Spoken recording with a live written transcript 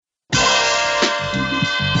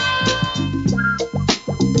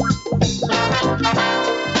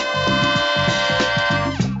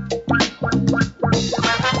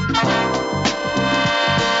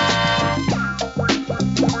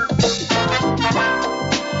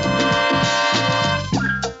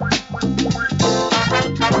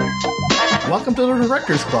Welcome to the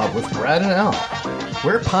Directors Club with Brad and Al.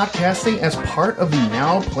 We're podcasting as part of the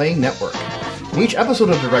Now Playing Network. In each episode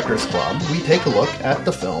of Directors Club, we take a look at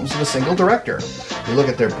the films of a single director. We look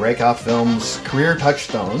at their breakout films, career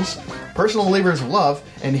touchstones, personal labors of love,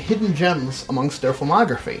 and hidden gems amongst their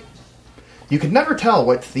filmography. You can never tell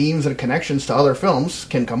what themes and connections to other films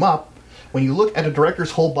can come up when you look at a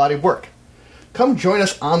director's whole body of work. Come join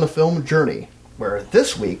us on the film journey, where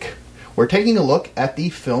this week we're taking a look at the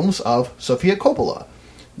films of Sofia Coppola,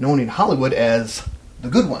 known in Hollywood as the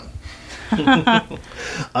good one.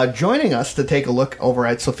 Joining us to take a look over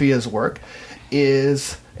at Sofia's work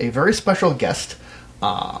is a very special guest,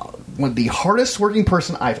 the hardest working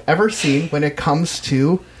person I've ever seen when it comes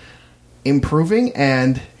to improving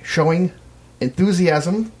and showing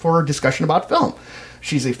enthusiasm for discussion about film.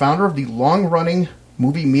 She's a founder of the long-running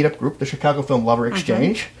movie meetup group, the Chicago Film Lover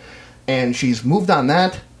Exchange, and she's moved on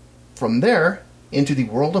that from there into the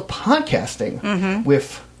world of podcasting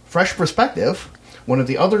with Fresh Perspective, one of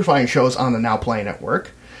the other fine shows on the Now Playing Network,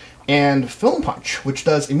 and Film Punch, which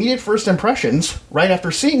does immediate first impressions right after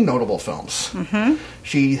seeing notable films.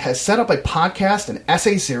 She has set up a podcast and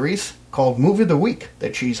essay series called Movie of the Week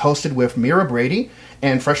that she's hosted with Mira Brady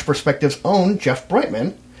and Fresh Perspective's own Jeff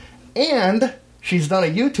Brightman, and she's done a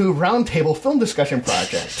YouTube roundtable film discussion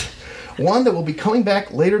project, one that will be coming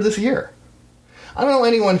back later this year. I don't know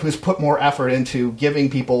anyone who's put more effort into giving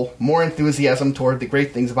people more enthusiasm toward the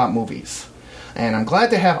great things about movies. And I'm glad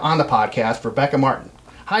to have on the podcast Rebecca Martin.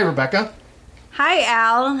 Hi, Rebecca. Hi,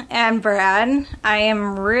 Al and Brad. I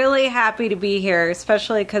am really happy to be here,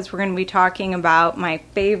 especially because we're going to be talking about my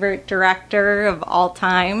favorite director of all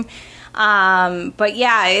time. But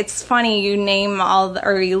yeah, it's funny, you name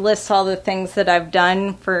you list all the things that I've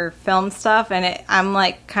done for film stuff, and I'm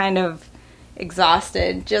like kind of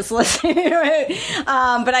exhausted just listening to it.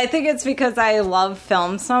 But I think it's because I love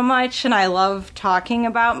film so much and I love talking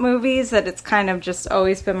about movies that it's kind of just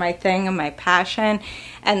always been my thing and my passion.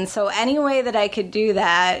 And so any way that I could do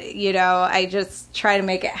that, I just try to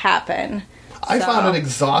make it happen. I found it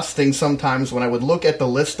exhausting sometimes when I would look at the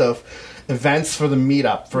list of events for the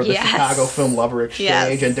meetup for the Chicago Film Lover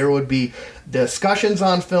Exchange, and there would be discussions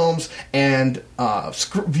on films and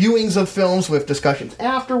viewings of films with discussions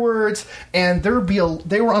afterwards, and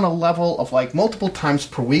they were on a level of like multiple times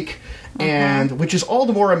per week, and which is all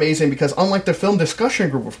the more amazing because unlike the film discussion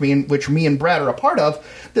group which me and Brad are a part of,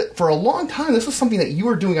 for a long time this was something that you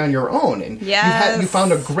were doing on your own, and you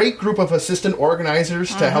found a great group of assistant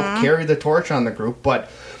organizers to help carry the torch on the group, but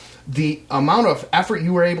the amount of effort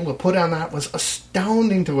you were able to put on that was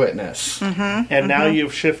astounding to witness. And now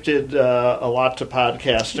you've shifted a lot to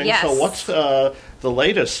podcasting. Yes. So what's the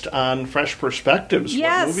latest on Fresh Perspectives?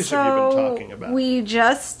 What movies have you been talking about? We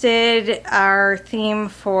just did our theme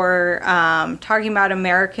for talking about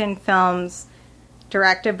American films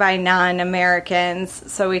directed by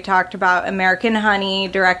non-Americans. So we talked about American Honey,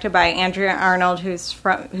 directed by Andrea Arnold, who's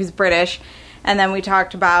British. And then we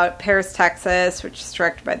talked about Paris, Texas, which is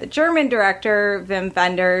directed by the German director, Wim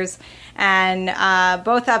Wenders. And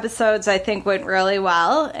both episodes, I think, went really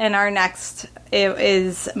well. And our next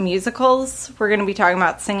is musicals. We're going to be talking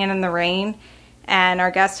about Singing in the Rain. And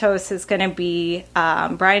our guest host is going to be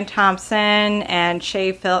Brian Thompson and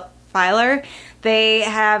Shay Filer.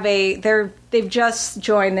 They've just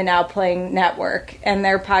joined the Now Playing Network, and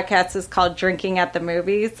their podcast is called Drinking at the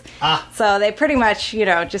Movies. So they pretty much,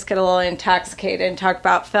 just get a little intoxicated and talk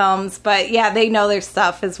about films. But yeah, they know their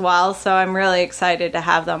stuff as well, so I'm really excited to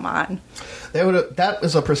have them on. That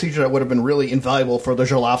is a procedure that would have been really invaluable for the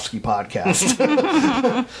Zolowski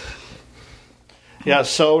podcast. Yeah,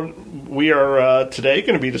 so we are today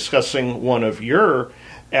going to be discussing one of your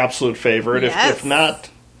absolute favorite, if not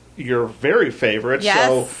your very favorite. Yes.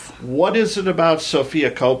 So what is it about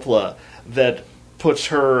Sofia Coppola that puts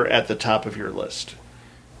her at the top of your list?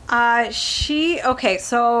 So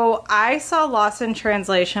I saw Lost in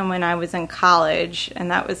Translation when I was in college,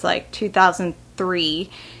 and that was like 2003.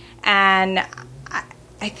 And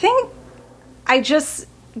I think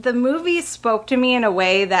the movie spoke to me in a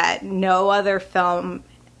way that no other film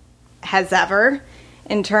has ever,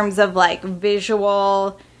 in terms of like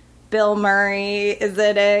visual. Bill Murray is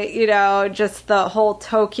in it, just the whole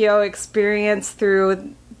Tokyo experience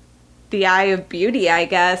through the eye of beauty, I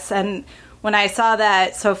guess. And when I saw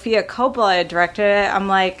that Sofia Coppola directed it, I'm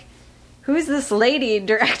like, who's this lady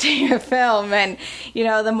directing a film? And,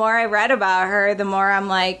 the more I read about her, the more I'm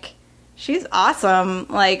like, she's awesome.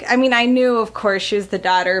 I knew, of course, she was the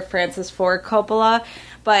daughter of Francis Ford Coppola,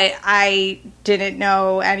 but I didn't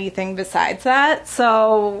know anything besides that.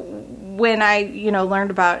 So when I,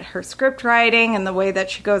 learned about her script writing and the way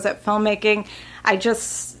that she goes at filmmaking, I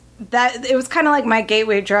just that it was kind of like my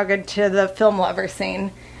gateway drug into the film lover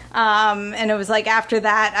scene. And it was like after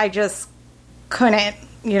that, I just couldn't,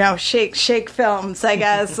 shake films, I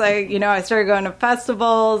guess. I started going to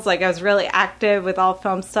festivals. Like, I was really active with all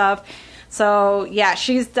film stuff. So, yeah,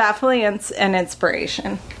 she's definitely an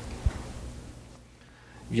inspiration.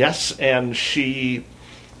 Yes, and she,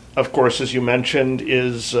 of course, as you mentioned,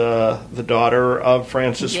 is the daughter of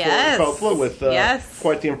Francis Ford Coppola with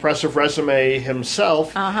quite the impressive resume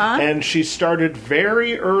himself. And she started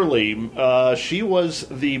very early. She was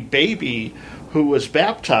the baby who was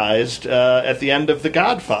baptized at the end of The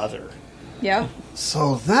Godfather. Yeah.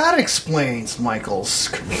 So that explains Michael's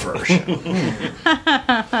conversion.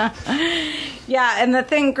 Yeah, and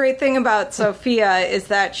the great thing about Sophia is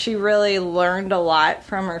that she really learned a lot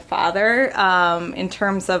from her father in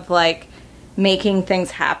terms of, like, making things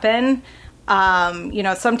happen.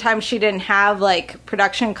 Sometimes she didn't have, like,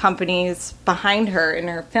 production companies behind her in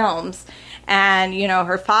her films. And,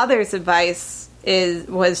 her father's advice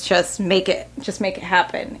was just make it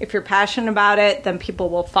happen. If you're passionate about it, then people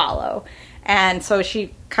will follow. And so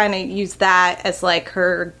she kind of used that as like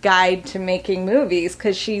her guide to making movies,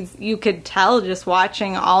 because you could tell just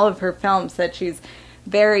watching all of her films that she's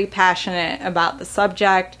very passionate about the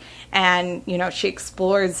subject, and she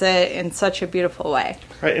explores it in such a beautiful way.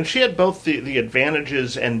 Right, and she had both the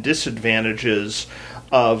advantages and disadvantages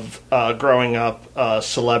of growing up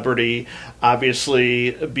celebrity. Obviously,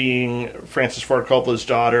 being Francis Ford Coppola's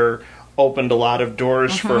daughter opened a lot of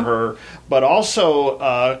doors for her, but also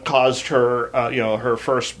caused her, her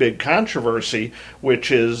first big controversy,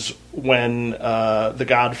 which is when The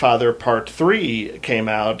Godfather Part 3 came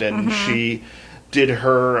out, and she did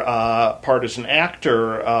her part as an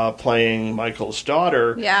actor playing Michael's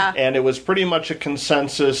daughter. Yeah. And it was pretty much a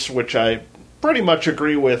consensus, which I pretty much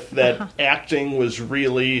agree with, that acting was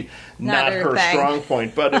really not her strong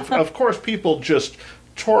point. But of course, people just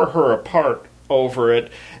tore her apart over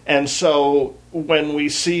it. And so when we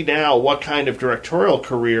see now what kind of directorial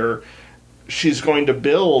career she's going to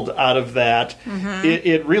build out of that,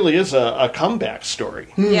 it really is a comeback story.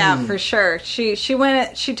 Yeah, for sure. She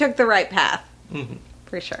took the right path.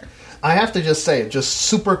 For sure. I have to just say, just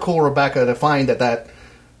super cool, Rebecca, to find that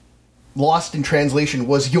Lost in Translation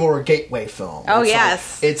was your gateway film. Oh,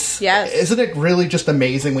 it's yes. Isn't it really just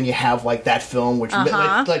amazing when you have like that film which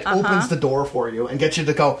opens the door for you and gets you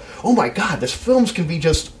to go, oh my god, this films can be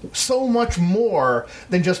just so much more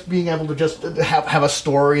than just being able to just have a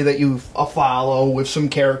story that you follow with some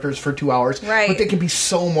characters for 2 hours. Right. But there can be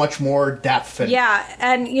so much more depth.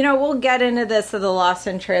 And we'll get into this of the Lost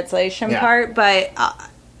in Translation part, but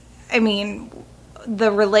I mean,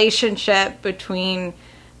 the relationship between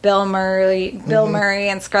Bill Murray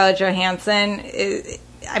and Scarlett Johansson.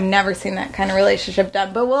 I've never seen that kind of relationship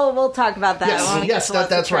done, but we'll talk about that when we get to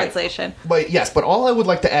that's Translation. Right. But all I would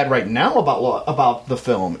like to add right now about the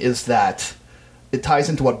film is that it ties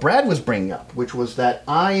into what Brad was bringing up, which was that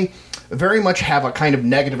I very much have a kind of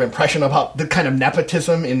negative impression about the kind of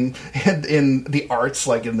nepotism in the arts,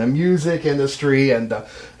 like in the music industry and the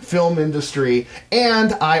film industry,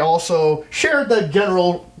 and I also shared the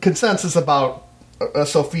general consensus about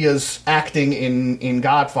Sophia's acting in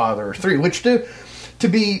Godfather 3, which to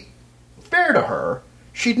be fair to her,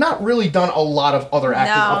 she'd not really done a lot of other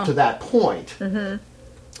acting up to that point.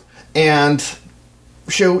 And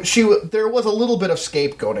there was a little bit of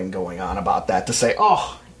scapegoating going on about that, to say,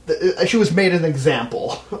 she was made an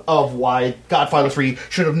example of why Godfather 3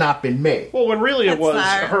 should have not been made. Well, when really it was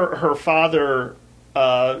her father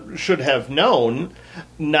should have known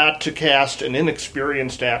not to cast an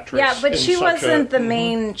inexperienced actress. Yeah, but she wasn't the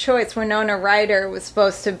main choice. Winona Ryder was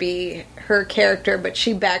supposed to be her character, but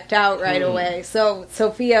she backed out right away. So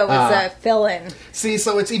Sophia was a fill-in. See,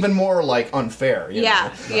 so it's even more like unfair. You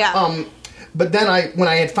know? Yeah. But then when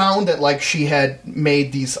I had found that like she had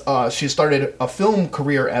made these, she started a film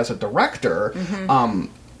career as a director.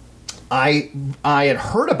 I had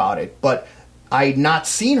heard about it, but I had not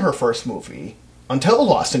seen her first movie until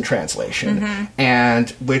Lost in Translation, and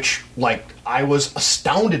which, like, I was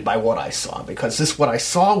astounded by what I saw, because what I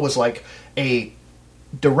saw was, like, a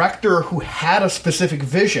director who had a specific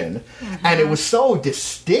vision, and it was so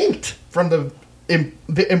distinct from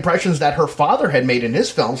the impressions that her father had made in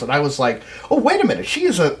his films, and I was like, oh, wait a minute, she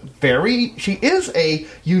is a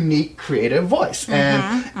unique creative voice,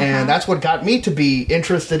 and that's what got me to be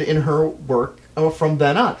interested in her work from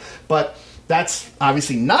then on. But that's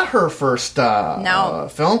obviously not her first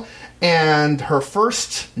film, and her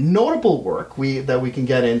first notable work that we can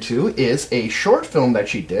get into is a short film that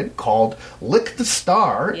she did called Lick the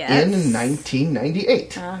Star in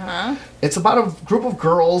 1998. It's about a group of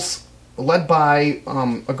girls led by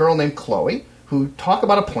a girl named Chloe, who talk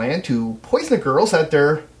about a plan to poison the girls at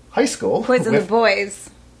their high school. Poison the boys.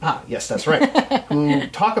 Ah, yes, that's right. Who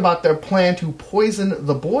talk about their plan to poison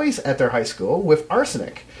the boys at their high school with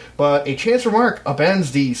arsenic. But a chance remark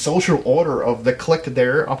upends the social order of the clique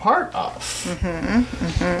they're a part of.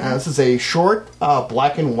 This is a short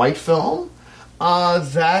black and white film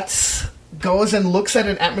that goes and looks at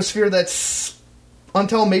an atmosphere that's,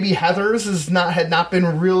 until maybe Heathers, had not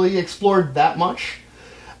been really explored that much,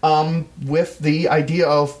 with the idea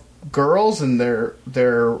of girls and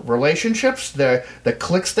their relationships, the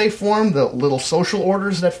cliques they form, the little social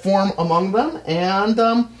orders that form among them, and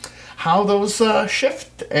how those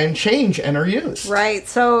shift and change and are used. Right.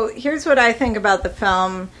 So here's what I think about the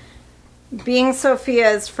film. Being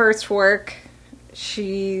Sophia's first work,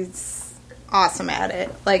 she's awesome at it.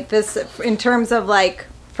 Like this, in terms of like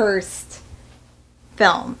first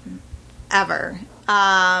film ever.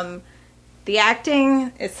 The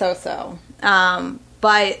acting is so-so.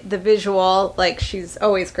 But the visual, like she's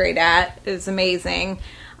always great at, is amazing.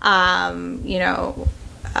 Brad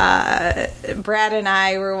and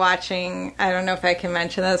I were watching, I don't know if I can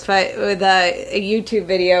mention this, but with a YouTube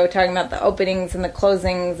video talking about the openings and the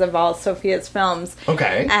closings of all Sophia's films.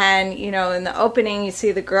 Okay. And, in the opening, you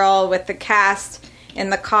see the girl with the cast in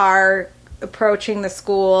the car approaching the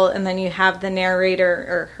school, and then you have the narrator,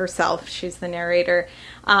 or herself, she's the narrator.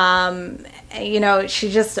 She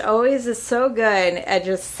just always is so good at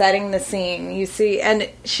just setting the scene. You see, and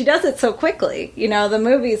she does it so quickly. The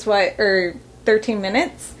movie's 13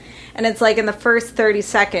 minutes, and it's like in the first 30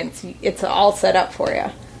 seconds, it's all set up for you.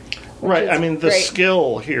 Right. I mean, the great.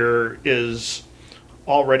 skill here is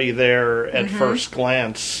already there at first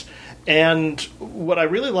glance. And what I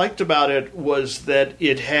really liked about it was that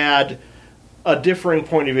it had a differing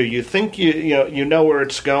point of view. You think you know where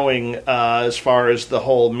it's going as far as the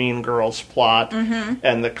whole Mean Girls plot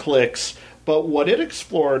and the cliques. But what it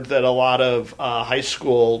explored that a lot of high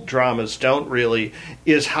school dramas don't really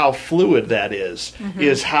is how fluid that is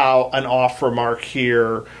how an off remark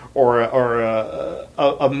here or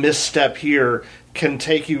a misstep here can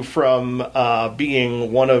take you from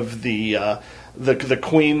being one of the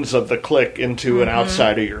queens of the clique into an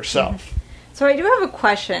outsider yourself. So I do have a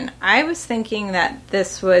question. I was thinking that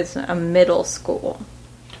this was a middle school.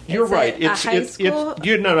 You're right. It's high school?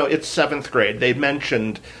 It's 7th grade. They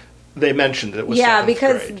mentioned it was 7th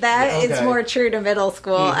because grade. that is more true to middle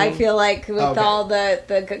school. I feel like with all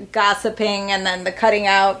the gossiping and then the cutting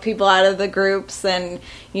out people out of the groups and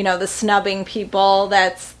the snubbing people.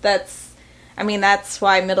 That's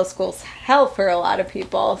why middle school's hell for a lot of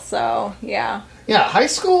people. So yeah. Yeah, high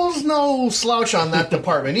school's no slouch on that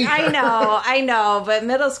department either. I know, but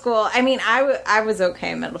middle school, I was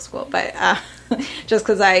okay in middle school, but just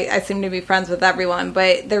because I seem to be friends with everyone,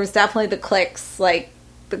 but there was definitely the cliques, like,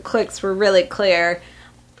 the cliques were really clear.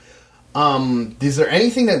 Is there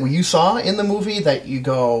anything that you saw in the movie that you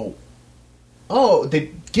go,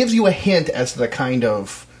 that gives you a hint as to the kind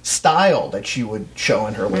of style that she would show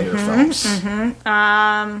in her later films?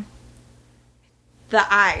 The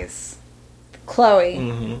eyes.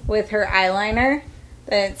 Chloe with her eyeliner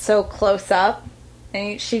that's so close up,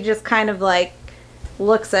 and she just kind of like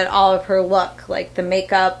looks at all of her look, like the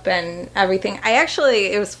makeup and everything.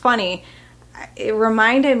 It was funny. It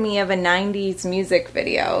reminded me of a 90s music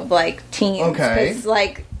video of like teens. Okay. Because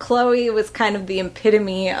like Chloe was kind of the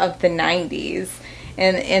epitome of the 90s.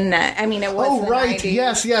 And in that, it was the right.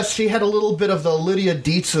 90s. Yes. She had a little bit of the Lydia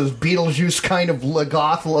Dietz of Beetlejuice kind of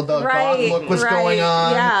goth look was going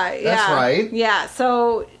on. Yeah, that's right. Yeah,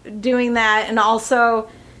 so doing that, and also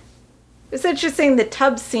it's interesting. The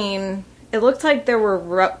tub scene. It looked like there were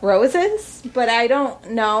roses, but I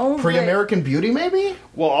don't know. Pre-American Beauty, maybe?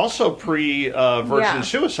 Well, also pre-Virgin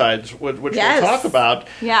Suicides, which we'll talk about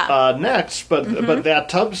next. But that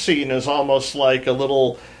tub scene is almost like a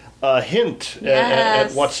little hint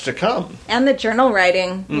at what's to come. And the journal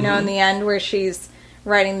writing, in the end where she's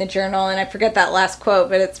writing the journal, and I forget that last quote,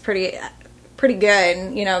 but it's pretty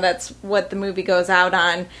good. That's what the movie goes out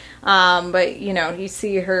on. But, you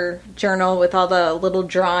see her journal with all the little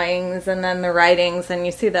drawings and then the writings, and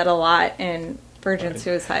you see that a lot in Virgin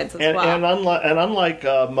Suicides as well. And unlike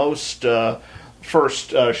most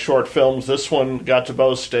first short films, this one got to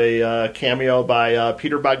boast a cameo by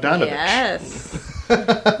Peter Bogdanovich. Yes.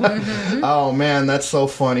 Oh, man, that's so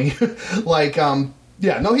funny. Like,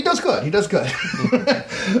 he does good. He does good.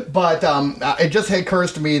 But it just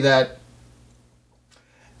occurs to me that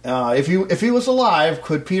if he was alive,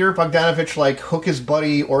 could Peter Bogdanovich like hook his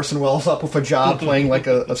buddy Orson Welles up with a job playing like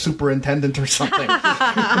a superintendent or something?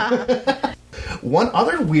 One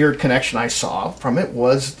other weird connection I saw from it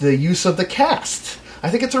was the use of the cast. I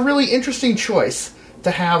think it's a really interesting choice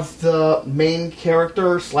to have the main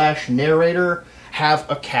character / narrator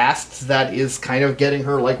have a cast that is kind of getting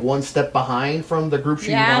her like one step behind from the group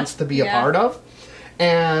she wants to be a part of.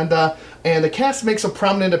 And the cast makes a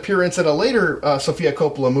prominent appearance in a later Sofia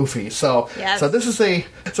Coppola movie. So this is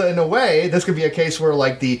so in a way, this could be a case where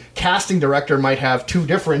like the casting director might have two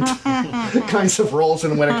different kinds of roles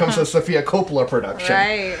when it comes to a Sofia Coppola production.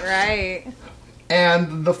 Right.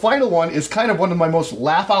 And the final one is kind of one of my most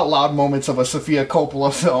laugh-out-loud moments of a Sofia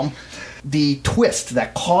Coppola film. The twist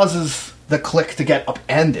that causes the click to get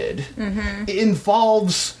upended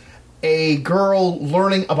involves a girl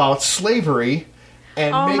learning about slavery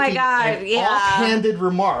and making an offhanded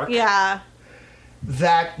remark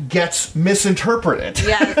that gets misinterpreted.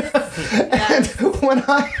 And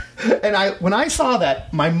when I saw that,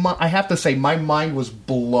 I have to say my mind was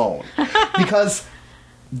blown because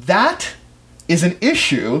that is an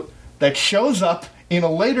issue that shows up in a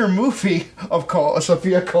later movie of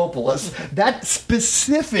Sofia Coppola's, that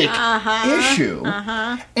specific issue.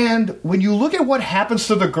 And when you look at what happens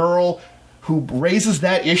to the girl who raises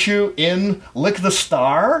that issue in Lick the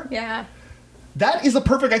Star, that is a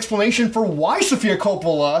perfect explanation for why Sofia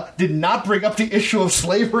Coppola did not bring up the issue of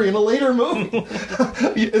slavery in a later movie.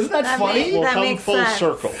 Isn't that funny? We'll that come makes full sense.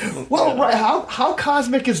 circle. Well, right. How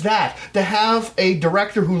cosmic is that? To have a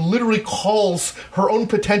director who literally calls her own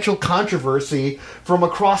potential controversy from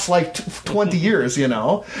across like 20 years, you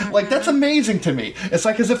know? Like, that's amazing to me. It's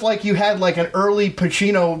like as if like you had like an early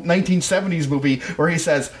Pacino 1970s movie where he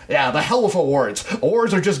says, yeah, the hell with awards.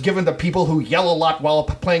 Awards are just given to people who yell a lot while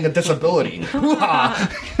playing a disability.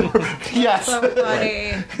 Yes. So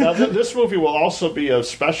funny. Now, this movie will also be of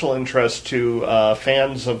special interest to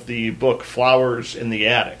fans of the book Flowers in the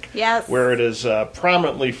Attic. Yes. Where it is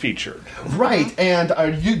prominently featured. Right. And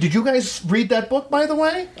did you guys read that book, by the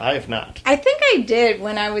way? I have not. I think I did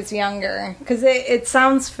when I was younger because it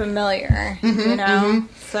sounds familiar, you know.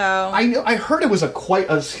 So I heard it was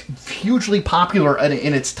quite hugely popular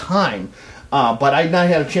in its time. But I've not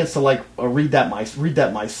had a chance to like read that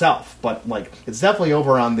myself. But like, it's definitely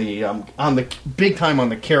over on the big time on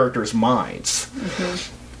the characters' minds.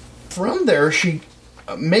 From there, she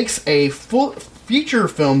makes a full feature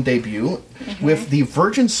film debut with The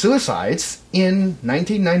Virgin Suicides in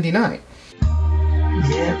 1999.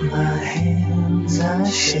 Yet my hands are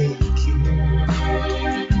shaking.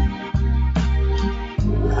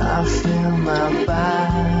 I feel my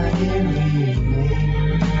body remain.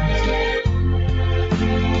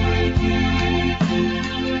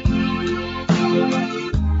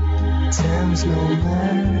 Time's no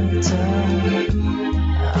matter.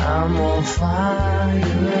 I'm on fire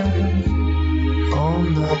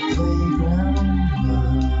on the playground.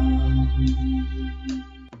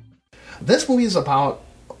 This movie is about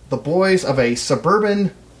the boys of a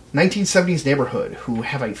suburban 1970s neighborhood who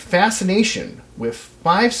have a fascination with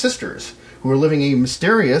 5 sisters who are living a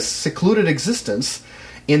mysterious, secluded existence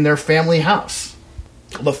in their family house.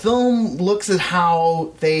 The film looks at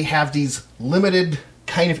how they have these limited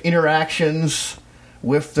kind of interactions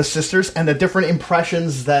with the sisters and the different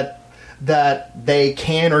impressions that they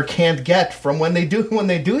can or can't get from when they do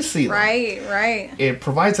see them. right. It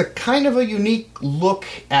provides a kind of a unique look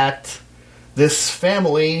at this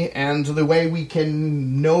family and the way we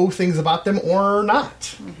can know things about them or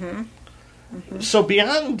not. So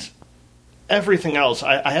beyond everything else,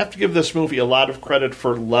 I have to give this movie a lot of credit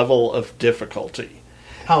for level of difficulty.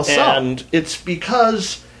 How so? And it's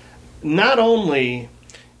because not only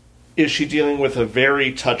is she dealing with a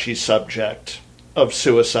very touchy subject of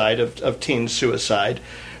suicide, of teen suicide,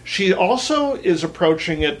 she also is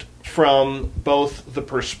approaching it from both the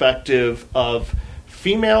perspective of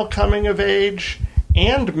female coming of age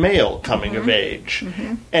and male coming of age,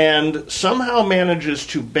 and somehow manages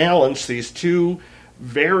to balance these two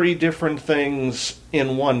very different things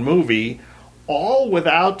in one movie, all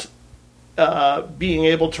without being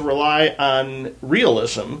able to rely on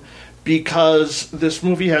realism, because this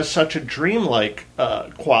movie has such a dreamlike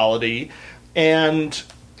quality, and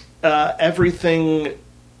everything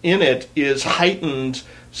in it is heightened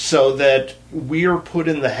so that we're put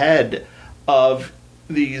in the head of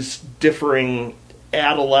these differing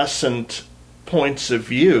adolescent points of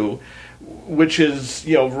view, which is,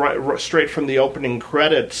 you know, straight from the opening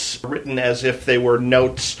credits, written as if they were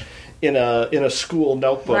notes in a school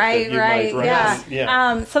notebook that you might write.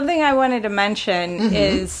 Yeah. Something I wanted to mention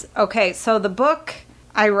is, okay, so the book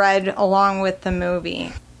I read along with the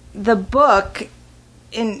movie. The book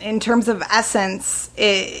in terms of essence,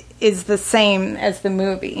 it is the same as the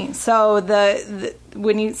movie. So the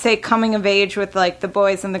when you say coming of age with like the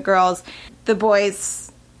boys and the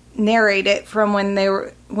boys narrate it from when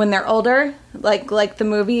they're older, like the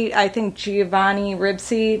movie. I think Giovanni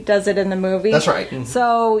Ribisi does it in the movie. That's right. Mm-hmm.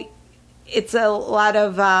 So it's a lot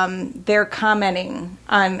of they're commenting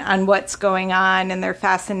on what's going on and their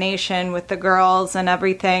fascination with the girls and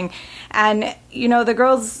everything. And the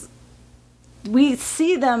girls, we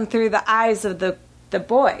see them through the eyes of the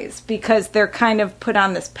boys because they're kind of put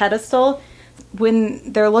on this pedestal.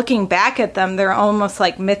 When they're looking back at them, they're almost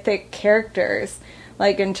like mythic characters,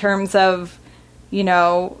 like in terms of,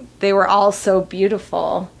 they were all so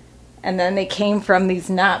beautiful, and then they came from these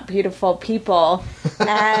not beautiful people,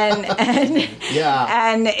 and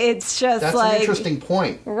yeah, and it's just that's like an interesting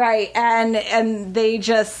point, right? And they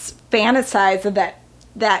just fantasize of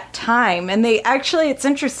that time, and they actually, it's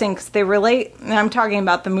interesting because they relate. And I'm talking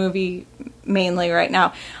about the movie mainly right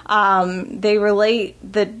now. They relate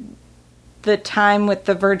the time with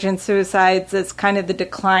the virgin suicides as kind of the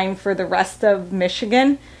decline for the rest of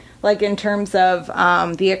Michigan, like in terms of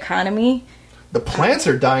the economy. The plants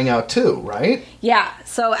are dying out too, right? Yeah,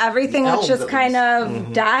 so everything Elms, just at kind least.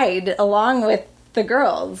 of died along with the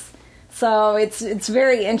girls. So it's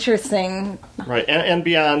very interesting. Right, and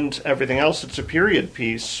beyond everything else, it's a period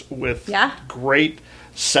piece with great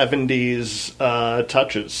 70s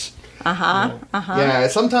touches. Yeah,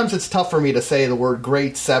 sometimes it's tough for me to say the word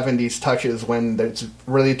great 70s touches when it's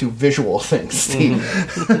related to visual things.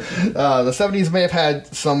 The 70s may have had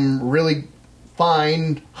some really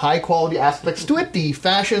fine, high-quality aspects to it. The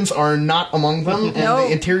fashions are not among them, and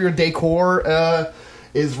the interior decor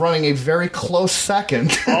is running a very close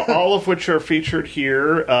second. all of which are featured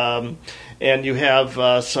here. And you have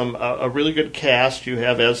a really good cast. You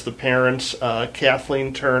have as the parents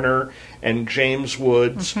Kathleen Turner and James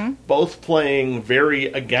Woods, both playing very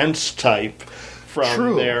against type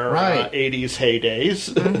from their 80s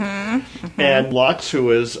heydays. And Lux,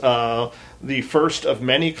 who is the first of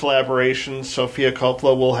many collaborations Sofia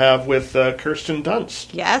Coppola will have with Kirsten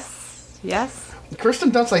Dunst. Yes.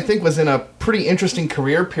 Kirsten Dunst, I think, was in a pretty interesting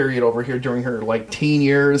career period over here during her teen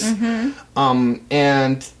years,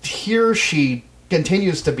 and here she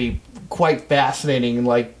continues to be quite fascinating.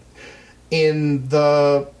 Like in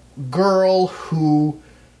The Girl, who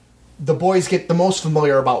the boys get the most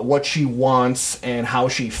familiar about what she wants and how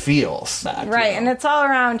she feels. Right, and it's all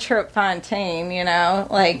around Trip Fontaine.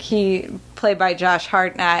 Like he played by Josh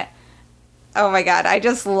Hartnett. Oh my God, I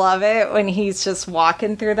just love it when he's just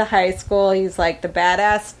walking through the high school. He's like the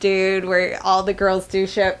badass dude where all the girls do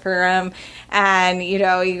shit for him. And, he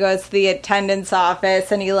goes to the attendance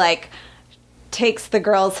office and he like takes the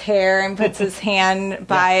girl's hair and puts his hand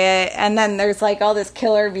by it. And then there's like all this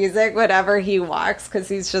killer music whenever he walks because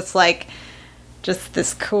he's just like, just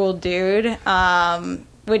this cool dude.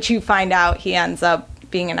 Which you find out he ends up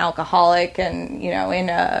being an alcoholic and, in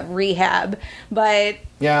a rehab. But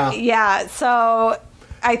yeah, so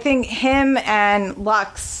I think him and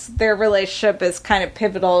Lux, their relationship is kind of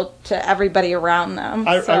pivotal to everybody around them.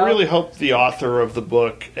 I really hope the author of the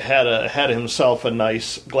book had himself a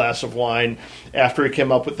nice glass of wine after he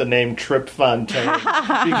came up with the name Trip Fontaine,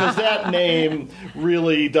 because that name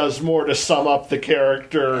really does more to sum up the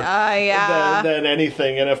character than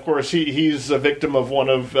anything. And of course, he's a victim of one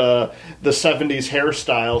of the 70s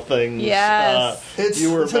hairstyle things. Yes.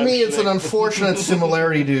 To me, it's an unfortunate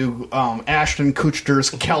similarity to Ashton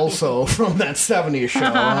Kutcher's Kelso from that 70s show.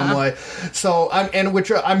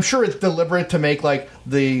 Which I'm sure it's deliberate to make like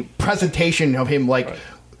the presentation of him like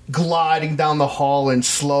gliding down the hall in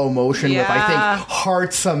slow motion with, I think,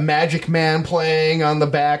 Heart's a Magic Man playing on the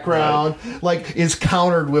background, like, is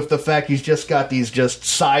countered with the fact he's just got these just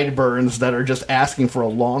sideburns that are just asking for a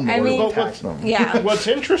lawnmower to attack them. Yeah. What's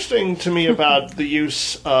interesting to me about the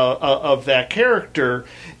use of that character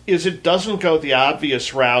is it doesn't go the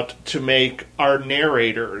obvious route to make our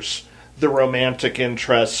narrators the romantic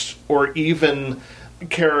interests or even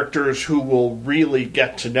characters who will really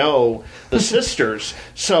get to know the sisters.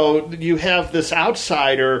 So you have this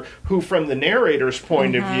outsider who, from the narrator's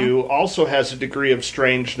point of view, also has a degree of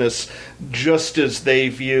strangeness, just as they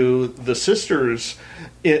view the sisters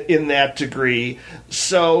in that degree.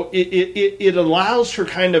 So it allows for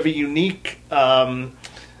kind of a unique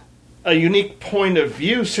point of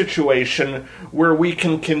view situation where we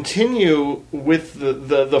can continue with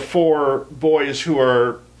the four boys who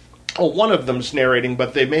are well, one of them's narrating,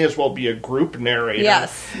 but they may as well be a group narrator.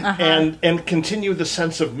 Yes. And continue the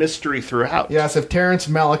sense of mystery throughout. Yes, if Terrence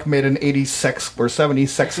Malick made an 80s sex or 70s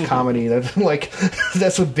sex comedy, that like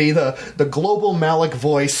this would be the global Malick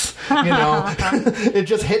voice. You know, it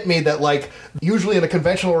just hit me that like usually in a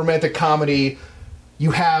conventional romantic comedy,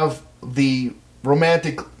 you have the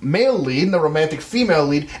romantic male lead and the romantic female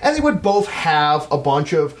lead, and they would both have a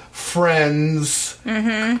bunch of friends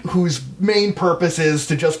whose main purpose is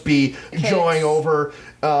to just be drawing over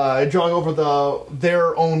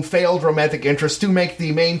their own failed romantic interests to make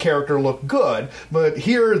the main character look good. But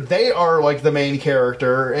here they are like the main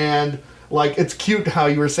character, and like it's cute how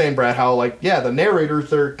you were saying, Brad, how like the narrators,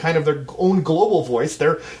 they're kind of their own global voice.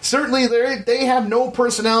 They have no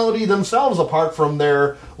personality themselves apart from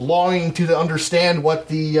their longing to understand what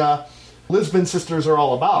the Lisbon sisters are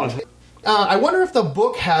all about. I wonder if the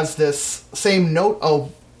book has this same note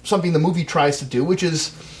of something the movie tries to do, which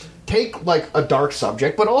is take like a dark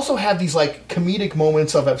subject, but also have these like comedic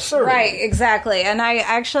moments of absurdity. Right, exactly. And I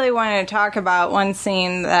actually wanted to talk about one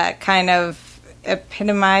scene that kind of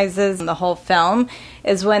epitomizes the whole film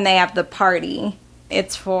is when they have the party.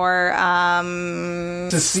 It's for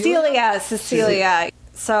Cecilia.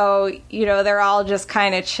 So, you know, they're all just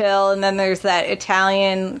kind of chill, and then there's that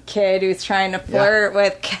Italian kid who's trying to flirt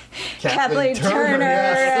with Kathleen Turner.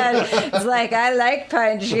 Yes. And it's like, I like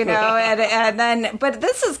Punch, you know, and then, but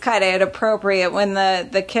this is kind of inappropriate when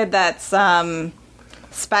the kid that's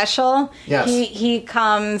special, he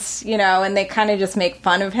comes, you know, and they kind of just make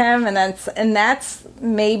fun of him, and that's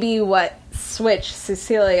maybe what switched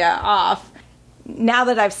Cecilia off. Now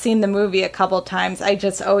that I've seen the movie a couple times, I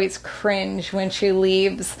just always cringe when she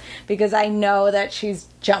leaves because I know that she's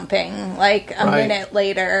jumping like a minute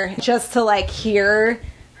later just to like hear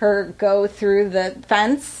her go through the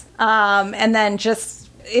fence, and then just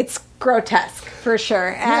it's grotesque for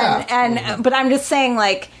sure. But I'm just saying,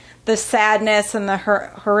 like, the sadness and the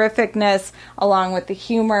horrificness, along with the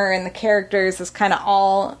humor and the characters, is kind of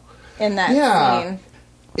all in that scene.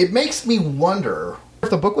 It makes me wonder if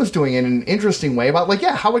the book was doing it in an interesting way about, like,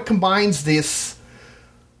 how it combines this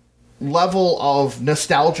level of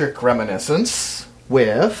nostalgic reminiscence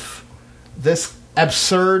with this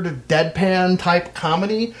absurd deadpan type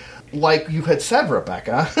comedy. Like you had said,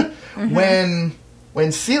 Rebecca, when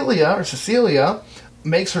Cecilia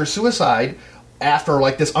makes her suicide after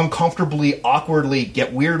like this uncomfortably, awkwardly,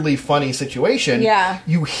 yet weirdly funny situation,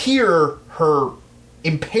 you hear her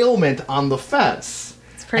impalement on the fence.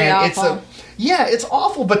 It's pretty awful. It's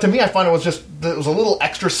awful, but to me, I find it was a little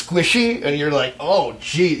extra squishy, and you're like, oh,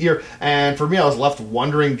 gee. And for me, I was left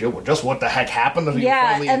wondering just what the heck happened.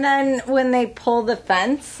 And then when they pull the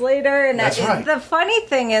fence later, and the funny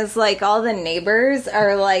thing is, like, all the neighbors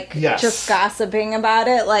are, like, just gossiping about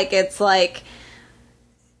it. Like, it's like,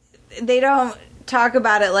 they don't talk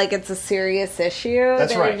about it like it's a serious issue.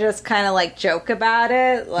 They just kind of, like, joke about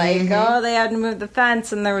it. Like, oh, they had to move the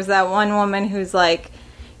fence, and there was that one woman who's like,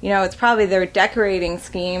 you know, it's probably their decorating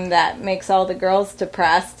scheme that makes all the girls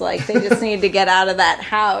depressed. Like, they just need to get out of that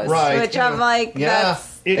house. Which I'm like,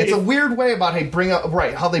 it's a weird way about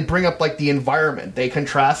how they bring up like the environment. They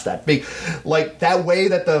contrast that. Like, that way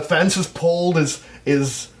that the fence is pulled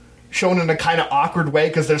is shown in a kind of awkward way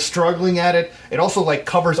because they're struggling at it. It also like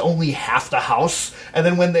covers only half the house, and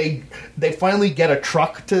then when they finally get a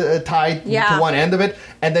truck to tie to one end of it,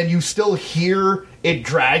 and then you still hear it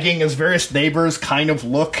dragging as various neighbors kind of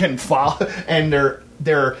look and follow, and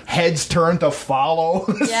their heads turn to follow.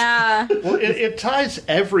 Well, it ties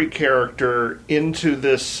every character into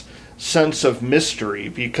this sense of mystery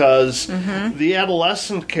because the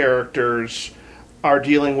adolescent characters are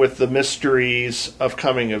dealing with the mysteries of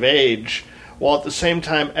coming of age, while at the same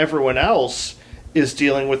time everyone else is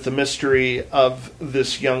dealing with the mystery of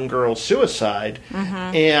this young girl's suicide.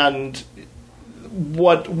 And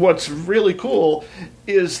what's really cool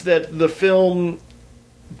is that the film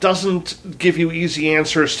doesn't give you easy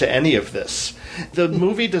answers to any of this. The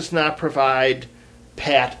movie does not provide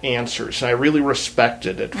pat answers, and I really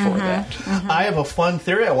respected it for that. I have a fun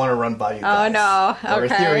theory I want to run by you guys. Oh, no. Or a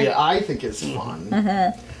theory I think is fun.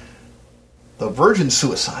 The virgin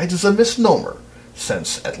suicide is a misnomer,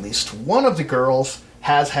 since at least one of the girls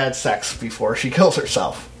has had sex before she kills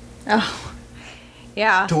herself. Oh,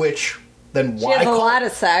 yeah. To which, then She why has a lot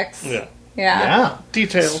of sex. Yeah.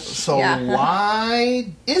 Details. So why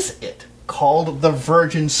is it called the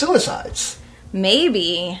virgin suicides?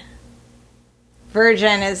 Maybe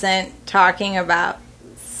virgin isn't talking about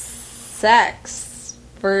sex.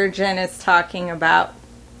 Virgin is talking about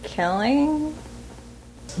killing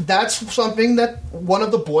That's something that one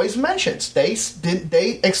of the boys mentions. They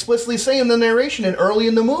explicitly say in the narration and early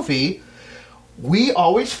in the movie, we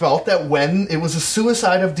always felt that when it was a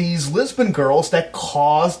suicide of these Lisbon girls that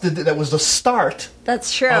was the start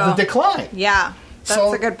That's true. of the decline. Yeah, that's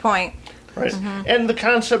So- a good point. Right. And the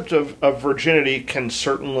concept of virginity can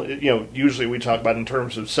certainly, usually we talk about in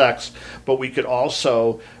terms of sex, but we could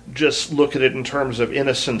also just look at it in terms of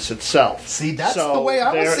innocence itself. See, that's the way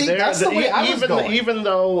I was going. Even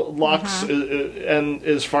though Lux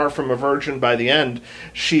is far from a virgin by the end,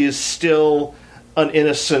 she is still an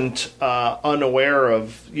innocent, unaware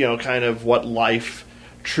of, kind of what life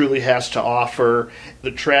truly has to offer.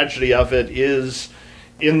 The tragedy of it is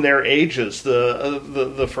in their ages.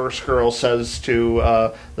 The first girl says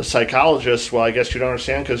to the psychologist, "Well, I guess you don't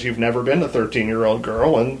understand because you've never been a 13-year-old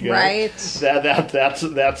girl," and Right. that's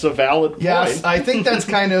a valid point. Yes, I think that's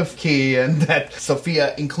kind of key, and that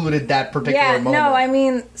Sophia included that particular moment. No, I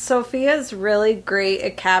mean, Sophia's really great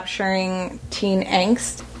at capturing teen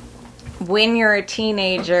angst. When you're a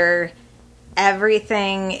teenager,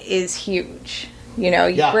 everything is huge.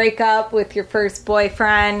 You break up with your first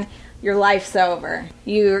boyfriend, your life's over.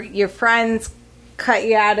 Your friends cut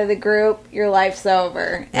you out of the group, your life's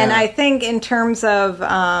over. Yeah. And I think in terms of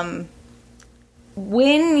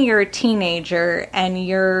when you're a teenager and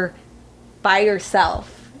you're by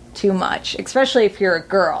yourself too much, especially if you're a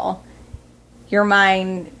girl, your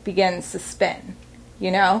mind begins to spin.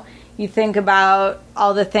 You think about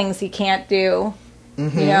all the things you can't do.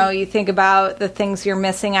 Mm-hmm. You think about the things you're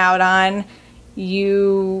missing out on.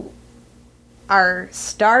 You are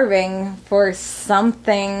starving for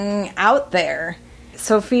something out there.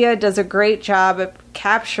 Sophia does a great job at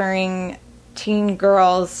capturing teen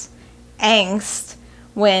girls' angst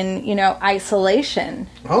when, isolation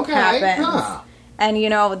happens. Huh.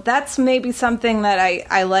 And, that's maybe something that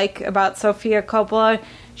I like about Sofia Coppola.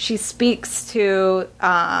 She speaks to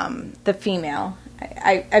the female,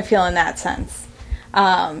 I feel, in that sense.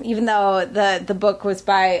 Even though the book was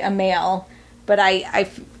by a male, but I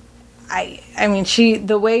mean,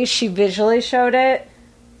 the way she visually showed it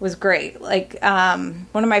was great. Like, one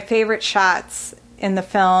of my favorite shots in the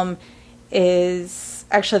film is,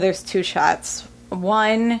 actually there's two shots.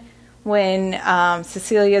 One, when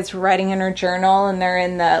Cecilia's writing in her journal and they're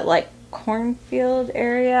in the, cornfield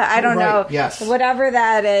area. I don't know. Yes. Whatever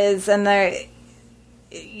that is, and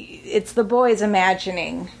it's the boys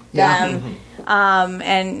imagining them.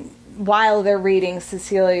 And while they're reading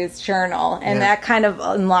Cecilia's journal, and that kind of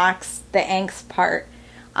unlocks the angst part.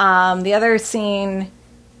 The other scene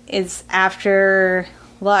is after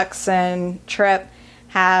Lux and Trip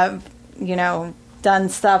have, done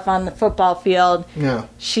stuff on the football field. Yeah.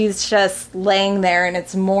 She's just laying there, and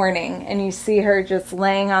it's morning, and you see her just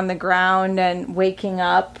laying on the ground and waking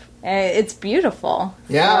up. And it's beautiful.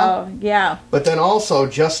 Yeah. So, yeah. But then also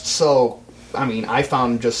I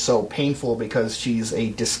found just so painful because she's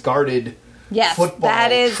a discarded football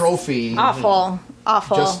that is trophy. Awful.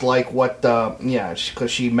 Just like what,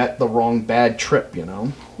 because she met the wrong bad Trip,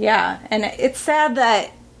 Yeah, and it's sad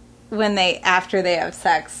that after they have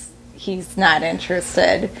sex, he's not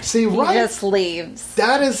interested. See, he right? just leaves.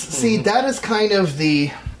 That is kind of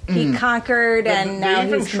the... He conquered, and now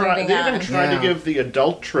he's moving on. They even tried to give the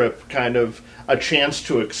adult Trip kind of a chance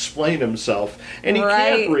to explain himself, and he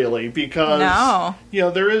can't really because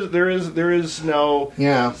there is no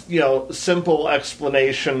simple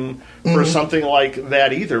explanation for something like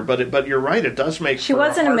that either. But you're right, it does make she for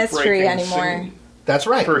wasn't a mystery heartbreaking anymore. scene. That's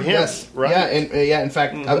right. For him, yes. right? Yeah, in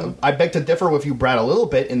fact, I beg to differ with you, Brad, a little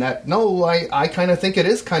bit in that, no, I kind of think it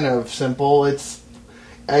is kind of simple. It's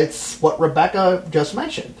what Rebecca just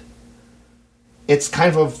mentioned. It's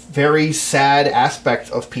kind of a very sad aspect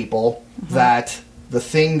of people that the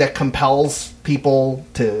thing that compels people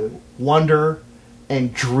to wonder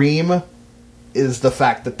and dream is the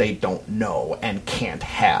fact that they don't know and can't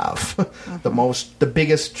have. The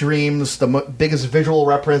biggest dreams, the biggest visual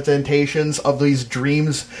representations of these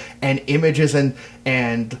dreams and images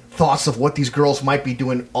and thoughts of what these girls might be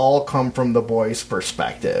doing all come from the boys'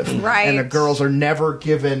 perspective. Right. And the girls are never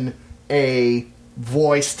given a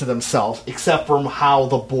voice to themselves except from how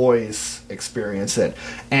the boys experience it.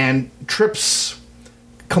 And Trip's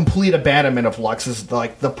complete abandonment of Lux is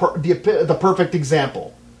like the perfect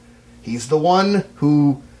example. He's the one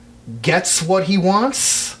who gets what he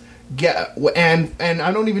wants, and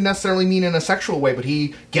I don't even necessarily mean in a sexual way, but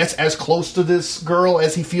he gets as close to this girl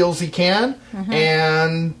as he feels he can,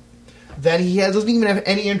 and then he doesn't even have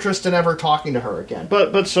any interest in ever talking to her again.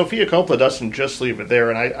 But Sofia Coppola doesn't just leave it there,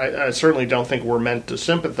 and I certainly don't think we're meant to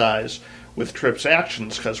sympathize with Trip's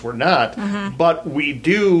actions, because we're not. But we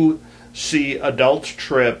do see adult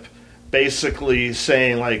Trip basically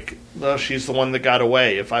saying, like, well, she's the one that got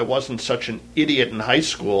away. If I wasn't such an idiot in high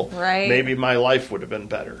school, Right. maybe my life would have been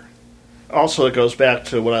better. Also, it goes back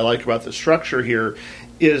to what I like about the structure here,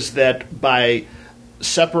 is that by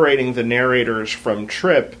separating the narrators from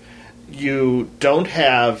Trip, you don't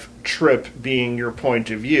have Trip being your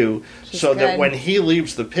point of view, so that good. when he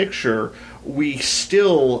leaves the picture, we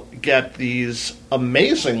still get these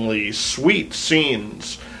amazingly sweet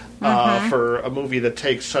scenes for a movie that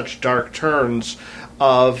takes such dark turns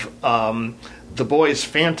of the boys'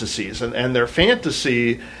 fantasies. And their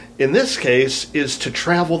fantasy, in this case, is to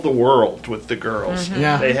travel the world with the girls.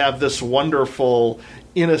 Yeah. They have this wonderful,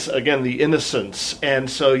 the innocence. And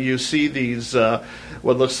so you see these,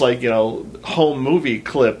 what looks like, home movie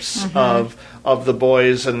clips of the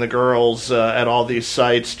boys and the girls at all these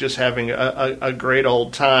sites just having a great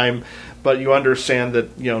old time. But you understand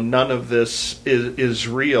that, none of this is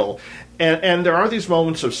real. And there are these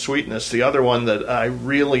moments of sweetness. The other one that I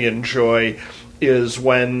really enjoy is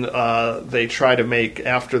when they try to make,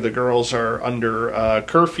 after the girls are under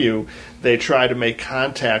curfew, they try to make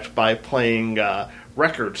contact by playing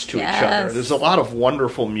records to each other. Yes. There's a lot of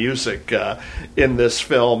wonderful music in this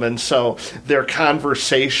film, and so their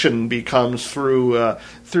conversation becomes through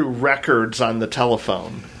records on the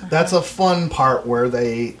telephone. That's a fun part where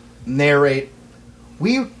they narrate.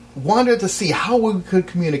 We wanted to see how we could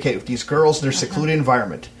communicate with these girls in their secluded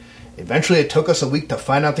environment. Eventually, it took us a week to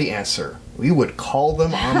find out the answer. We would call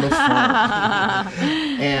them on the phone,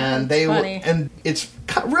 and funny. and it's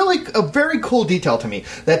really a very cool detail to me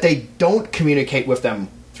that they don't communicate with them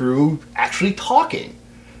through actually talking.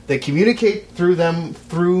 They communicate through them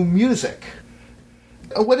through music.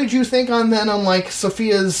 What did you think on like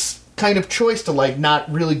Sophia's kind of choice to like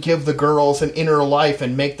not really give the girls an inner life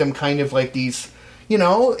and make them kind of like these, in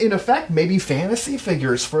effect, maybe fantasy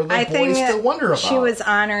figures for the boys to wonder about? She was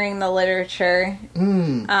honoring the literature.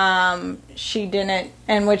 She didn't,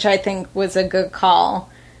 and which I think was a good call,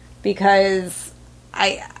 because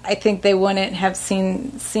I think they wouldn't have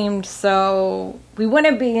seemed so. We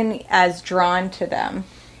wouldn't be as drawn to them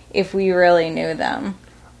if we really knew them.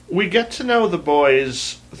 We get to know the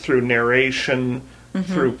boys through narration,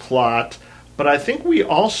 through plot, but I think we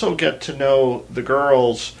also get to know the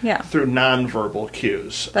girls through nonverbal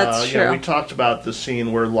cues. That's true. We talked about the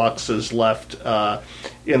scene where Lux is left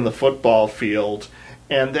in the football field,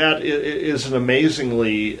 and that is an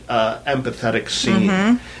amazingly empathetic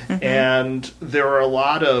scene. And there are a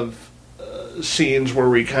lot of scenes where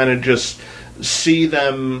we kind of just see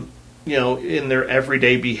them, in their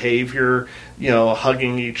everyday behavior,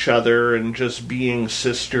 hugging each other and just being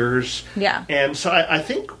sisters. Yeah. And so I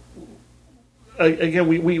think, again,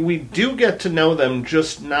 we do get to know them,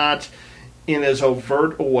 just not in as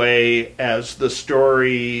overt a way as the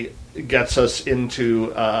story gets us into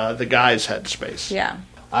the guy's headspace. Yeah.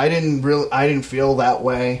 I didn't feel that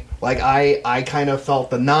way. Like, I kind of felt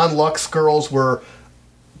the non-Lux girls were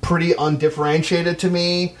pretty undifferentiated to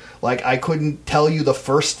me. Like, I couldn't tell you the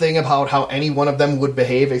first thing about how any one of them would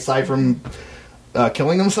behave aside from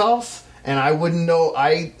killing themselves. And I wouldn't know.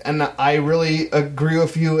 I really agree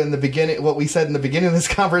with you in the beginning, what we said in the beginning of this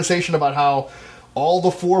conversation about how all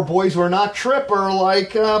the four boys who are not Trip are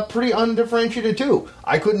like pretty undifferentiated too.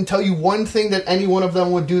 I couldn't tell you one thing that any one of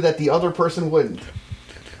them would do that the other person wouldn't.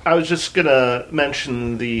 I was just going to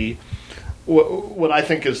mention what I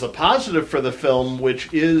think is the positive for the film,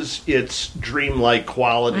 which is its dreamlike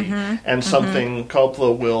quality, and something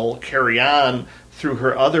Coppola will carry on through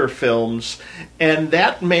her other films, and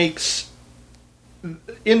that makes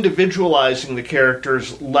individualizing the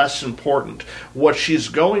characters less important. What she's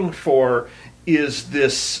going for is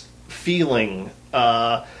this feeling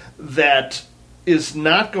that is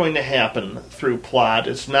not going to happen through plot,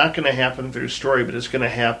 it's not going to happen through story, but it's going to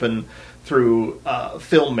happen through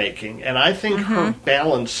filmmaking. And I think her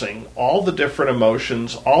balancing all the different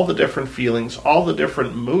emotions, all the different feelings, all the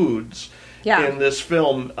different moods in this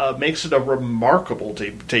film makes it a remarkable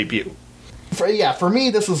debut. For me,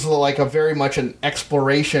 this is like a very much an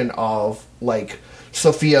exploration of like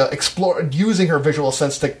Sophia using her visual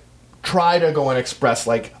sense to try to go and express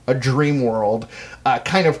like a dream world,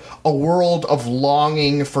 kind of a world of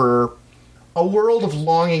longing for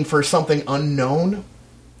something unknown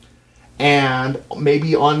and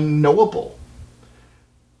maybe unknowable.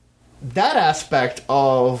 That aspect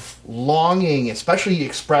of longing, especially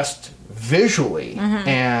expressed visually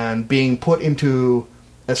and being put into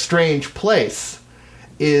a strange place,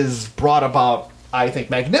 is brought about, I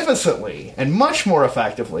think, magnificently and much more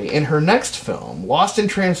effectively in her next film, Lost in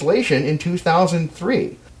Translation, in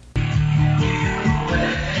 2003.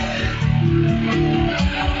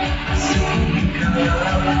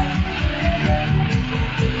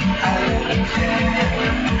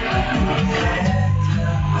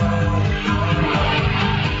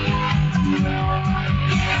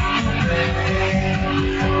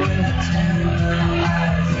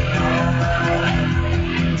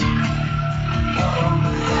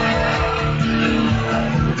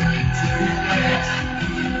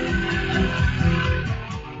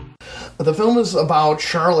 The film is about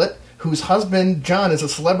Charlotte, whose husband, John, is a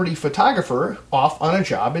celebrity photographer off on a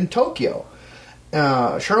job in Tokyo.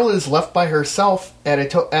 Charlotte is left by herself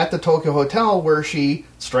at the Tokyo hotel, where she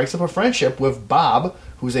strikes up a friendship with Bob,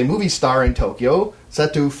 who's a movie star in Tokyo,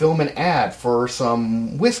 set to film an ad for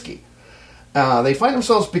some whiskey. They find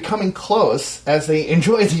themselves becoming close as they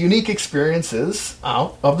enjoy the unique experiences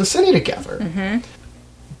out of the city together. Mm-hmm.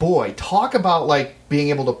 Boy, talk about like being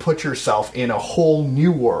able to put yourself in a whole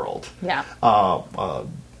new world. Yeah.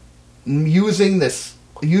 Using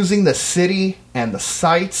the city and the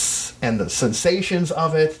sights and the sensations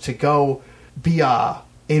of it to go be a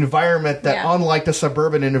environment that, unlike the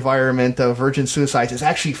suburban environment of Virgin Suicides, is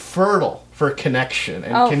actually fertile for connection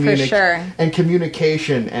and for sure. and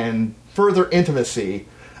communication and further intimacy.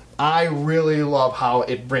 I really love how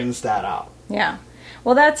it brings that out. Yeah.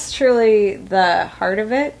 Well, that's truly the heart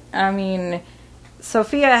of it. I mean,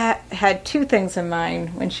 Sophia had two things in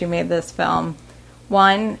mind when she made this film.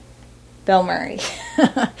 One, Bill Murray.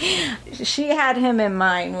 She had him in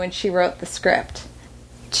mind when she wrote the script.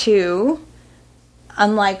 Two,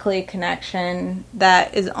 unlikely connection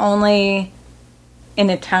that is only in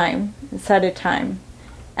a time, set a time.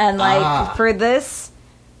 And like for this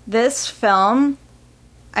film,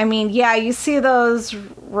 I mean, yeah, you see those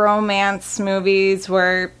romance movies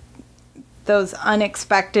where those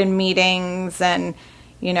unexpected meetings and,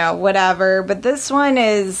 you know, whatever. But this one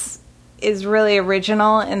is really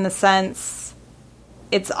original in the sense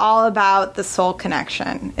it's all about the soul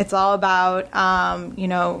connection. It's all about, you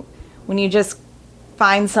know, when you just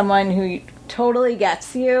find someone who totally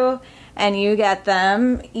gets you and you get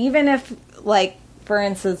them, even if, like, for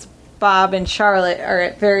instance, Bob and Charlotte are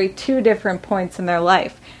at very two different points in their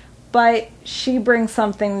life. But she brings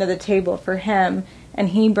something to the table for him, and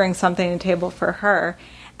he brings something to the table for her.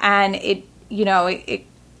 And it, you know, it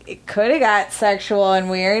could have got sexual and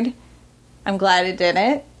weird. I'm glad it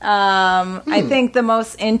didn't. I think the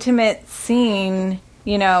most intimate scene,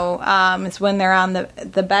 you know, is when they're on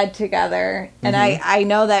the bed together. And I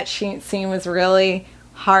know that scene was really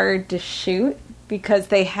hard to shoot because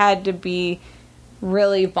they had to be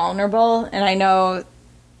really vulnerable. And I know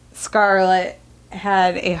Scarlett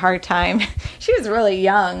had a hard time. She was really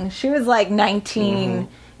young. She was like 19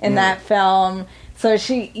 in that film. So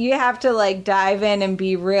you have to like dive in and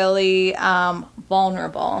be really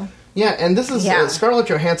vulnerable. Yeah, and this is Scarlett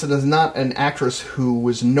Johansson is not an actress who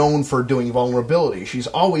was known for doing vulnerability. She's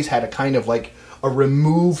always had a kind of like a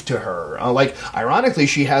remove to her. Like, ironically,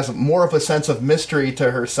 she has more of a sense of mystery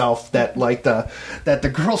to herself that like that the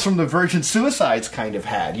girls from the Virgin Suicides kind of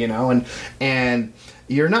had, you know, and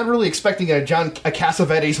you're not really expecting a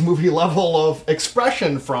Cassavetes movie level of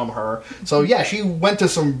expression from her. So yeah, she went to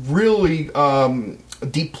some really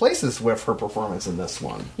deep places with her performance in this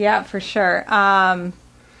one. Yeah, for sure.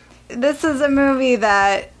 This is a movie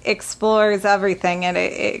that explores everything, and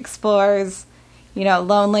it explores, you know,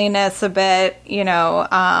 loneliness a bit, you know,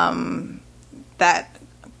 that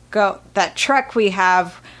trek we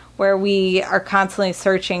have where we are constantly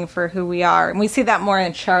searching for who we are. And we see that more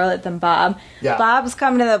in Charlotte than Bob. Yeah. Bob's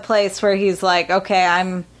come to the place where he's like, okay,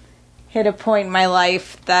 I'm hit a point in my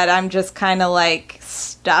life that I'm just kind of like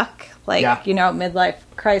stuck, like, you know, midlife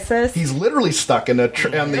crisis. He's literally stuck in the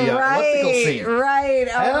elliptical scene. Right.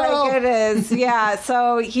 Oh, my goodness. Yeah.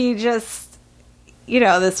 So he just, you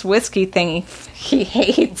know, this whiskey thing he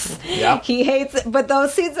hates. Yeah. He hates it. But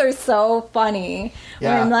those scenes are so funny.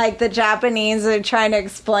 Yeah. When, like, the Japanese are trying to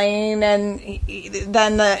explain, and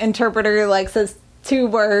then the interpreter, like, says two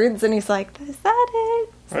words, and he's like, is that it?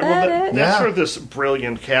 That's where this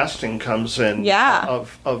brilliant casting comes in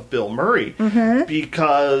of Bill Murray.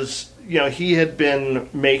 Because, you know, he had been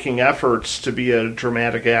making efforts to be a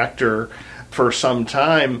dramatic actor for some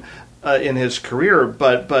time in his career,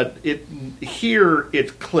 but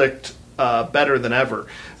it clicked better than ever.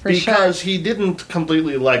 Because he didn't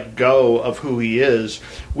completely let go of who he is,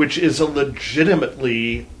 which is a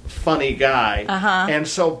legitimately funny guy. And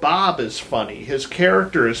so Bob is funny. His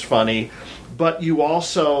character is funny. But you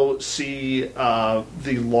also see the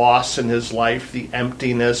loss in his life, the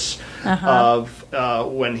emptiness of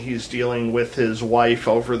when he's dealing with his wife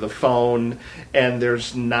over the phone, and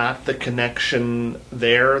there's not the connection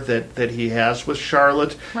there that he has with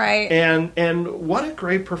Charlotte. Right. And what a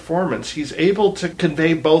great performance. He's able to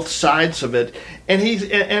convey both sides of it. And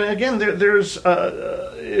again, there's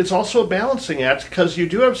it's also a balancing act, because you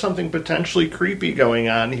do have something potentially creepy going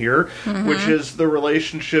on here, which is the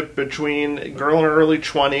relationship between a girl in her early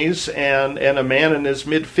 20s and a man in his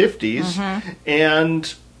mid-50s.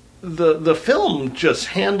 And the film just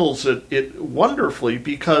handles it wonderfully,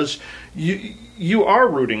 because you are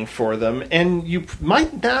rooting for them, and you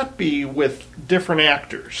might not be with different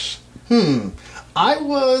actors.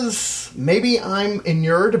 Maybe I'm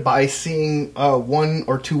inured by seeing one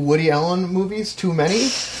or two Woody Allen movies too many,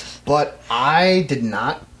 but I did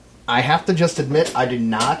not. I have to just admit, I did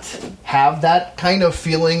not have that kind of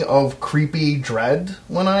feeling of creepy dread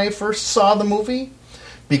when I first saw the movie,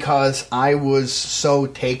 because I was so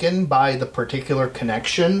taken by the particular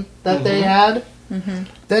connection that they had,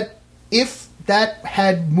 that if that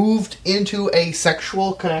had moved into a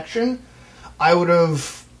sexual connection, I would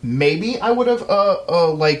have mentally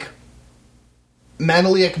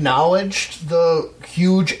acknowledged the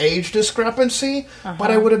huge age discrepancy,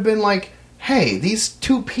 but I would have been like, hey, these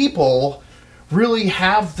two people really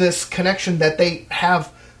have this connection that they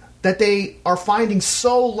are finding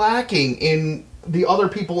so lacking in the other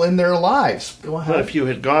people in their lives. Go ahead. But if you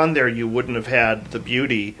had gone there, you wouldn't have had the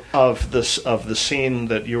beauty of the scene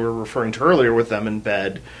that you were referring to earlier with them in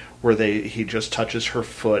bed, where he just touches her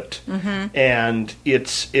foot, and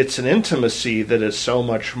it's an intimacy that is so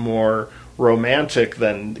much more romantic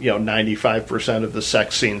than 95% of the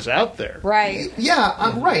sex scenes out there. Right.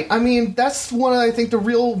 Yeah, right. I mean, that's one of, I think, the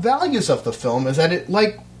real values of the film, is that it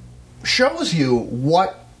shows you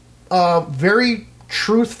what a very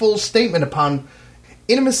truthful statement upon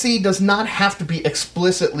intimacy does not have to be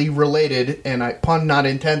explicitly related, and pun not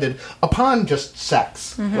intended, upon just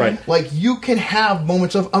sex. Right. You can have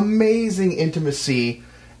moments of amazing intimacy,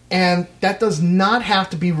 and that does not have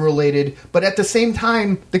to be related, but at the same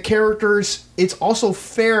time, the characters, it's also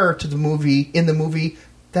fair to the movie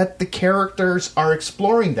that the characters are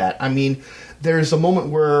exploring that. I mean, there's a moment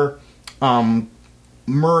where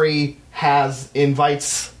Murray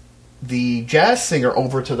invites the jazz singer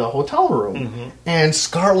over to the hotel room, and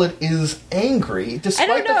Scarlett is angry. I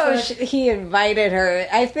don't know if he invited her.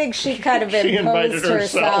 I think she kind of imposed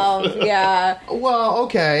herself. Yeah. Well,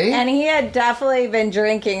 okay. And he had definitely been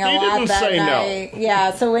drinking a lot that night. No.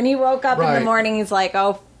 Yeah. So when he woke up in the morning, he's like,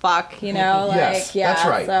 "Oh fuck," Yes, that's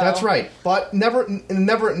right. So. That's right. But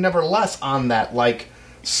nevertheless, on that,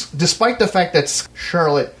 despite the fact that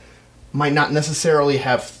Charlotte might not necessarily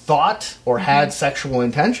have thought or had sexual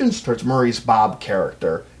intentions towards Murray's Bob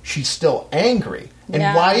character, she's still angry. And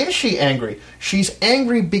why is she angry? She's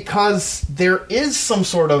angry because there is some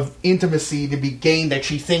sort of intimacy to be gained that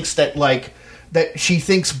she thinks that she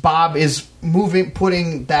thinks Bob is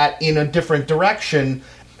putting that in a different direction.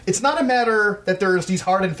 It's not a matter that there's these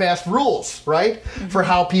hard and fast rules, right? For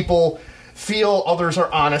how people feel others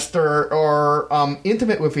are honest or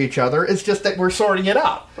intimate with each other. It's just that we're sorting it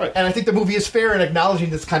out. Right. And I think the movie is fair in acknowledging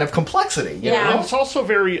this kind of complexity. You know? It's also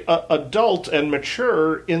very adult and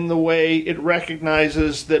mature in the way it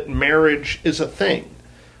recognizes that marriage is a thing.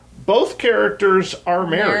 Both characters are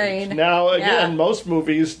married. Now, again, most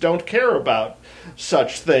movies don't care about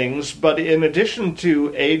such things, but in addition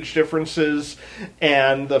to age differences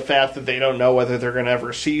and the fact that they don't know whether they're going to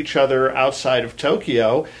ever see each other outside of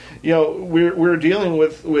Tokyo, we're dealing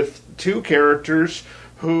with two characters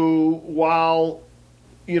who, while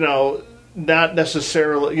not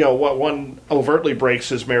necessarily what one overtly breaks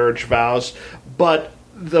his marriage vows, but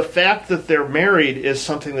the fact that they're married is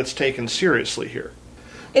something that's taken seriously here.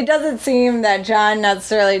 It doesn't seem that John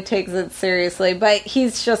necessarily takes it seriously, but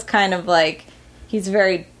he's just kind of he's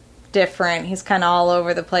very different. He's kind of all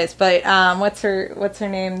over the place. But what's her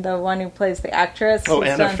name? The one who plays the actress? Oh,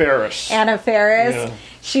 Anna Faris. Anna Faris. Yeah.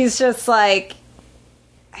 She's just I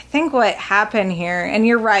think what happened here, and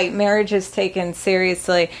you're right, marriage is taken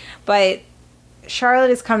seriously, but Charlotte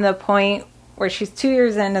has come to the point where she's 2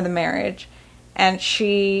 years into the marriage, and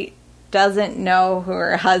she doesn't know who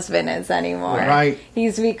her husband is anymore. Right.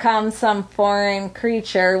 He's become some foreign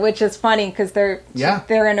creature, which is funny because they're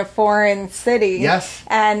in a foreign city. Yes.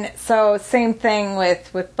 And so same thing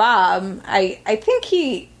with Bob. I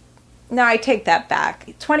think no, I take that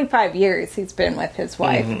back. 25 years he's been with his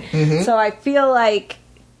wife. So I feel like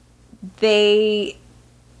they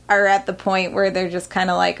are at the point where they're just kind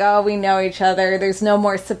of oh, we know each other. There's no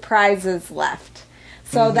more surprises left.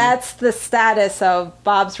 So that's the status of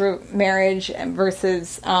Bob's marriage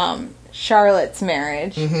versus Charlotte's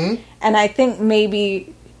marriage. And I think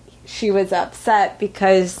maybe she was upset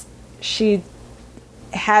because she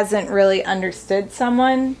hasn't really understood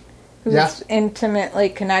someone who's intimately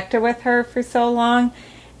connected with her for so long.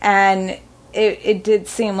 And it did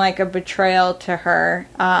seem like a betrayal to her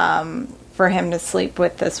for him to sleep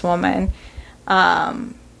with this woman.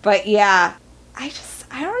 But yeah, I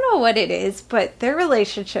don't know what it is, but their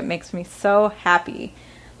relationship makes me so happy.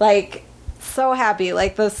 So happy.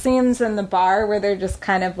 Those scenes in the bar where they're just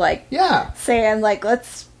kind of saying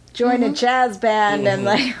let's join a jazz band and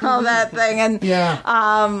like all that thing. And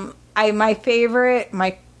my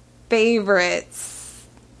favorite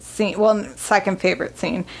scene, well, second favorite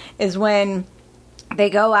scene is when they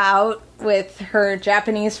go out with her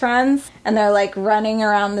Japanese friends and they're like running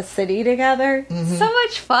around the city together. So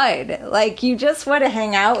much fun. Like, you just want to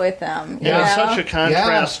hang out with them. Yeah, such a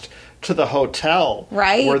contrast to the hotel,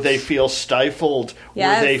 right? Where they feel stifled,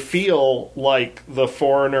 where they feel like the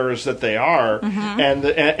foreigners that they are,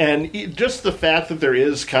 and just the fact that there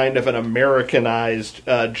is kind of an Americanized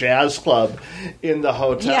jazz club in the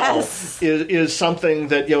hotel is something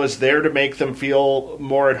that is there to make them feel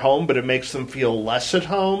more at home, but it makes them feel less at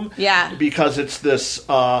home, because it's this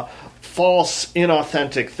false,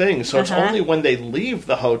 inauthentic thing. So it's only when they leave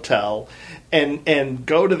the hotel and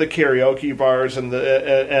go to the karaoke bars and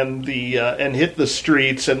hit the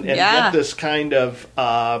streets and get this kind of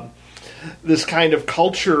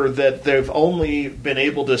culture that they've only been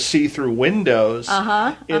able to see through windows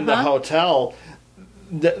in the hotel.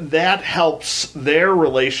 That helps their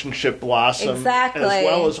relationship blossom as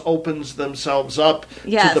well as opens themselves up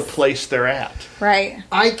to the place they're at. Right.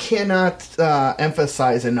 I cannot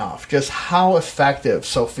emphasize enough just how effective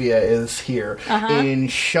Sophia is here in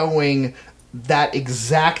showing that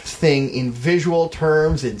exact thing in visual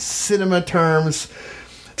terms, in cinema terms.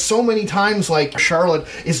 So many times, like, Charlotte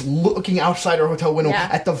is looking outside her hotel window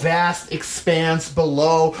at the vast expanse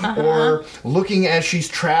below, or looking as she's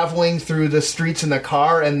traveling through the streets in the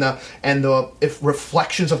car, and the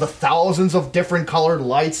reflections of the thousands of different colored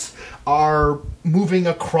lights are moving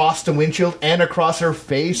across the windshield and across her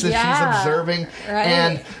face as she's observing. Right.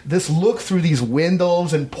 And this look through these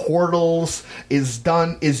windows and portals is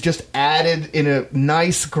just added in a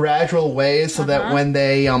nice, gradual way, so that when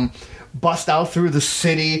they bust out through the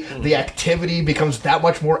city, the activity becomes that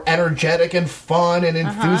much more energetic and fun and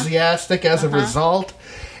enthusiastic as a result.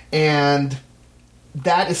 And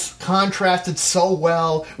that is contrasted so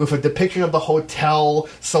well with a depiction of the hotel,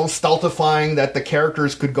 so stultifying that the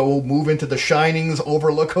characters could go move into the Shining's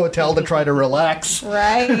Overlook Hotel to try to relax.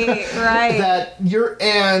 Right.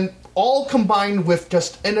 And all combined with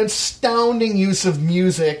just an astounding use of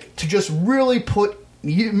music to just really put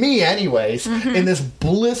me anyways in this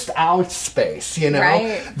blissed out space,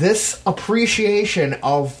 this appreciation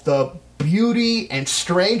of the beauty and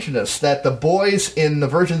strangeness that the boys in the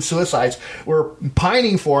Virgin Suicides were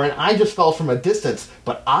pining for, and I just felt from a distance,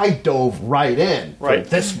 but I dove right in for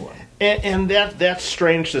this one. And that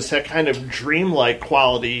strangeness, that kind of dreamlike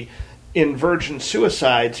quality in Virgin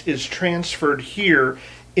Suicides is transferred here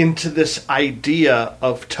into this idea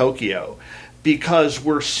of Tokyo, because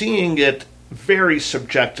we're seeing it very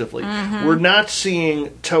subjectively. We're not seeing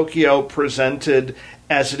Tokyo presented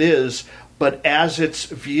as it is, but as it's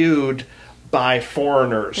viewed by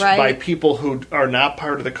foreigners, by people who are not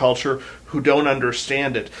part of the culture, who don't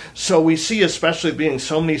understand it. So we see, especially being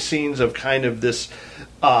so many scenes of kind of this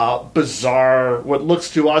bizarre, what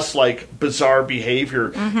looks to us like bizarre behavior,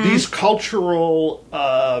 these cultural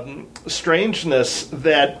strangeness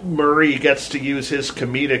that Murray gets to use his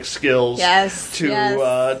comedic skills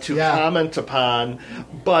to comment upon.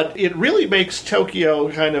 But it really makes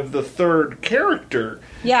Tokyo kind of the third character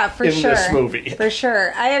in this movie. For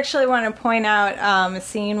sure. I actually want to point out a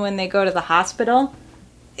scene when they go to the hospital.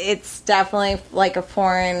 It's definitely like a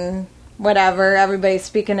foreign whatever. Everybody's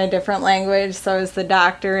speaking a different language, so is the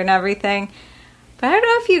doctor and everything. But I don't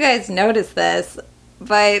know if you guys noticed this,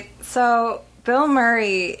 but so Bill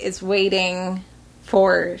Murray is waiting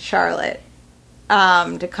for Charlotte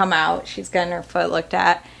to come out. She's getting her foot looked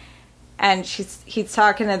at. And he's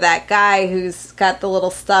talking to that guy who's got the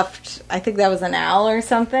little stuffed, I think that was an owl or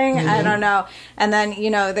something. I don't know. And then,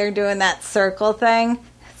 they're doing that circle thing.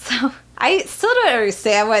 So I still don't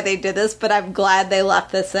understand why they did this, but I'm glad they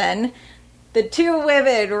left this in. The two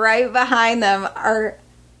women right behind them are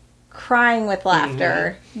crying with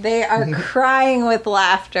laughter. They are crying with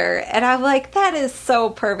laughter. And I'm like, that is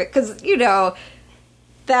so perfect. Because,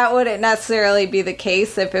 that wouldn't necessarily be the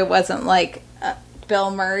case if it wasn't like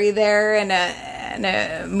Bill Murray there in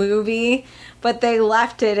a movie, but they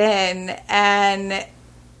left it in, and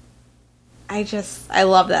I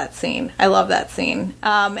love that scene.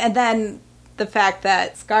 And then the fact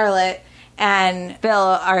that Scarlett and Bill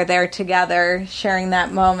are there together sharing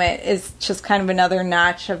that moment is just kind of another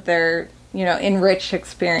notch of their enriched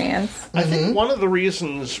experience. I think one of the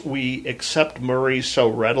reasons we accept Murray so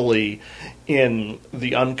readily in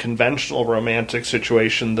the unconventional romantic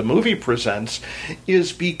situation the movie presents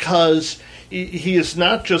is because he is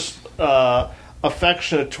not just a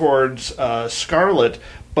affectionate towards Scarlett,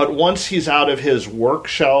 but once he's out of his work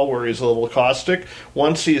shell where he's a little caustic,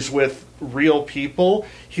 once he's with real people,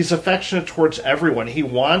 he's affectionate towards everyone. He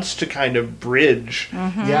wants to kind of bridge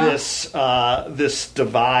Yeah. this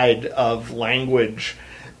divide of language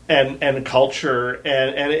and culture,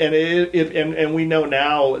 and we know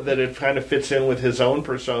now that it kind of fits in with his own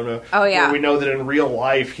persona. Oh, yeah. where we know that in real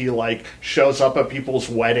life he like shows up at people's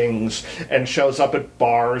weddings and shows up at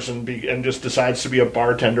bars and just decides to be a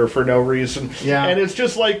bartender for no reason. Yeah. And it's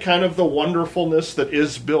just like kind of the wonderfulness that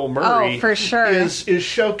is Bill Murray. Oh, for sure. Is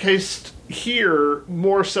showcased here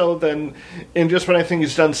more so than in just what I think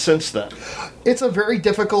he's done since then. It's a very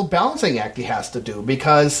difficult balancing act he has to do,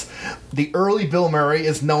 because the early Bill Murray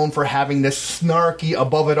is known for having this snarky,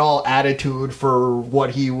 above-it-all attitude for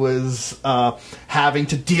what he was having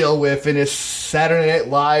to deal with in his Saturday Night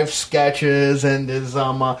Live sketches and his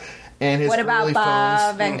What about early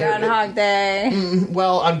Bob films. and Groundhog Day?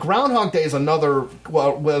 Well, on Groundhog Day is another.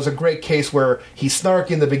 Well, was a great case where he's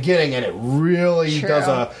snarky in the beginning, and it really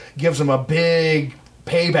True. gives him a big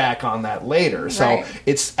payback on that later. So Right.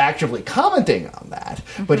 it's actively commenting on that.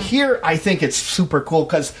 But here, I think it's super cool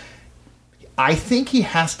because I think he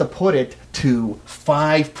has to put it to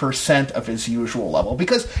 5% of his usual level,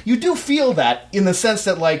 because you do feel that in the sense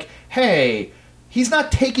that, like, hey, he's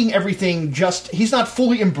not taking everything he's not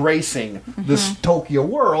fully embracing this Tokyo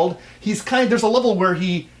world. He's there's a level where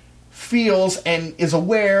he feels and is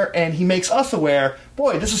aware, and he makes us aware,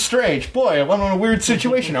 boy, this is strange. Boy, I'm in a weird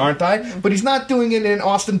situation, aren't I? But he's not doing it in an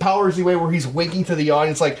Austin Powers-y way where he's winking to the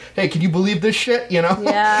audience like, hey, can you believe this shit? You know?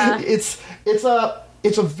 Yeah.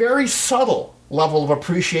 It's a very subtle level of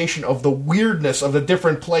appreciation of the weirdness of the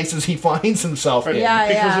different places he finds himself in. Yeah,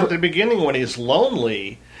 Because yeah. at the beginning, when he's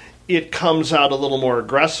lonely, it comes out a little more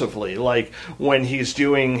aggressively. Like when he's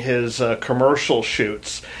doing his commercial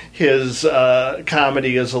shoots, his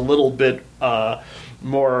comedy is a little bit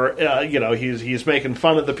more. He's making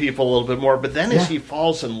fun of the people a little bit more. But then, as he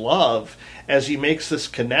falls in love, as he makes this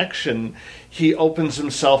connection, he opens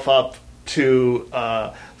himself up to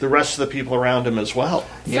the rest of the people around him as well.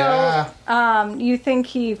 Yeah. You think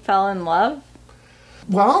he fell in love?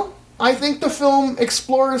 Well, I think the film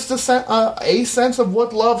explores a sense of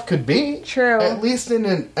what love could be. True. At least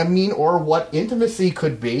or what intimacy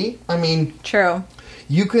could be. I mean, True.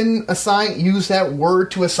 you can use that word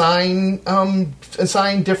to assign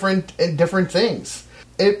different things.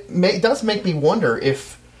 It does make me wonder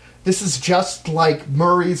if this is just like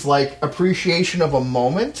Murray's appreciation of a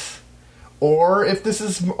moment, or if this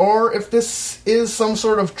is some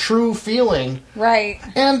sort of true feeling. Right.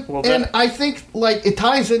 And Well, and I think it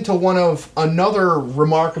ties into another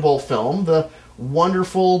remarkable film, the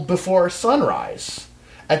wonderful Before Sunrise.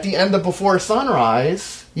 At the end of Before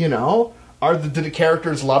Sunrise, do the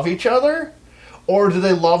characters love each other, or do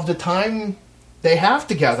they love the time they have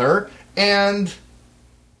together, and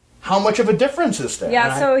how much of a difference is there?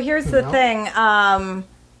 Yeah, so here's the thing.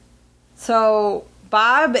 So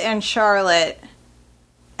Bob and Charlotte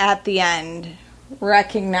at the end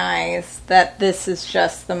recognize that this is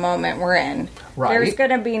just the moment we're in. Right. There's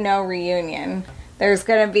going to be no reunion. There's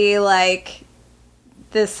going to be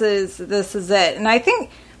this is it. And I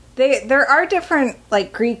think there are different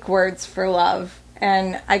Greek words for love,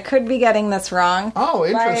 and I could be getting this wrong. Oh,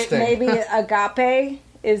 interesting. Maybe agape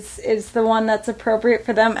is the one that's appropriate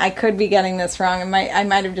for them. I could be getting this wrong. I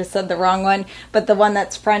might have just said the wrong one, but the one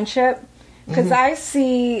that's friendship. Because I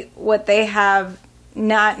see what they have,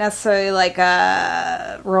 not necessarily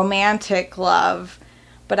a romantic love,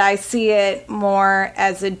 but I see it more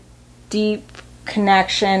as a deep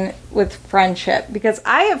connection with friendship. Because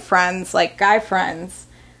I have friends, guy friends,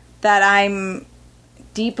 that I'm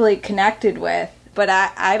deeply connected with, but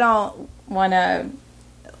I don't want to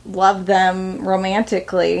love them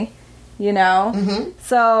romantically,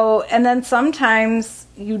 So, and then sometimes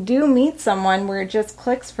you do meet someone where it just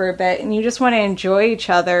clicks for a bit, and you just want to enjoy each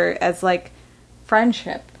other as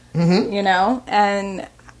friendship, And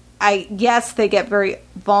yes, they get very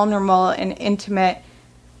vulnerable and intimate,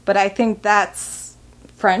 but I think that's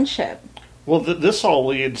friendship. Well, this all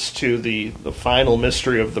leads to the final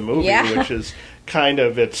mystery of the movie, Yeah. which is kind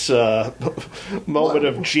of its moment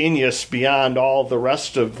of genius beyond all the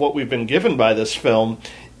rest of what we've been given by this film,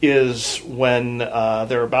 is when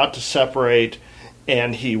they're about to separate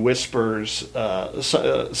and he whispers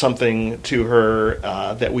something to her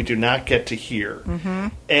that we do not get to hear.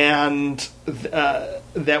 And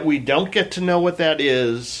that we don't get to know what that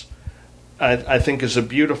is, I think is a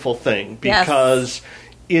beautiful thing, because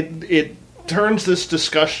it turns this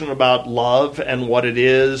discussion about love and what it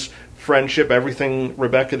is, friendship, everything,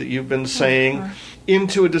 Rebecca, that you've been saying,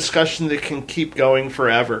 into a discussion that can keep going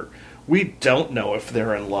forever. We don't know if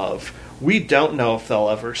they're in love. We don't know if they'll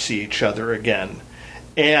ever see each other again.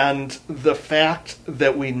 And the fact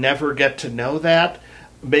that we never get to know that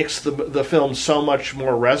makes the film so much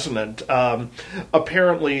more resonant.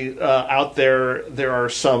 Apparently, out there are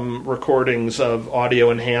some recordings of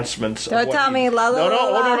audio enhancements. Don't tell me, la la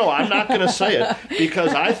la. No. I'm not going to say it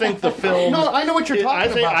because I think the film. No, I know what you're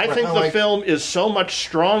talking about. I think the film is so much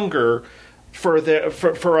stronger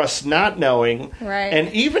for us not knowing. Right.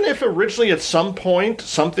 And even if originally at some point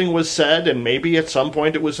something was said, and maybe at some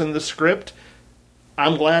point it was in the script,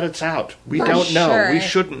 I'm glad it's out. We don't know. Sure. We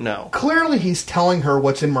shouldn't know. Clearly, he's telling her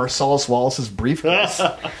what's in Marcellus Wallace's briefcase.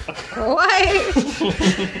 What?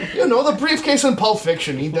 You know, the briefcase in Pulp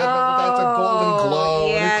Fiction. That's a Golden Globe.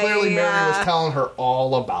 yeah, And clearly, Mary yeah. was telling her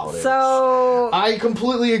all about it. So I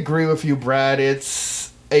completely agree with you, Brad.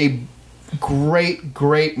 It's a great,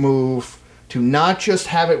 great move to not just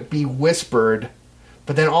have it be whispered,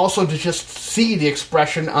 but then also to just see the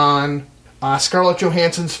expression on Scarlett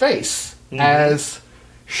Johansson's face as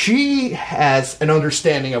she has an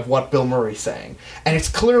understanding of what Bill Murray's saying. And it's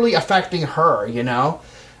clearly affecting her, you know?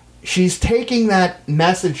 She's taking that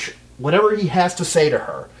message, whatever he has to say to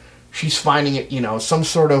her, she's finding it, you know, some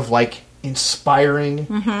sort of, like, inspiring,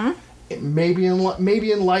 maybe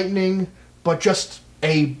enlightening, but just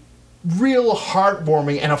a real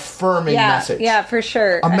heartwarming and affirming message. Yeah, for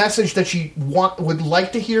sure. A message that she would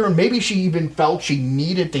like to hear, and maybe she even felt she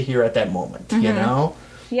needed to hear at that moment, you know?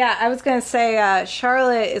 Yeah, I was going to say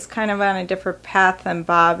Charlotte is kind of on a different path than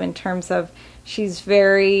Bob in terms of she's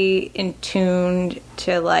very in tuned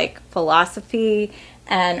to like philosophy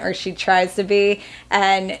or she tries to be,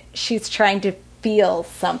 and she's trying to feel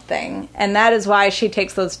something. And that is why she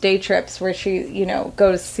takes those day trips where she, you know,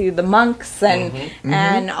 goes to see the monks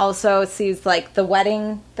and also sees like the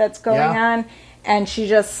wedding that's going on, and she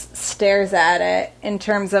just stares at it in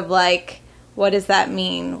terms of like, what does that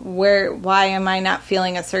mean? Why am I not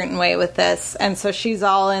feeling a certain way with this? And so she's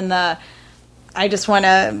all in the, I just want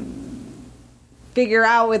to figure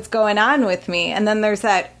out what's going on with me. And then there's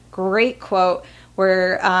that great quote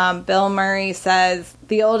where Bill Murray says,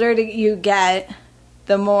 the older you get,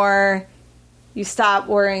 the more you stop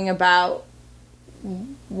worrying about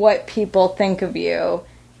what people think of you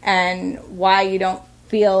and why you don't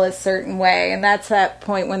feel a certain way. And that's that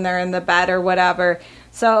point when they're in the bed or whatever.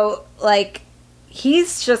 So, like,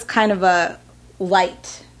 he's just kind of a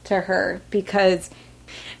light to her because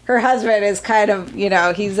her husband is kind of, you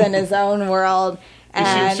know, he's in his own world. He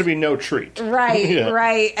seems to be no treat. Right,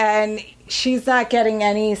 right. And she's not getting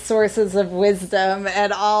any sources of wisdom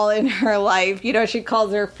at all in her life. You know, she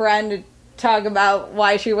calls her friend to talk about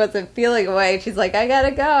why she wasn't feeling away. She's like, I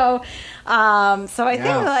gotta go. So I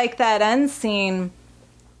think, like, that end scene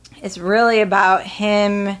is really about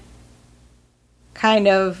him kind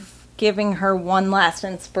of giving her one last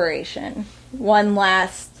inspiration, one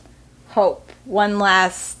last hope, one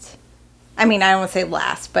last, I mean, I don't want to say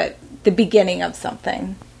last, but the beginning of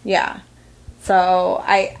something. Yeah. So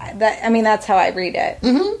that's how I read it.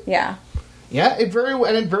 Mm-hmm. Yeah. Yeah, it very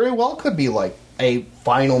well could be like a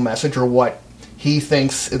final message, or what he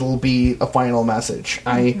thinks it'll be a final message.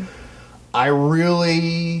 I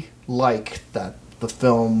really like that the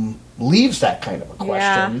film leaves that kind of a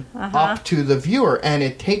question up to the viewer, and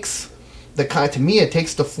it takes it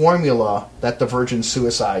takes the formula that the Virgin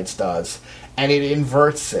Suicides does, and it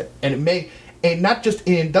inverts it, and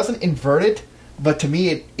it doesn't invert it, but to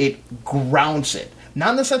me it grounds it,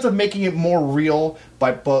 not in the sense of making it more real,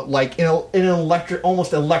 but like in an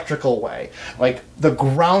almost electrical way. Like the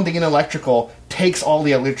grounding in electrical takes all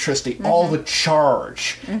the electricity, all the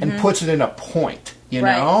charge, and puts it in a point. You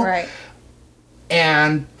know, right.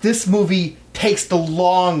 And this movie takes the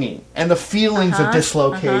longing and the feelings of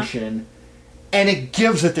dislocation, and it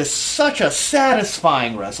gives it such a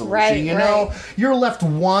satisfying resolution. You know, you're left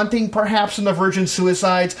wanting, perhaps, in the Virgin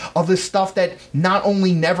Suicides, of this stuff that not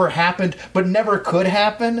only never happened, but never could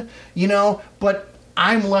happen. You know, but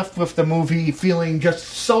I'm left with the movie feeling just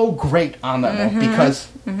so great on that note, because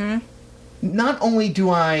not only do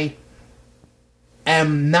I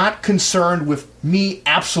am not concerned with me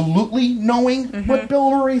absolutely knowing what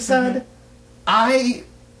Bill Murray said, I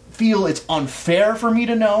feel it's unfair for me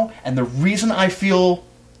to know, and the reason I feel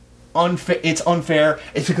it's unfair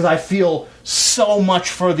is because I feel so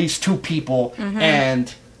much for these two people,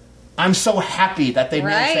 and I'm so happy that they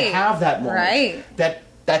managed to have that moment.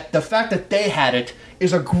 That the fact that they had it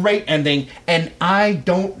is a great ending, and I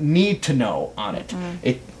don't need to know on it.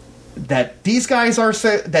 That these guys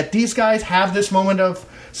have this moment of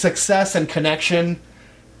success and connection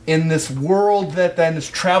in this world, that then this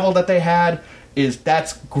travel that they had,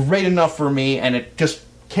 that's great enough for me, and it just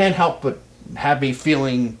can't help but have me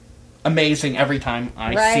feeling amazing every time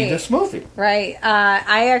I see this movie. Right.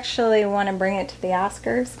 I actually want to bring it to the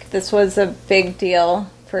Oscars. This was a big deal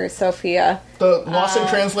for Sophia. The Lost in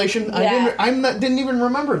Translation, yeah. didn't even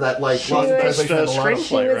remember that. Like She Lost in was Translation had a lot of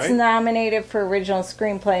She was right? nominated for original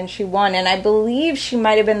screenplay, and she won. And I believe she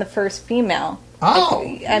might have been the first female.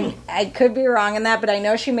 Oh, I could be wrong in that, but I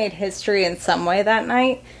know she made history in some way that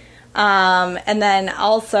night. And then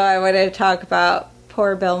also I want to talk about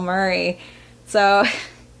poor Bill Murray. So,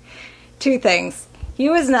 two things. He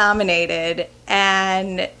was nominated,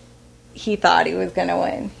 and he thought he was going to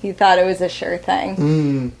win. He thought it was a sure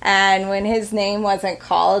thing. And when his name wasn't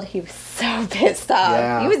called, he was so pissed off.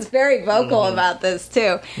 Yeah. He was very vocal about this,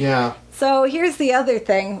 too. yeah. So here's the other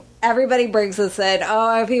thing. Everybody brings this in.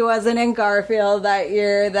 Oh, if he wasn't in Garfield that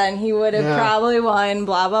year, then he would have probably won,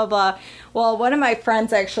 blah, blah, blah. Well, one of my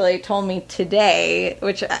friends actually told me today,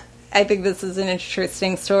 which I think this is an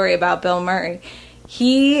interesting story about Bill Murray.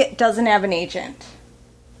 He doesn't have an agent.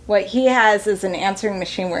 What he has is an answering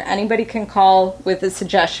machine where anybody can call with a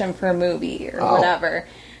suggestion for a movie or whatever.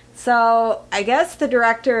 So I guess the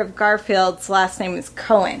director of Garfield's last name is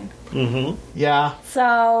Cohen. Yeah.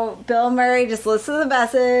 So Bill Murray just listened to the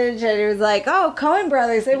message, and he was like, "Oh, Coen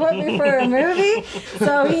Brothers, they want me for a movie."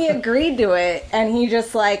 So he agreed to it, and he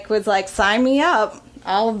just was like, "Sign me up.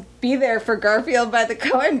 I'll be there for Garfield by the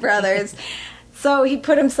Coen Brothers." So he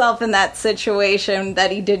put himself in that situation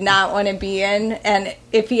that he did not want to be in, and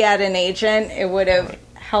if he had an agent, it would have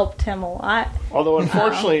helped him a lot. Although,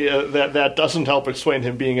 unfortunately, that doesn't help explain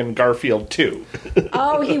him being in Garfield 2.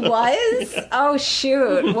 Oh, he was? Oh,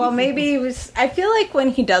 shoot. Well, maybe he was... I feel like when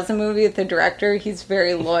he does a movie with the director, he's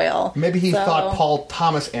very loyal. Maybe he thought Paul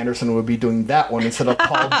Thomas Anderson would be doing that one instead of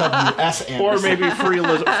Paul W.S. Anderson. Or maybe free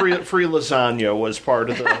lasagna was part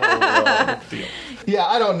of the whole deal. Yeah,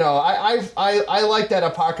 I don't know. I like that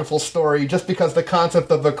apocryphal story just because the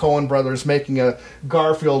concept of the Coen brothers making a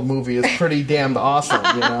Garfield movie is pretty damned awesome,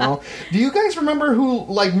 you know? Do you guys remember who,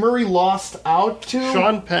 Murray lost out to?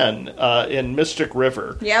 Sean Penn in Mystic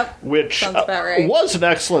River. Yep. Which Sounds about right. was an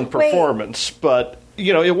excellent performance, but,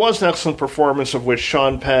 it was an excellent performance of which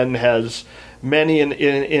Sean Penn has many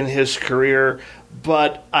in his career,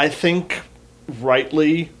 but I think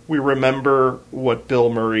rightly we remember what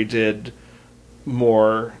Bill Murray did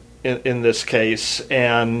more in this case,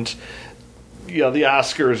 and the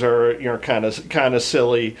Oscars are kind of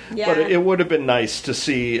silly, but it would have been nice to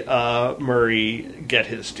see Murray get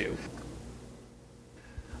his due.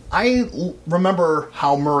 I remember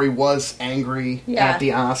how Murray was angry at the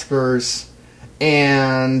Oscars,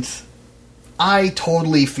 and I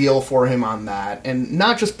totally feel for him on that, and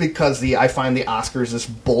not just because I find the Oscars this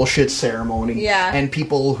bullshit ceremony, and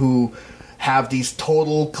people who have these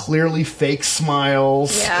total, clearly fake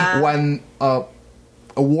smiles when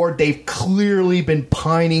award they've clearly been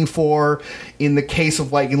pining for, in the case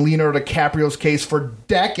of in Leonardo DiCaprio's case for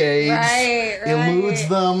decades, eludes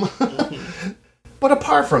them. But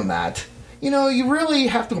apart from that, you really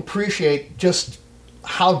have to appreciate just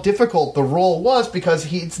how difficult the role was,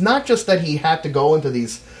 because it's not just that he had to go into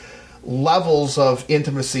these levels of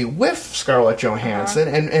intimacy with Scarlett Johansson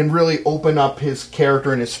and really open up his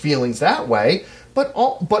character and his feelings that way. But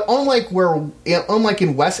unlike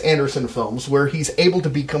in Wes Anderson films, where he's able to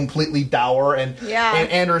be completely dour, and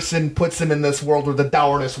Anderson puts him in this world where the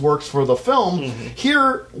dourness works for the film,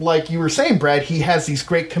 here, like you were saying, Brad, he has these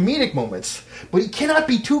great comedic moments, but he cannot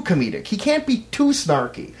be too comedic. He can't be too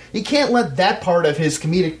snarky. He can't let that part of his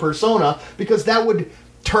comedic persona, because that would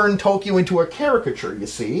turn Tokyo into a caricature, you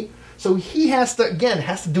see. So he has to do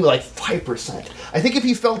 5%. I think if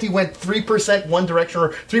he felt he went 3% one direction or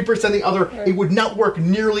 3% the other, it would not work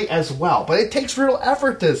nearly as well. But it takes real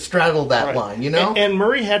effort to straddle that line, And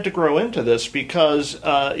Murray had to grow into this, because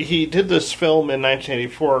he did this film in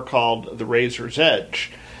 1984 called The Razor's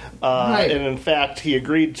Edge. And in fact, he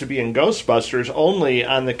agreed to be in Ghostbusters only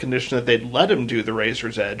on the condition that they'd let him do The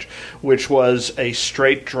Razor's Edge, which was a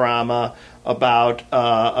straight drama about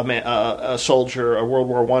a soldier, a World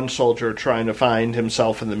War I soldier, trying to find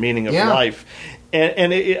himself and the meaning of life.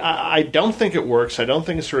 And I don't think it works. I don't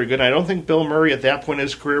think it's very good. I don't think Bill Murray at that point in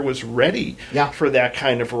his career was ready for that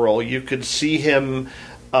kind of role. You could see him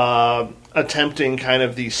attempting kind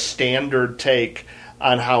of the standard take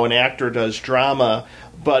on how an actor does drama,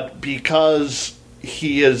 but because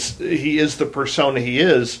he is the persona he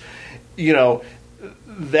is,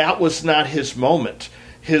 that was not his moment.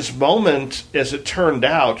 His moment, as it turned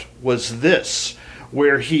out, was this,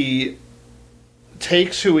 where he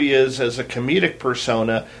takes who he is as a comedic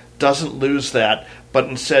persona, doesn't lose that, but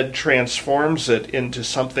instead transforms it into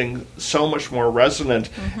something so much more resonant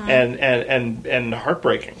and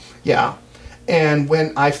heartbreaking. Yeah. And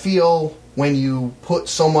when you put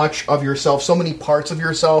so much of yourself, so many parts of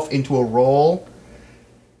yourself into a role,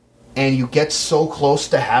 and you get so close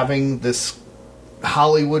to having this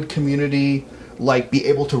Hollywood community, like, be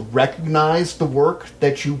able to recognize the work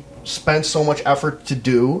that you spent so much effort to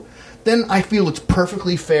do, then I feel it's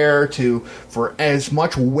perfectly fair for as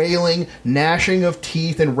much wailing, gnashing of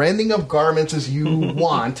teeth, and rending of garments as you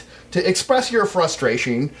want to express your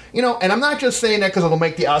frustration. And I'm not just saying that because it'll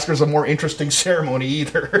make the Oscars a more interesting ceremony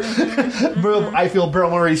either. But I feel Bill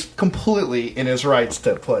Murray's completely in his rights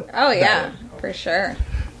to put. Oh yeah, for sure.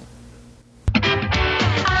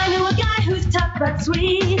 I know a guy who's tough but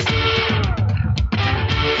sweet.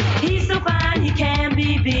 He's so fine he can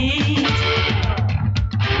be beat.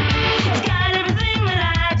 He's got everything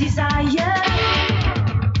that I desire.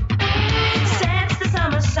 Sets the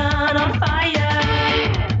summer sun on fire.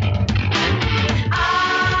 I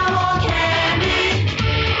want candy.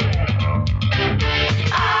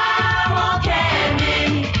 I want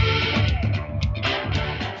candy.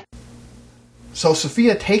 So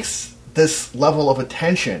Sophia takes this level of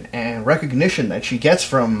attention and recognition that she gets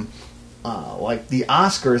from the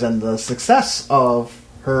Oscars and the success of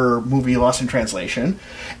her movie Lost in Translation,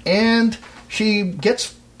 and she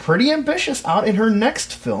gets pretty ambitious out in her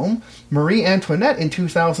next film, Marie Antoinette, in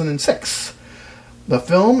 2006. The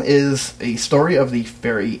film is a story of the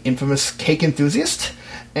very infamous cake enthusiast,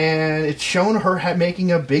 and it's shown her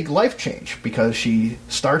making a big life change because she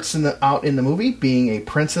starts out in the movie being a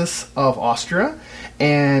princess of Austria,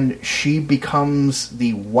 and she becomes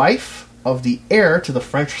the wife of the heir to the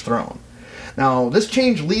French throne. Now, this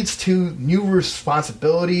change leads to new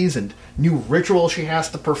responsibilities and new rituals she has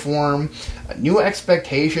to perform, new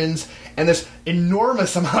expectations, and this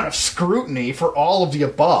enormous amount of scrutiny for all of the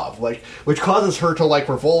above, which causes her to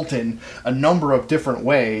revolt in a number of different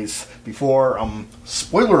ways before,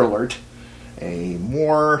 spoiler alert, a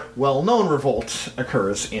more well-known revolt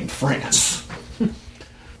occurs in France.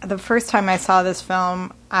 The first time I saw this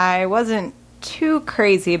film, I wasn't too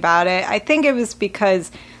crazy about it. I think it was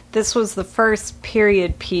because this was the first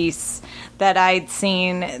period piece that I'd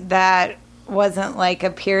seen that wasn't like a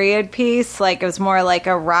period piece. It was more like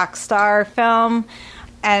a rock star film.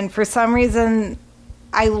 And for some reason,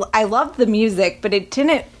 I loved the music, but it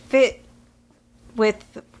didn't fit with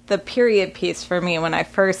the period piece for me when I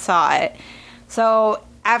first saw it. So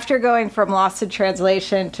after going from Lost in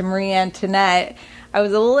Translation to Marie Antoinette, I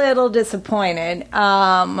was a little disappointed.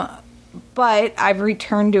 But I've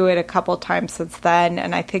returned to it a couple times since then,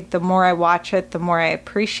 and I think the more I watch it, the more I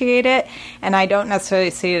appreciate it. And I don't necessarily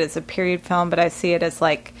see it as a period film, but I see it as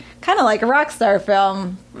kind of like a rock star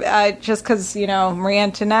film. Just because, Marie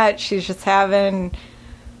Antoinette, she's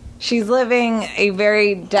living a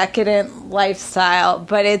very decadent lifestyle.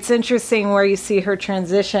 But it's interesting where you see her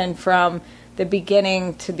transition from the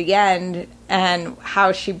beginning to the end and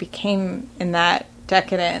how she became in that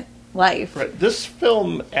decadent life. Right. This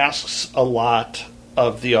film asks a lot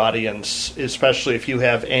of the audience, especially if you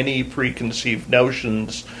have any preconceived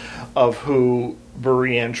notions of who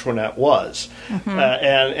Marie Antoinette was.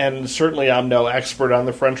 And certainly I'm no expert on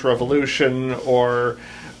the French Revolution or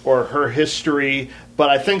her history, but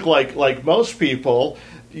I think like most people,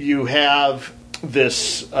 you have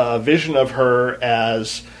this vision of her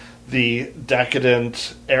as the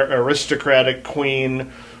decadent, aristocratic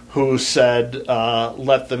queen who said,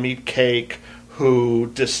 let them eat cake, who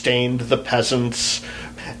disdained the peasants.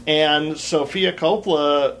 And Sofia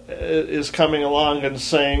Coppola is coming along and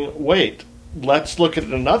saying, wait, let's look at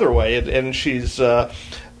it another way. And she's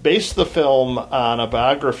based the film on a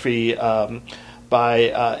biography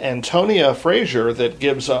by Antonia Fraser that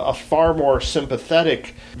gives a far more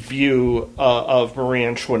sympathetic view of Marie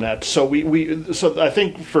Antoinette. So so I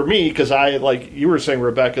think for me, because I, like you were saying,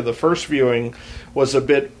 Rebecca, the first viewing was a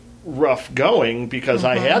bit rough going because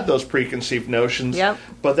I had those preconceived notions. Yep.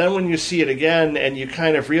 But then when you see it again and you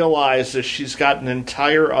kind of realize that she's got an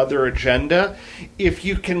entire other agenda, if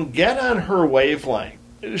you can get on her wavelength,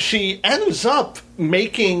 she ends up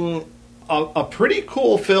making a pretty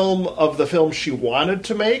cool film of the film she wanted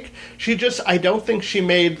to make. I don't think she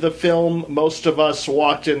made the film most of us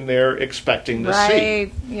walked in there expecting to see.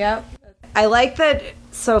 Right, yep. I like that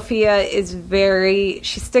Sophia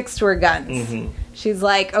she sticks to her guns. She's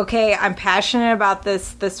like, okay, I'm passionate about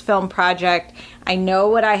this film project. I know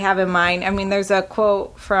what I have in mind. I mean, there's a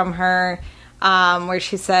quote from her where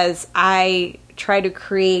she says, I try to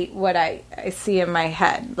create what I see in my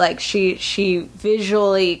head. Like she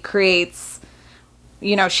visually creates,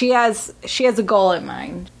 she has a goal in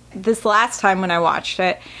mind. this last time when I watched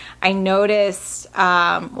it, I noticed,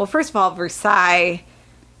 well, first of all, Versailles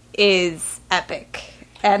is epic.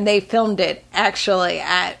 And they filmed it actually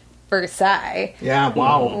at Versailles. Yeah,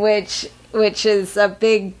 wow. Which is a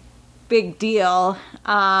big deal.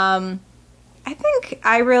 I think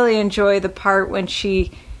I really enjoy the part when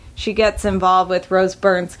she gets involved with Rose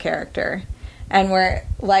Byrne's character, and where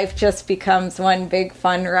life just becomes one big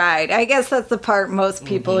fun ride. I guess that's the part most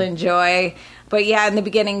people enjoy. But yeah, in the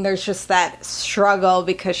beginning, there's just that struggle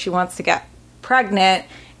because she wants to get pregnant,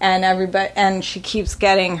 and she keeps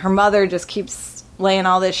getting, her mother just keeps laying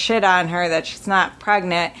all this shit on her that she's not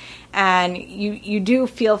pregnant, and you do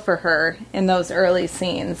feel for her in those early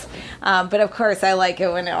scenes. But of course, I like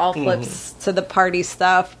it when it all flips to the party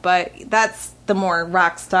stuff. But that's the more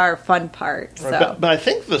rock star fun part. So. Right, but I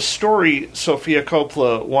think the story Sofia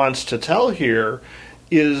Coppola wants to tell here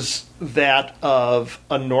is that of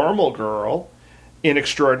a normal girl in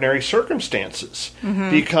extraordinary circumstances,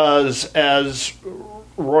 because as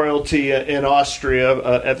royalty in Austria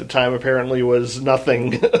at the time apparently was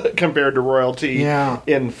nothing compared to royalty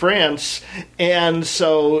in France, and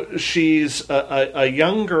so she's a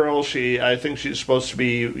young girl. I think she's supposed to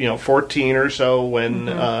be 14 or so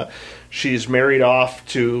when she's married off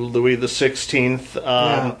to Louis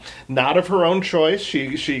XVI, not of her own choice.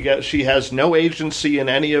 She has no agency in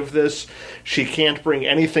any of this. She can't bring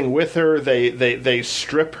anything with her. They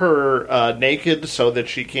strip her naked so that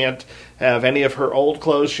she can't have any of her old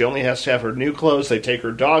clothes. She only has to have her new clothes. They take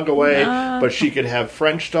her dog away, but she could have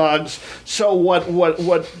French dogs. So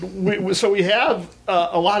so we have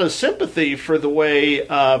a lot of sympathy for the way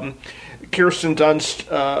Kirsten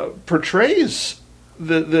Dunst portrays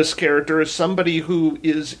this character as somebody who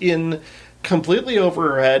is in completely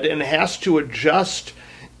over her head and has to adjust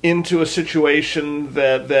into a situation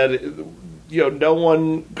that no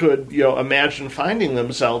one could imagine finding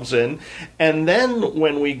themselves in. And then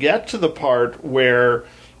when we get to the part where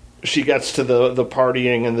she gets to the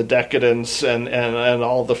partying and the decadence and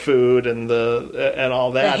all the food and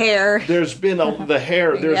all that, the hair, there's been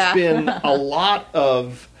been a lot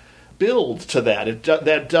of build to that.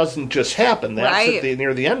 That doesn't just happen. That's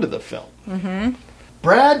near the end of the film.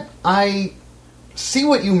 Brad, I see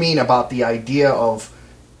what you mean about the idea of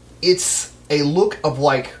it's a look of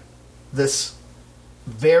like this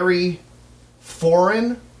very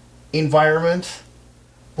foreign environment,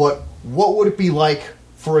 but what would it be like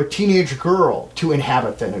for a teenage girl to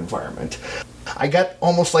inhabit that environment? I got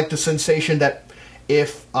almost like the sensation that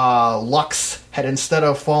if Lux had, instead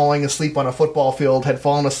of falling asleep on a football field, had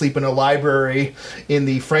fallen asleep in a library in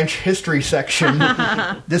the French history section,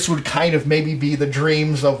 this would kind of maybe be the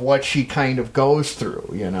dreams of what she kind of goes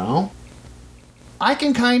through, I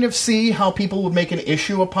can kind of see how people would make an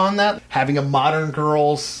issue upon that, having a modern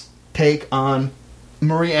girl's take on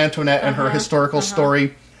Marie Antoinette and her historical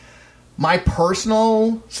story. My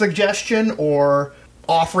personal suggestion or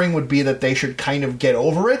offering would be that they should kind of get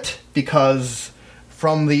over it, because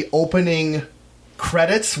from the opening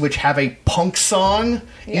credits, which have a punk song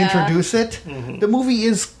introduce it, the movie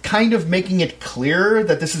is kind of making it clear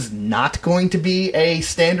that this is not going to be a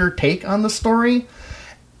standard take on the story,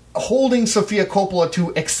 holding Sofia Coppola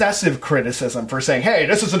to excessive criticism for saying, hey,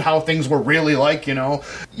 this isn't how things were really like,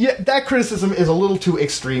 Yeah, that criticism is a little too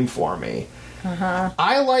extreme for me.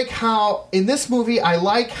 I like how, in this movie,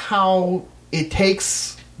 it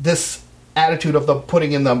takes this attitude of the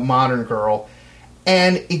putting in the modern girl,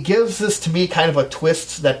 and it gives this, to me, kind of a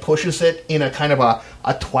twist that pushes it in a kind of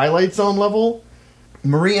a Twilight Zone level.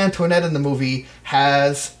 Marie Antoinette in the movie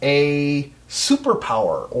has a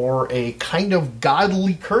superpower or a kind of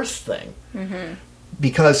godly curse thing.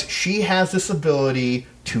 Because she has this ability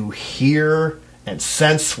to hear and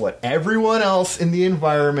sense what everyone else in the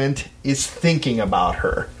environment is thinking about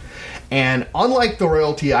her. And unlike the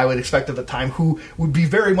royalty I would expect at the time, who would be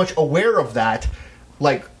very much aware of that,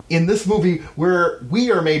 like in this movie, where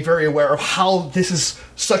we are made very aware of how this is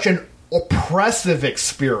such an oppressive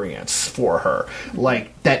experience for her.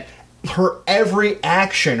 Like, that her every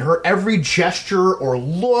action, her every gesture or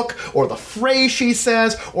look, or the phrase she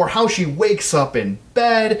says, or how she wakes up in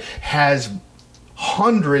bed, has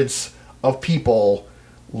hundreds of people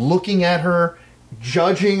looking at her,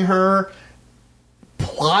 judging her,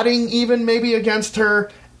 plotting even maybe against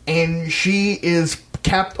her, and she is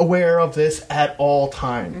kept aware of this at all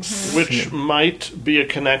times. Which might be a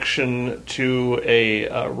connection to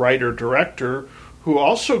a writer-director who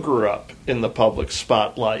also grew up in the public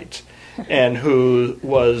spotlight and who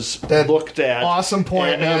was looked at awesome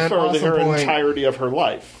point, man. for awesome her point. entirety of her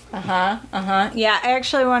life. Yeah, I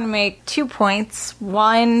actually want to make 2 points.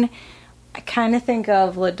 One, I kind of think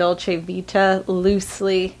of La Dolce Vita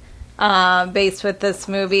loosely based with this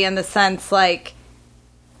movie in the sense, like,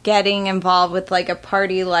 getting involved with, like, a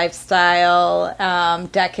party lifestyle,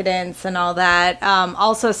 decadence and all that.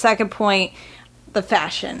 Also, second point, the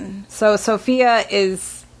fashion. So Sophia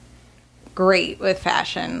is great with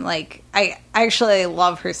fashion. Like, I actually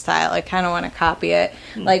love her style. I kind of want to copy it.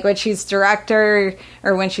 Like, when she's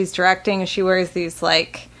when she's directing, she wears these,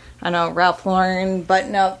 like, I don't know, Ralph Lauren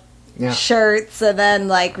button-up shirts, and then,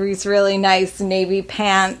 like, these really nice navy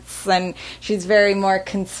pants, and she's very more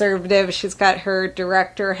conservative. She's got her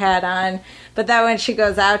director hat on. But then when she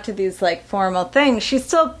goes out to these, like, formal things, she's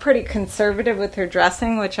still pretty conservative with her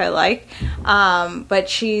dressing, which I like. But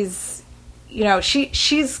she's, you know,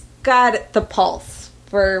 she's got the pulse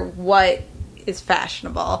for what is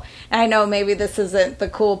fashionable. And I know maybe this isn't the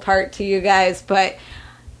cool part to you guys, but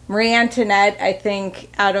Marie Antoinette, I think,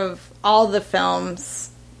 out of all the films,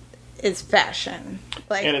 is fashion.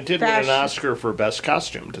 Like, and it did win an Oscar for Best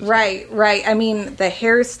Costume Design. Right. I mean, the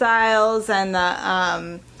hairstyles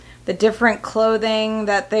and the different clothing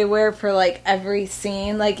that they wear for, like, every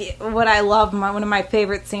scene. Like, what I love, one of my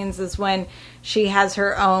favorite scenes is when she has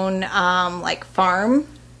her own, like, farm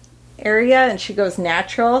area and she goes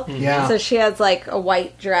natural. Yeah. So she has, like, a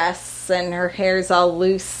white dress and her hair's all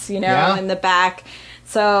loose, you know, in the back.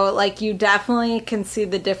 So, like, you definitely can see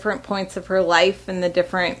the different points of her life and the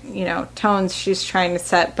different, you know, tones she's trying to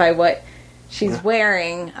set by what she's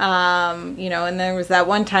wearing. You know, and there was that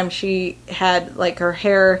one time she had, like, her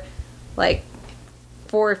hair, like,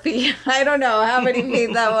 4 feet. I don't know how many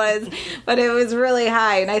feet that was, but it was really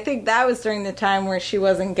high. And I think that was during the time where she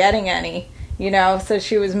wasn't getting any, you know, so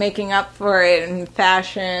she was making up for it in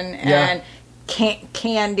fashion and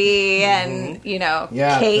candy and, you know,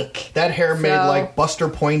 cake. That hair made, like, Buster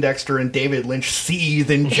Poindexter and David Lynch seethe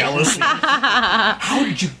in jealousy. How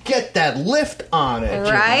did you get that lift on it?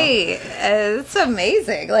 Right. You know? It's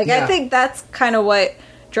amazing. Like, I think that's kind of what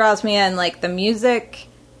draws me in, like, the music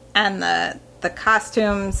and the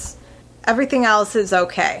costumes. Everything else is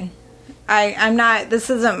okay. I'm not, this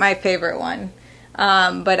isn't my favorite one.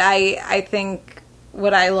 But I think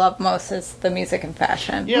what I love most is the music and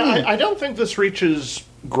fashion. Yeah, I don't think this reaches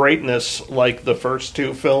greatness like the first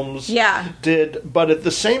two films did, but at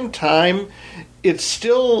the same time, it's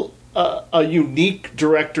still a unique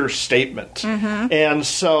director statement. And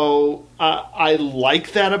so I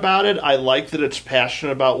like that about it. I like that it's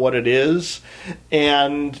passionate about what it is.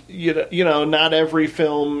 And, you know, not every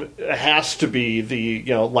film has to be the,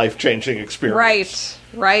 you know, life-changing experience.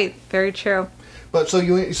 Right. Very true. But so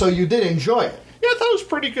you did enjoy it. Yeah, I thought it was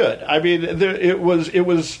pretty good. I mean, it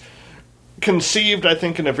was conceived, I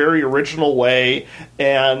think, in a very original way,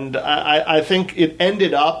 and I think it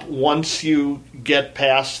ended up, once you get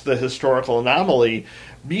past the historical anomaly,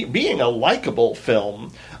 being a likable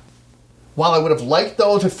film. While I would have liked,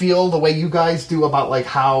 though, to feel the way you guys do about, like,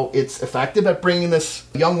 how it's effective at bringing this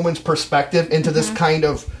young woman's perspective into this kind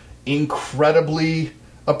of incredibly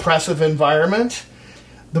oppressive environment,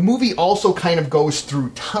 the movie also kind of goes through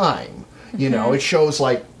time. You know, it shows,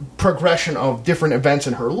 like, progression of different events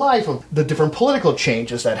in her life, of the different political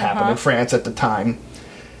changes that happened in France at the time.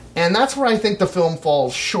 And that's where I think the film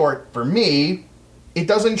falls short for me. It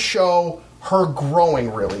doesn't show her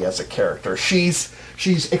growing, really, as a character. She's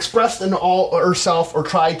expressed in all herself, or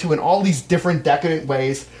tried to, in all these different decadent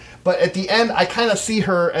ways. But at the end, I kind of see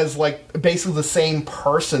her as, like, basically the same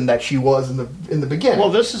person that she was in the beginning. Well,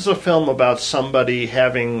 this is a film about somebody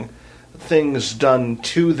having things done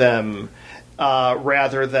to them,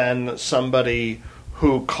 rather than somebody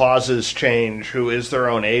who causes change, who is their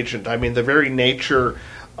own agent. I mean, the very nature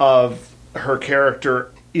of her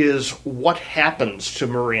character is what happens to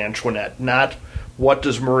Marie Antoinette, not what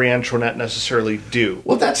does Marie Antoinette necessarily do.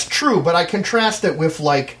 Well, that's true, but I contrast it with,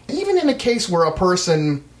 like, even in a case where a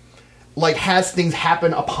person, like, has things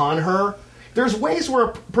happen upon her, there's ways where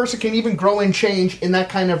a person can even grow and change in that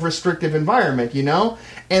kind of restrictive environment, you know?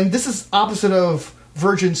 And this is opposite of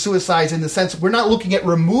virgin suicides in the sense we're not looking at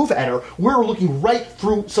remove at her, we're looking right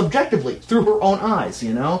through, subjectively, through her own eyes,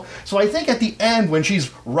 you know? So I think at the end, when she's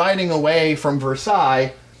riding away from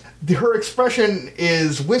Versailles, her expression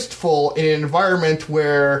is wistful in an environment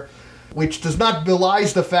which does not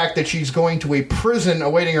belies the fact that she's going to a prison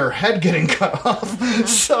awaiting her head getting cut off.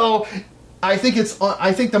 So I think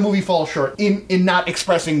the movie falls short in not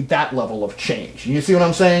expressing that level of change. You see what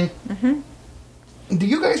I'm saying? Do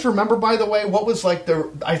you guys remember, by the way, what was, like,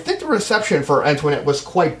 I think the reception for Antoinette was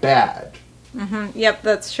quite bad. Yep,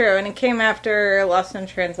 that's true. And it came after Lost in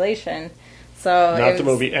Translation. So Not the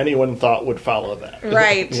movie anyone thought would follow that.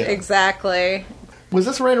 Right, exactly. Was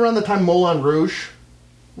this right around the time Moulin Rouge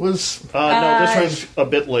was... No, this one's a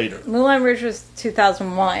bit later. Moulin Rouge was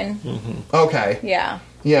 2001. Okay. Yeah.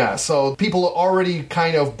 Yeah, so people are already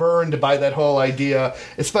kind of burned by that whole idea,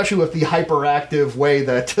 especially with the hyperactive way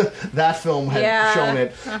that that film had shown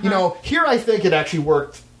it. You know, here I think it actually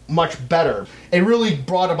worked much better. It really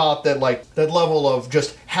brought about that level of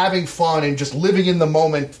just having fun and just living in the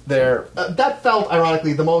moment there. That felt,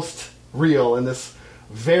 ironically, the most real in this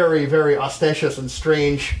very, very ostentatious and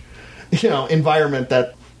strange, environment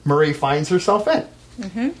that Marie finds herself in.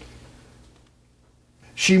 Mm-hmm.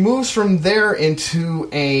 She moves from there into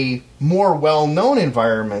a more well-known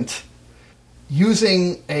environment,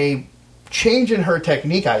 using a change in her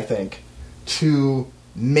technique, I think, to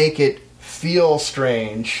make it feel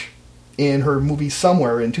strange in her movie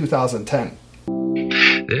Somewhere in 2010.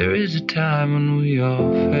 There is a time when we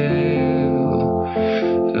all fail.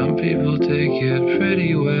 Some people take it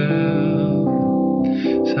pretty well.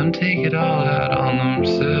 Some take it all out on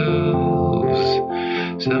themselves.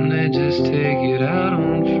 Some they just take it out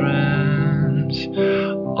on friends.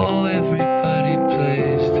 Oh, everybody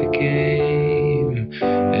plays the game.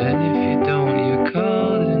 And if you don't, you're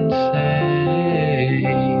called insane.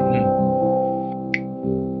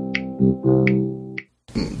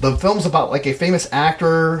 The film's about a famous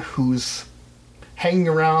actor who's hanging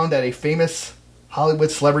around at a famous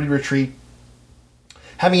Hollywood celebrity retreat,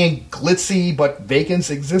 having a glitzy but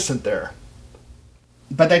vacant existence there.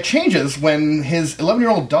 But that changes when his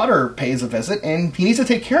 11-year-old daughter pays a visit, and he needs to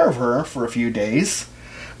take care of her for a few days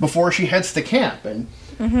before she heads to camp. And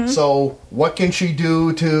so, what can he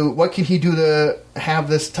do to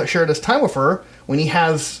have share this time with her when he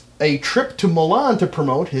has a trip to Milan to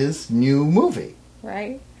promote his new movie?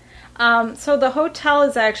 Right. So the hotel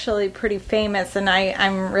is actually pretty famous, and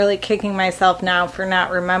I'm really kicking myself now for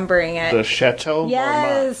not remembering it. The Chateau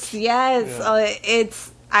Yes, Marmont. yes.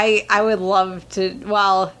 It's I would love to.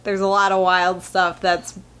 Well, there's a lot of wild stuff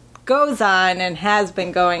that goes on and has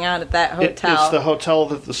been going on at that hotel. It's the hotel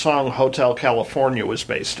that the song Hotel California was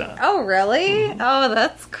based on. Oh, really? Oh,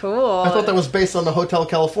 that's cool. I thought that was based on the Hotel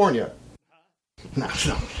California. No.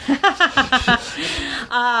 So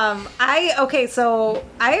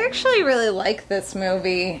I actually really like this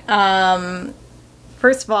movie.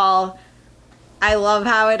 First of all, I love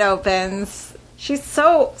how it opens. She's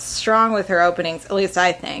so strong with her openings, at least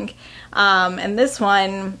I think. And this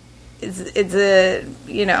one is a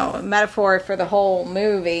metaphor for the whole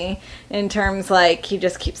movie in terms he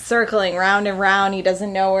just keeps circling round and round. He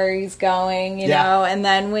doesn't know where he's going, you know. And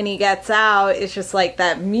then when he gets out, it's just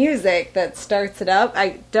that music that starts it up.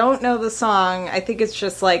 I don't know the song. I think it's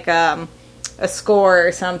just a score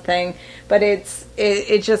or something. But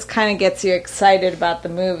it just kind of gets you excited about the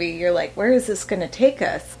movie. You're like, where is this going to take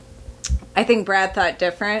us? I think Brad thought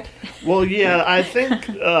different. Well, yeah, I think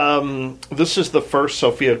this is the first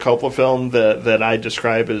Sofia Coppola film that I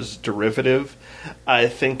describe as derivative. I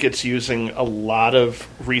think it's using a lot of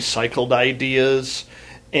recycled ideas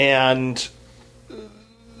and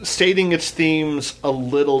stating its themes a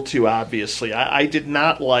little too obviously. I did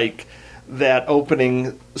not like that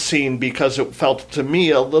opening scene because it felt to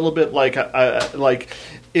me a little bit like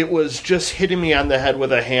it was just hitting me on the head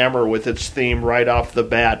with a hammer with its theme right off the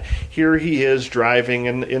bat. Here he is driving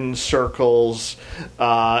in circles,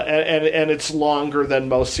 and it's longer than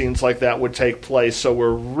most scenes like that would take place, so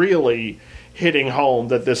we're really hitting home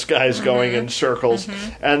that this guy's going in circles.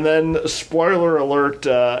 And then, spoiler alert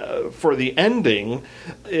for the ending,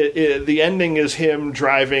 the ending is him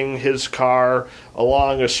driving his car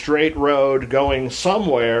along a straight road going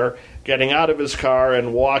somewhere, getting out of his car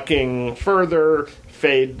and walking further,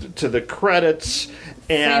 fade to the credits.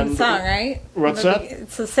 And same song, right? What's that?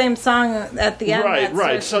 It's the same song at the end.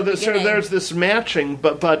 Right. So there's this matching,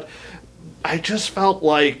 but I just felt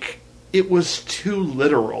like it was too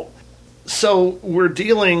literal. So we're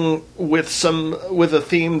dealing with a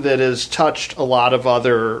theme that has touched a lot of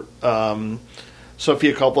other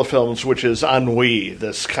Sofia Coppola films, which is ennui.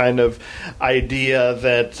 This kind of idea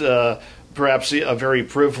that perhaps a very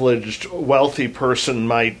privileged, wealthy person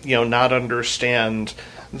might, not understand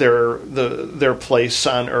their place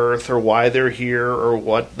on Earth or why they're here or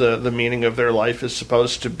what the meaning of their life is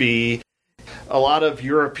supposed to be. A lot of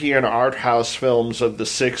European art house films of the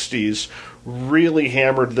 60s really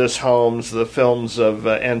hammered this home. The films of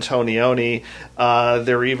Antonioni.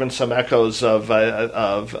 There are even some echoes of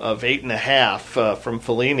 8.5 from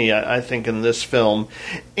Fellini, I think, in this film.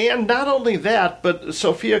 And not only that, but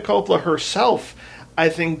Sofia Coppola herself, I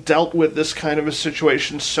think, dealt with this kind of a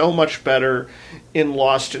situation so much better in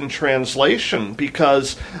Lost in Translation,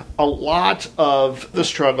 because a lot of the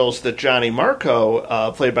struggles that Johnny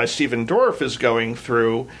Marco, played by Stephen Dorff, is going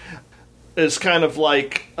through is kind of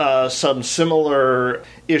like some similar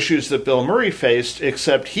issues that Bill Murray faced,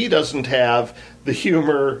 except he doesn't have the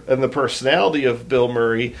humor and the personality of Bill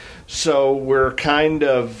Murray, so we're kind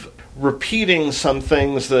of repeating some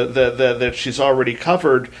things that she's already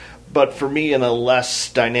covered, but for me in a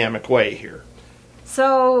less dynamic way here.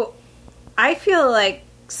 So I feel like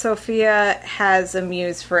Sophia has a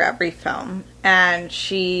muse for every film, and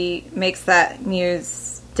she makes that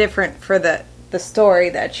muse different for the story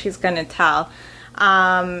that she's going to tell.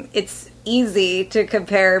 It's easy to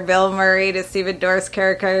compare Bill Murray to Stephen Dorff's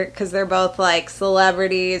character because they're both like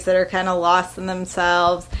celebrities that are kind of lost in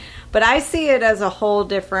themselves. But I see it as a whole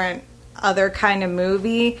different other kind of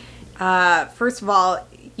movie. First of all,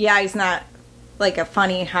 yeah, he's not like a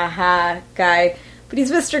funny haha guy, but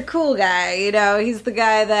he's Mr. Cool Guy. You know, he's the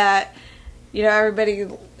guy that, you know, everybody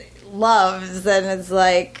loves, and it's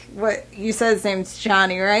like, what you said his name's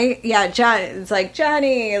Johnny, right? Yeah, Johnny. It's like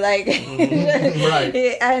Johnny, like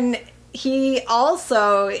Right. And he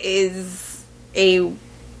also is a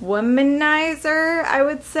womanizer, I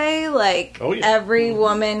would say. Like, Oh, yeah. every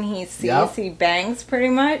woman he sees, Yep. he bangs pretty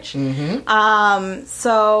much.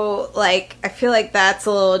 So, like, I feel like that's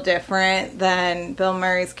a little different than Bill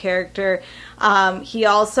Murray's character. He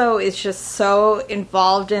also is just so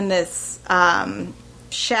involved in this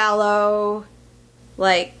shallow,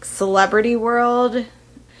 like, celebrity world.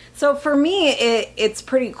 So for me, it's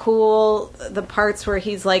pretty cool, the parts where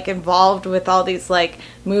he's, like, involved with all these, like,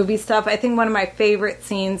 movie stuff. I think one of my favorite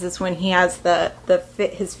scenes is when he has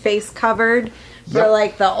his face covered for, Yep.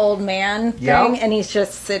 like, the old man thing, Yep. and he's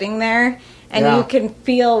just sitting there, and Yeah. you can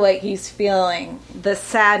feel what he's feeling. The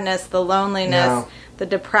sadness, the loneliness, Yeah. the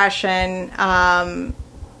depression,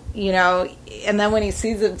 you know, and then when he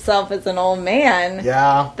sees himself as an old man,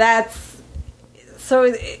 Yeah. that's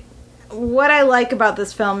so. What I like about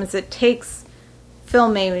this film is it takes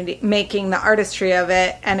filmmaking, the artistry of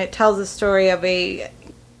it, and it tells a story of a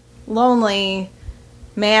lonely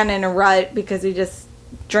man in a rut because he just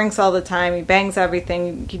drinks all the time. He bangs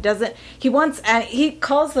everything. He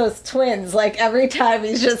calls those twins like every time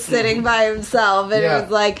he's just sitting by himself, and Yeah. it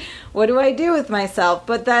was like, what do I do with myself?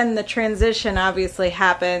 But then the transition obviously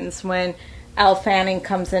happens when Elle Fanning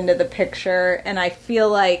comes into the picture, and I feel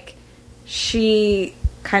like she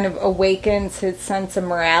kind of awakens his sense of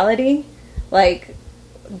morality. Like,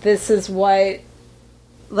 this is what,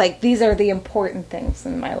 like, these are the important things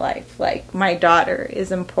in my life. Like, my daughter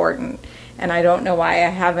is important, and I don't know why I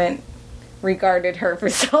haven't regarded her for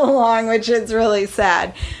so long, which is really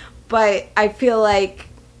sad. But I feel like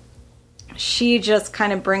she just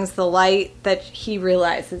kind of brings the light that he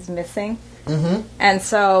realizes missing. Mm-hmm. And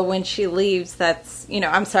so when she leaves, that's, you know,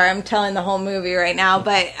 I'm sorry, I'm telling the whole movie right now,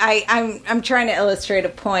 but I'm trying to illustrate a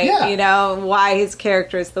point, Yeah. you know, why his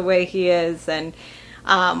character is the way he is, and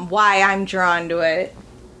why I'm drawn to it.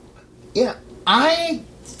 Yeah, I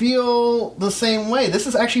feel the same way. This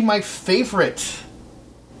is actually my favorite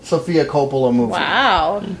Sofia Coppola movie.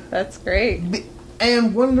 Wow, that's great.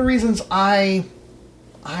 And one of the reasons I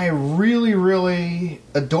really, really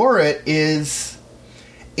adore it is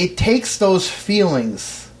it takes those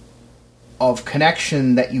feelings of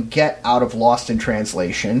connection that you get out of Lost in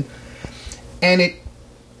Translation, and it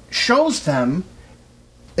shows them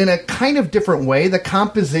in a kind of different way. The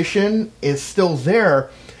composition is still there,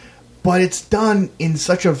 but it's done in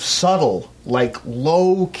such a subtle, like,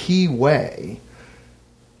 low-key way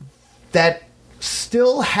that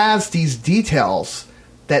still has these details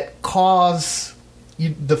that cause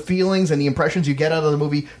the feelings and the impressions you get out of the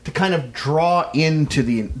movie to kind of draw into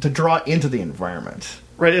the environment.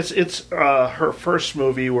 Right, it's her first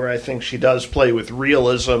movie where I think she does play with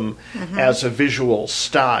realism as a visual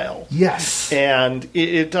style. Yes. And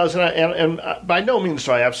it does, and by no means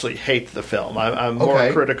do I absolutely hate the film. I'm more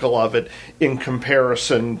Okay. critical of it in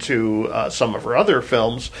comparison to some of her other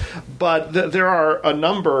films. But there are a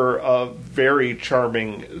number of very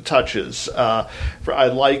charming touches. I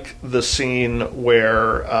like the scene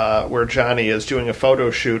where Johnny is doing a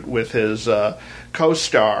photo shoot with his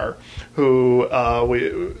co-star, who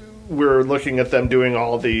we're looking at them doing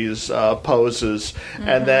all these poses,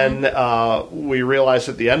 and then we realize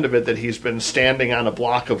at the end of it that he's been standing on a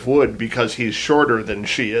block of wood because he's shorter than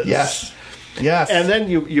she is. Yes. Yes. And then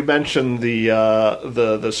you mentioned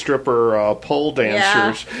the stripper pole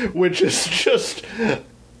dancers, which is just,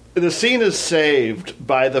 the scene is saved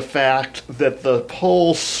by the fact that the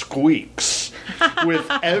pole squeaks with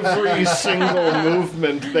every single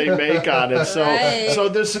movement they make on it. So Right. so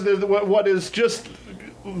this what is just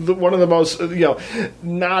one of the most,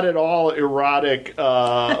 not at all erotic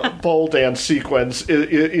pole dance sequence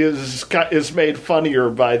is made funnier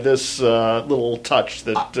by this little touch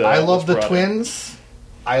that I love was the brought in. twins.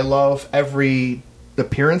 I love every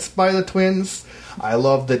appearance by the twins. I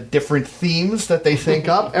love the different themes that they think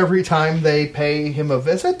up every time they pay him a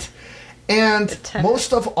visit. And tennis.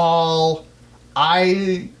 most of all,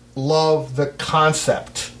 I love the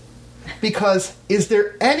concept. Because is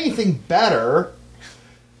there anything better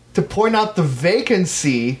to point out the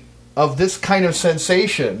vacancy of this kind of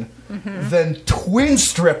sensation than twin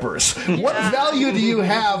strippers? What value do you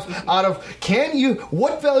have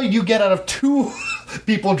what value do you get out of two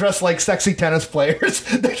people dressed like sexy tennis players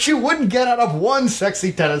that you wouldn't get out of one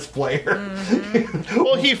sexy tennis player?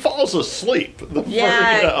 Well, he falls asleep.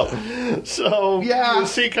 So you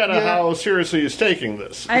see kind of how seriously he's taking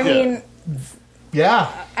this. I mean,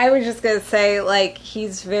 Yeah. I was just going to say, like,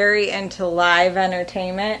 he's very into live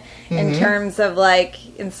entertainment in terms of,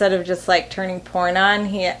 like, instead of just, like, turning porn on,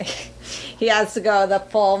 he has to go the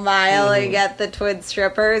full mile and get the twin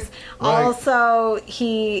strippers. Right. Also,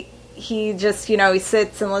 he just, he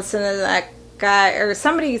sits and listens to that guy, or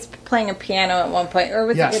somebody's playing a piano at one point, or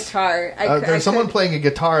with a guitar. There's someone playing a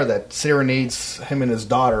guitar that serenades him and his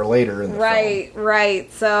daughter later in the film.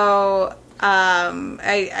 Right. So...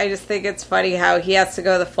 I just think it's funny how he has to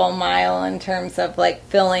go the full mile in terms of, like,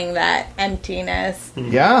 filling that emptiness.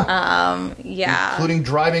 Yeah. Yeah. Including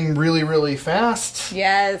driving really, really fast.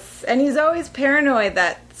 Yes. And he's always paranoid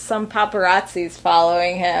that some paparazzi's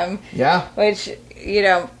following him. Yeah. Which,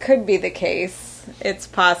 could be the case. It's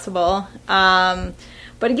possible. But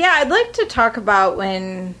yeah, I'd like to talk about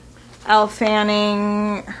when Elle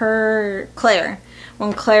Fanning,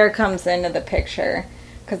 when Claire comes into the picture.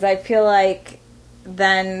 Because I feel like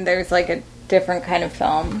then there's, like, a different kind of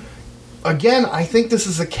film. Again, I think this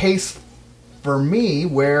is a case for me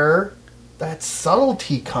where that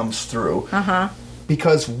subtlety comes through. Uh-huh.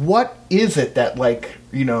 Because what is it that, like,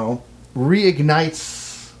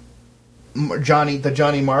 reignites the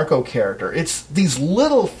Johnny Marco character? It's these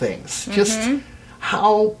little things. Just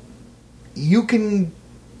how you can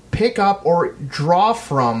pick up or draw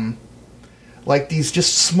from, like, these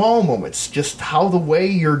just small moments, just how the way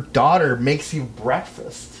your daughter makes you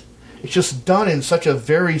breakfast. It's just done in such a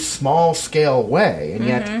very small scale way,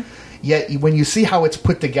 and yet when you see how it's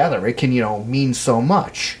put together, it can, mean so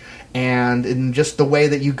much. And in just the way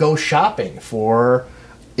that you go shopping for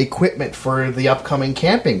equipment for the upcoming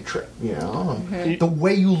camping trip, the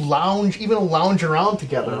way you lounge around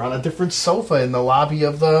together on a different sofa in the lobby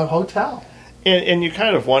of the hotel. And you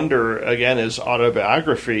kind of wonder, again, is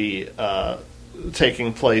autobiography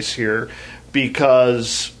taking place here?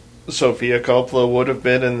 Because Sofia Coppola would have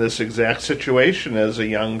been in this exact situation as a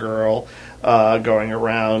young girl, going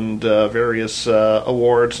around various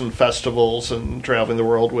awards and festivals and traveling the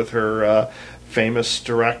world with her famous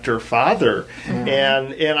director father.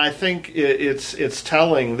 And I think it's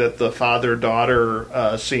telling that the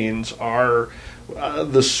father-daughter scenes are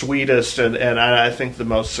the sweetest and I think the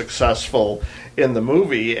most successful in the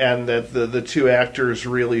movie, and that the two actors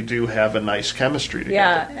really do have a nice chemistry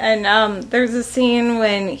together. Yeah, and there's a scene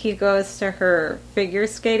when he goes to her figure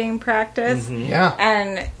skating practice. Yeah.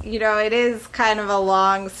 And, it is kind of a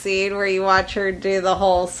long scene where you watch her do the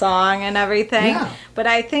whole song and everything. Yeah. But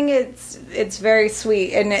I think it's very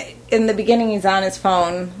sweet. And in the beginning, he's on his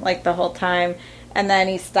phone, like, the whole time. And then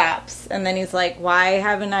he stops, and then he's like, "Why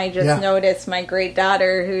haven't I just noticed my great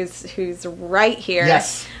daughter, who's right here?"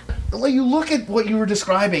 Yes. Well, you look at what you were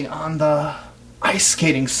describing on the ice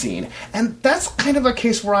skating scene, and that's kind of a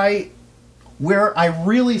case where I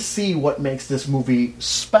really see what makes this movie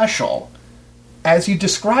special. As you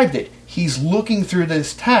described it, he's looking through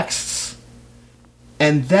these texts,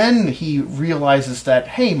 and then he realizes that,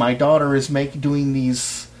 hey, my daughter is doing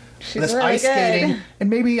this really ice good. skating, and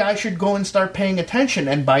maybe I should go and start paying attention.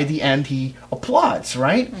 And by the end, he applauds,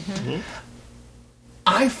 right?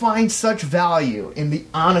 I find such value in the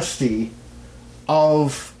honesty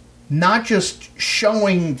of not just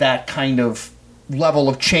showing that kind of level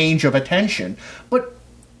of change of attention, but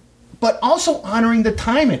also honoring the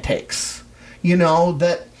time it takes.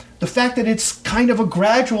 That the fact that it's kind of a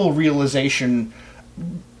gradual realization,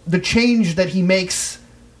 the change that he makes,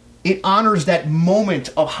 it honors that moment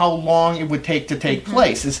of how long it would take to take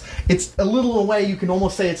place. It's a little away, you can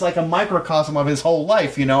almost say it's like a microcosm of his whole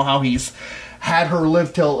life, how he's had her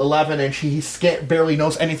live till 11 and he barely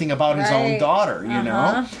knows anything about his own daughter,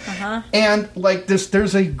 And, like,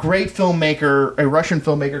 there's a great filmmaker, a Russian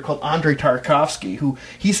filmmaker called Andrei Tarkovsky, who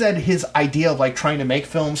he said his idea of, like, trying to make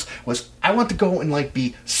films was, I want to go and, like,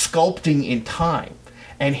 be sculpting in time.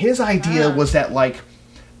 And his idea was that, like,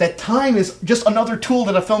 that time is just another tool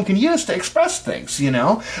that a film can use to express things, you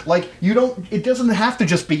know? Like, it doesn't have to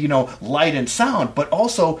just be, you know, light and sound, but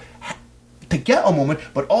also to get a moment,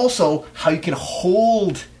 but also how you can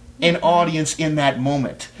hold an audience in that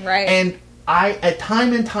moment. Right. And at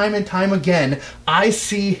time and time again, I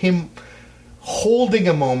see him holding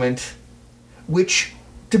a moment, which,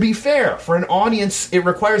 to be fair, for an audience, it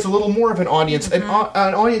requires a little more of an audience. An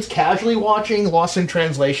audience casually watching Lost in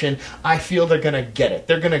Translation, I feel they're going to get it.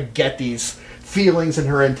 They're going to get these feelings and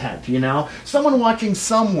her intent, you know? Someone watching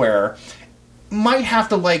somewhere might have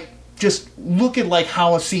to, like, just look at, like,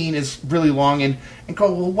 how a scene is really long and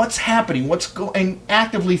go, well, what's happening? And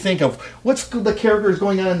actively think of what's the characters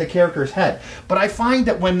going on in the character's head. But I find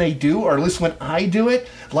that when they do, or at least when I do it,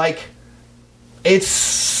 like,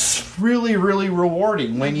 it's really, really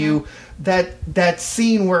rewarding when you that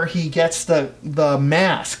scene where he gets the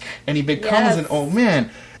mask and he becomes an old man.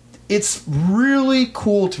 It's really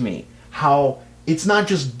cool to me how it's not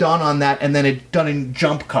just done on that and then it's done in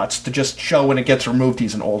jump cuts to just show when it gets removed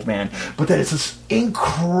he's an old man, but that it's this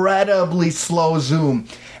incredibly slow zoom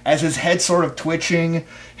as his head's sort of twitching,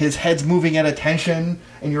 his head's moving at attention,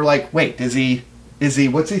 and you're like, wait, what's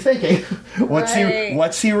he thinking? What's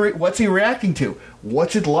he reacting to?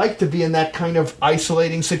 What's it like to be in that kind of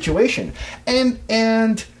isolating situation?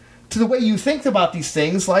 And to the way you think about these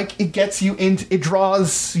things, like, it gets you in, it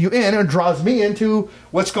draws you in, or draws me into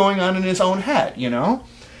what's going on in his own head, you know?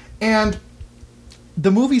 And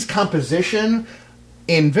the movie's composition,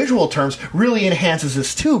 in visual terms, really enhances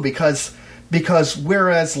this too, because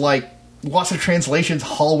whereas, like, Lost in Translation's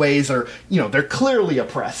hallways are, you know, they're clearly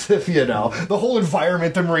oppressive, you know. The whole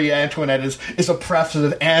environment of Marie Antoinette is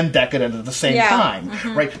oppressive and decadent at the same time,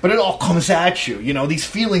 right? But it all comes at you, you know. These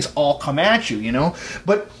feelings all come at you, you know.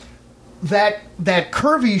 But that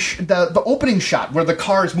curvy, the opening shot where the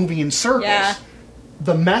car is moving in circles,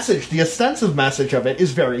 the message, the offensive message of it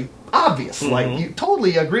is very obvious. Like, you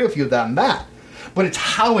totally agree with you on that. But it's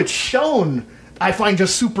how it's shown I find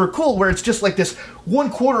just super cool, where it's just like this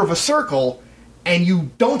 1/4 of a circle, and you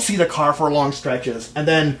don't see the car for long stretches, and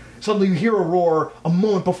then suddenly you hear a roar a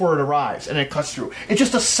moment before it arrives, and it cuts through. It's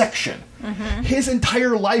just a section. His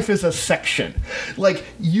entire life is a section. Like,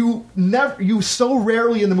 you so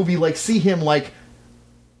rarely in the movie, like, see him, like,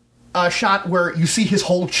 a shot where you see his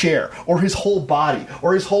whole chair, or his whole body,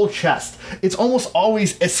 or his whole chest. It's almost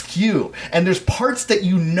always askew, and there's parts that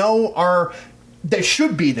you know that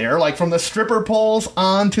should be there, like from the stripper poles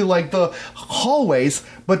on to, like, the hallways,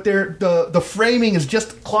 but the framing is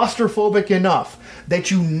just claustrophobic enough that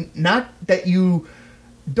you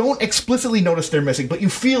don't explicitly notice they're missing, but you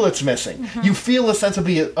feel it's missing. You feel a sense of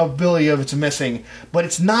the ability of it's missing, but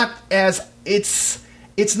it's not as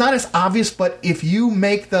obvious. But if you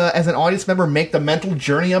as an audience member, make the mental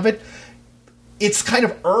journey of it, it's kind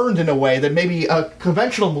of earned in a way that maybe a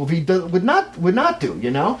conventional movie would not do, you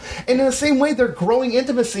know? And in the same way, their growing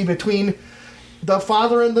intimacy between the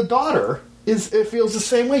father and the daughter it feels the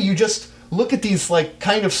same way. You just look at these, like,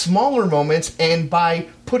 kind of smaller moments, and by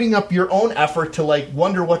putting up your own effort to, like,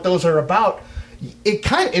 wonder what those are about, it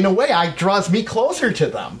kind of, in a way, draws me closer to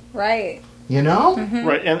them. Right. You know?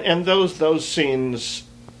 Right, and those scenes,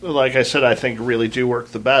 like I said, I think really do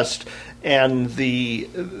work the best. And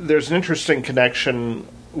there's an interesting connection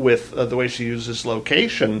with the way she uses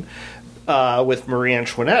location with Marie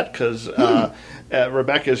Antoinette, because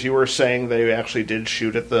Rebecca, as you were saying, they actually did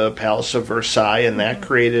shoot at the Palace of Versailles, and that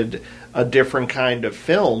created a different kind of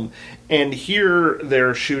film. And here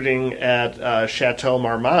they're shooting at Chateau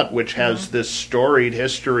Marmont, which has this storied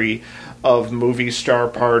history of movie star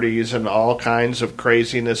parties and all kinds of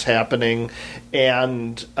craziness happening.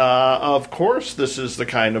 And of course, this is the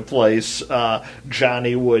kind of place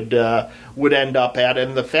Johnny would end up at.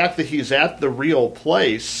 And the fact that he's at the real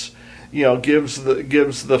place, you know, gives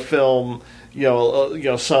the film,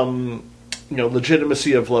 some,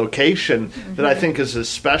 legitimacy of location that I think is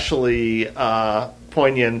especially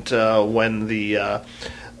poignant when the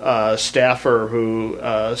staffer who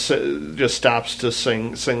just stops to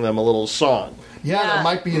sing them a little song. Yeah, that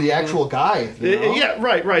might be the actual guy. You know? Yeah,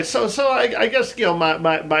 right. So I guess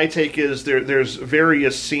my take is there's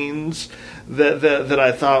various scenes that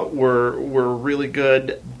I thought were really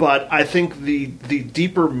good, but I think the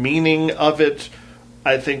deeper meaning of it,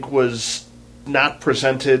 I think, was not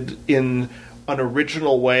presented in an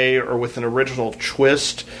original way or with an original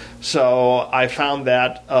twist. So I found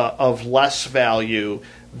that of less value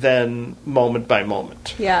than Moment by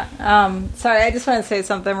Moment. Yeah. Sorry, I just want to say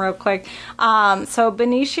something real quick. So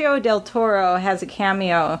Benicio del Toro has a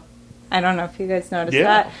cameo. I don't know if you guys noticed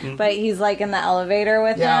that, but he's like in the elevator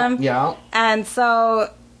with him. Yeah. And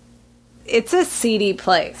so it's a seedy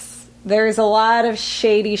place. There's a lot of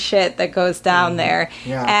shady shit that goes down there.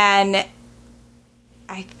 Yeah. And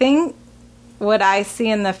I think what I see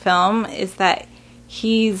in the film is that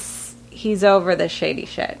he's over the shady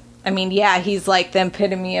shit. I mean, yeah, he's like the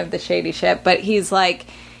epitome of the shady shit, but he's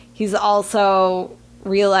also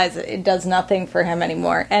realized that it does nothing for him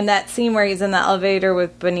anymore. And that scene where he's in the elevator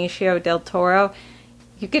with Benicio del Toro,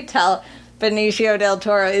 you could tell Benicio del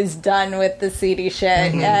Toro is done with the seedy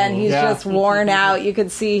shit, and he's just worn out. You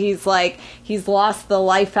could see he's lost the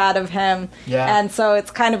life out of him. Yeah. And so it's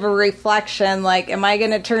kind of a reflection, like, am I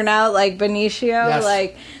going to turn out like Benicio? Yes.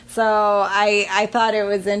 Like, so I thought it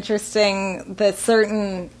was interesting the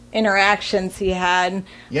certain interactions he had.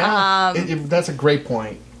 Yeah, that's a great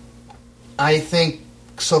point. I think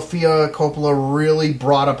Sofia Coppola really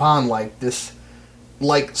brought upon like this,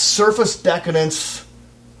 like surface decadence,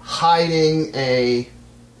 hiding a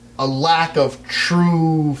lack of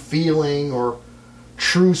true feeling or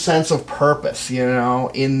true sense of purpose. You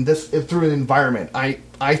know, in this through an environment.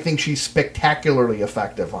 I think she's spectacularly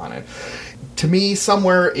effective on it. To me,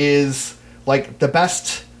 Somewhere is like the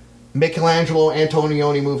best Michelangelo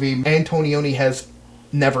Antonioni movie Antonioni has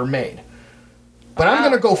never made. But I'm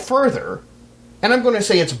going to go further, and I'm going to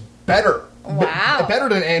say it's better. Wow. Better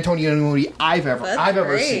than Antonioni movie I've ever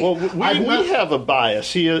great. seen. Well, we have a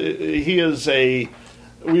bias. He is a.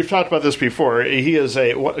 We've talked about this before. He is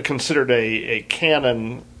considered a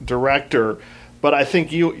canon director, but I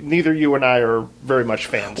think neither you and I are very much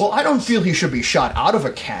fans. Well, I don't feel he should be shot out of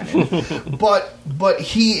a cannon, but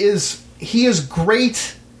he is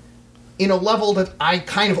great in a level that I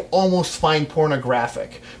kind of almost find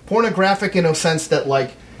pornographic. Pornographic in a sense that,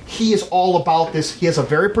 like, he is all about this. He has a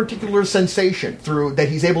very particular sensation that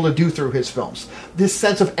he's able to do through his films. This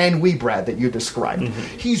sense of ennui, Brad, that you described.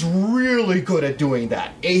 He's really good at doing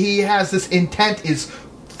that. He has this intent is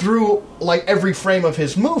through, like, every frame of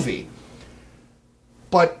his movie.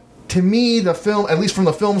 But to me, the film, at least from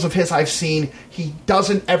the films of his I've seen, he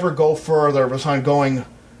doesn't ever go further beyond going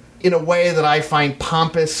in a way that I find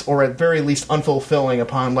pompous or at very least unfulfilling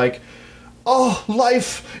upon, like, oh,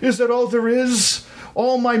 life, is that all there is?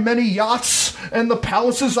 All my many yachts and the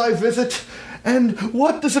palaces I visit, and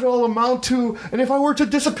what does it all amount to? And if I were to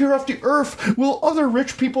disappear off the earth, will other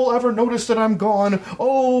rich people ever notice that I'm gone?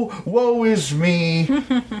 Oh, woe is me.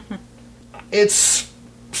 It's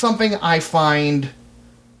something I find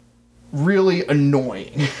really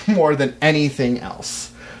annoying more than anything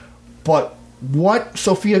else. But what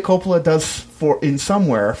Sofia Coppola does in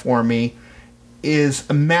Somewhere for me is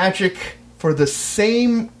a magic for the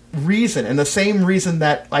same reason, and the same reason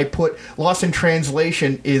that I put Lost in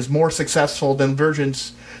Translation is more successful than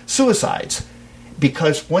Virgin's Suicides.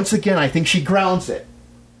 Because, once again, I think she grounds it.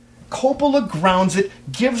 Coppola grounds it,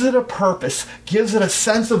 gives it a purpose, gives it a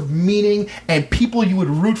sense of meaning, and people you would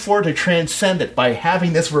root for to transcend it by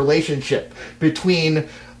having this relationship between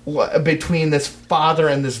this father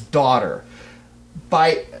and this daughter.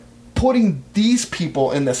 By putting these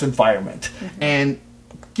people in this environment and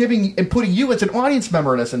putting you as an audience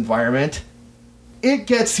member in this environment, it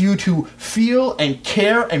gets you to feel and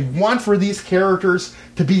care and want for these characters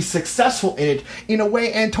to be successful in it in a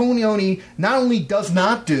way Antonioni not only does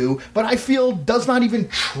not do, but I feel does not even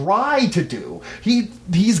try to do.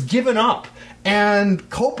 He's given up, and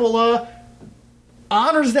Coppola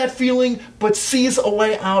honors that feeling, but sees a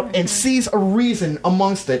way out and sees a reason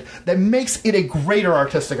amongst it that makes it a greater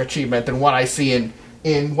artistic achievement than what I see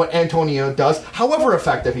in what Antonio does, however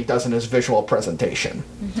effective he does in his visual presentation.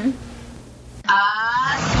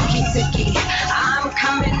 Suki, I'm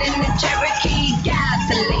coming in the Cherokee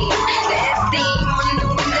gasoline. There's steam on the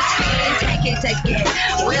window screen. Take it.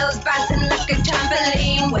 Wheels bouncing like a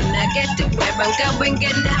trampoline. When I get to where I'm going,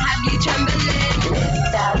 gonna have you trembling.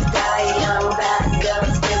 Lift that sky, young bad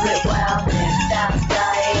girls, do it well. Lift that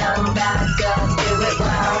sky, young bad girls, do it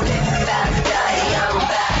well. Lift that sky, young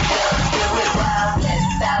bad girls, do it well.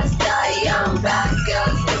 Lift that sky, young bad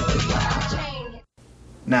girls, do it well.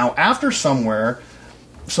 Now, after Somewhere,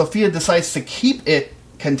 Sofia decides to keep it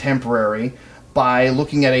contemporary by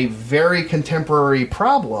looking at a very contemporary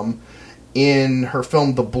problem in her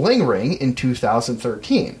film The Bling Ring in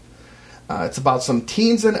 2013. It's about some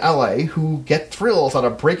teens in LA who get thrills out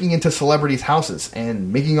of breaking into celebrities' houses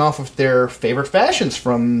and making off with their favorite fashions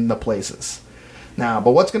from the places. Now,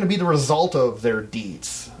 but what's going to be the result of their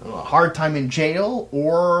deeds? A hard time in jail,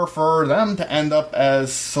 or for them to end up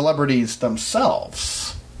as celebrities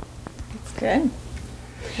themselves? It's good.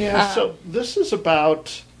 Yeah, so this is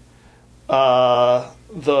about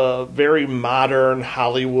the very modern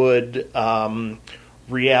Hollywood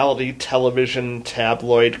reality television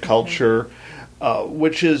tabloid culture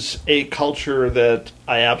which is a culture that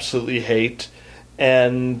I absolutely hate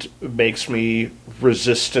and makes me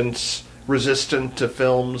resistant to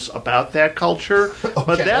films about that culture. Okay.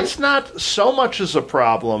 But that's not so much as a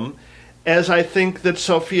problem as I think that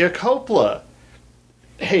Sofia Coppola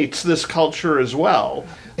hates this culture as well.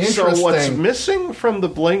 So what's Interesting. missing from the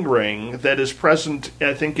Bling Ring that is present,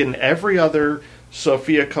 I think, in every other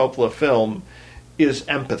Sofia Coppola film is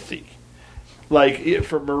empathy. Like,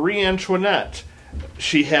 for Marie Antoinette,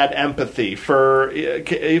 she had empathy for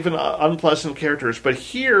even unpleasant characters. But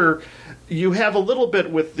here, you have a little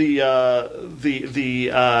bit with the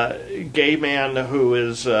gay man who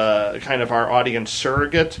is kind of our audience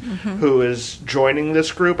surrogate, who is joining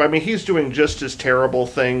this group. I mean, he's doing just as terrible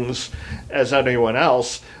things as anyone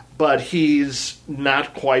else, but he's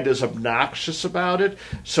not quite as obnoxious about it.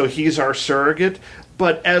 So he's our surrogate.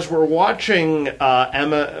 But as we're watching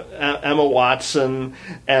Emma Watson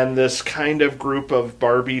and this kind of group of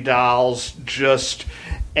Barbie dolls just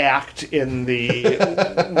act in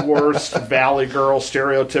the worst Valley Girl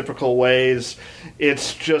stereotypical ways,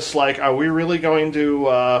 it's just like, are we really going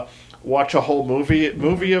to watch a whole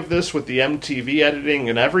movie of this with the MTV editing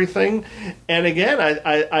and everything? And again,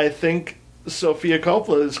 I think Sofia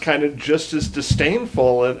Coppola is kind of just as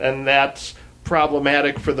disdainful, and that's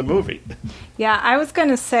problematic for the movie. Yeah, I was going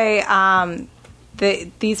to say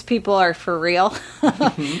these people are for real,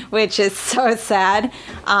 which is so sad.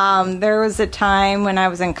 There was a time when I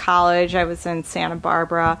was in college, I was in Santa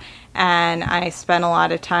Barbara, and I spent a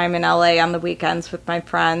lot of time in LA on the weekends with my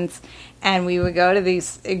friends, and we would go to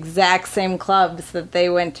these exact same clubs that they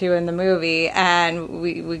went to in the movie, and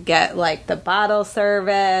we would get, like, the bottle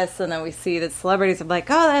service, and then we see the celebrities. I'm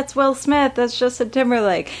like, oh, that's Will Smith, that's Justin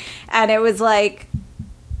Timberlake. And it was like,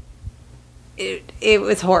 it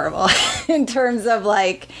was horrible in terms of,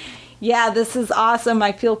 like, yeah, this is awesome.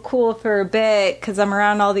 I feel cool for a bit because I'm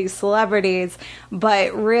around all these celebrities,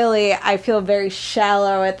 but really I feel very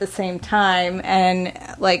shallow at the same time. And,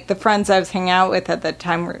 like, the friends I was hanging out with at the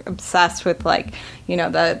time were obsessed with, like, you know,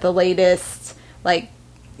 the latest, like,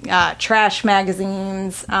 trash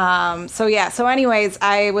magazines. So anyways,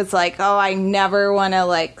 I was like, oh, I never want to,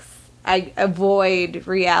 like, I avoid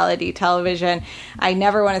reality television. I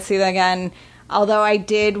never want to see that again. Although I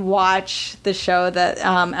did watch the show that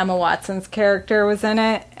Emma Watson's character was in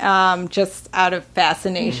it, just out of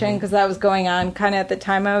fascination, because that was going on kind of at the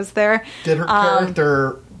time I was there. Did her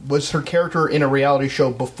character... Was her character in a reality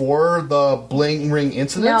show before the Bling Ring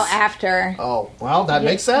incidents? No, after. Oh, well, that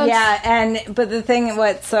makes sense. Yeah, but the thing,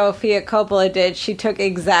 what Sofia Coppola did, she took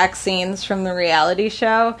exact scenes from the reality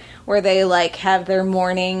show where they, like, have their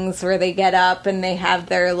mornings where they get up and they have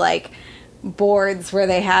their, like, boards where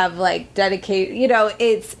they have, like, dedicated, you know,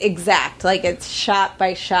 it's exact. Like, it's shot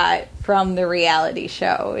by shot from the reality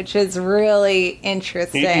show, which is really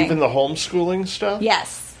interesting. Even the homeschooling stuff?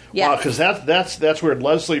 Yes. Yes. Wow, because that's where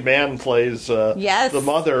Leslie Mann plays the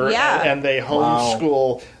mother, and they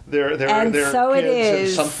homeschool their so kids. it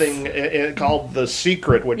is Something called The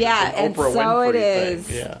Secret, which is an Oprah Winfrey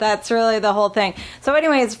thing. Yeah. That's really the whole thing. So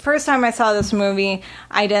anyways, first time I saw this movie,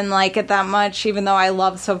 I didn't like it that much, even though I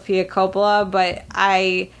love Sofia Coppola, but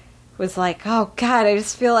I was like, oh God, I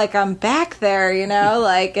just feel like I'm back there, you know,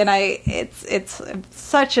 like, and it's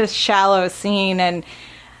such a shallow scene, and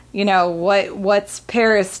you know, what's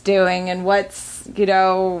Paris doing and what's, you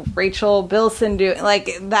know, Rachel Bilson doing? Like,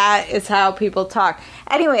 that is how people talk.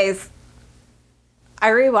 Anyways, I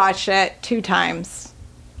rewatched it 2 times.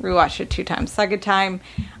 Second time,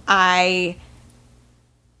 I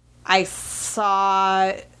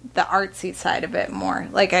saw the artsy side of it more.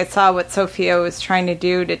 Like, I saw what Sofia was trying to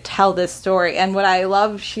do to tell this story. And what I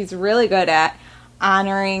love, she's really good at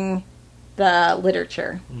honoring the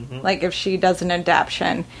literature, like if she does an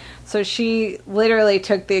adaptation. So she literally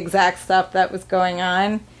took the exact stuff that was going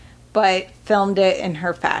on, but filmed it in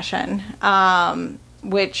her fashion,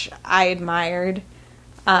 which I admired.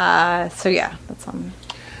 So yeah, that's something.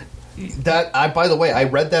 By the way, I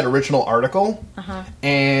read that original article,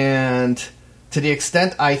 and to the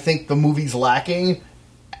extent I think the movie's lacking,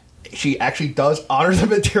 she actually does honor the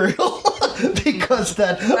material because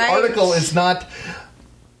that article is not...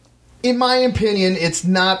 In my opinion, it's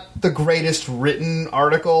not the greatest written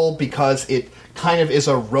article because it kind of is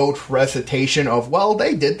a rote recitation of, well,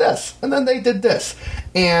 they did this, and then they did this.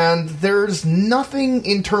 And there's nothing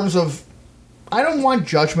in terms of... I don't want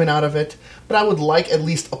judgment out of it, but I would like at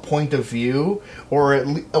least a point of view, or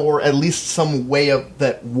at least some way of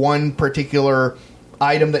that one particular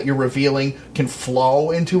item that you're revealing can flow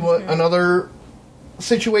into another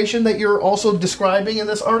situation that you're also describing in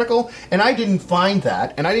this article, and I didn't find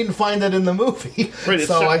that, and I didn't find that in the movie. Right,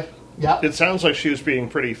 Yeah. It sounds like she was being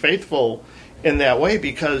pretty faithful in that way,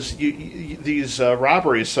 because these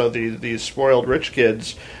robberies, so these spoiled rich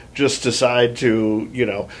kids just decide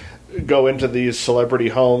to, go into these celebrity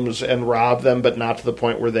homes and rob them, but not to the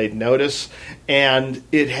point where they'd notice. And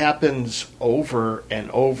it happens over and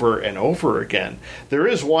over and over again. There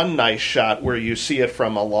is one nice shot where you see it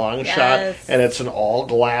from a long shot, and it's an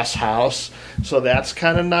all-glass house, so that's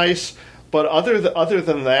kind of nice. But other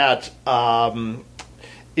than that,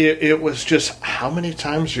 it was just, how many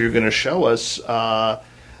times are you going to show us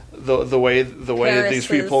the way that these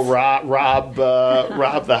people rob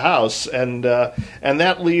the house, and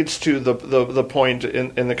that leads to the point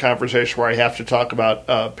in the conversation where I have to talk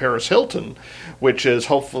about Paris Hilton, which is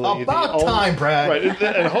hopefully time, Brad. Right,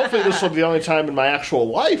 and hopefully this will be the only time in my actual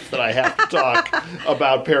life that I have to talk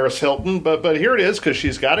about Paris Hilton. But here it is, because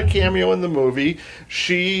she's got a cameo in the movie.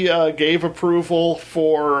 She gave approval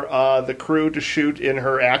for the crew to shoot in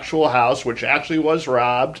her actual house, which actually was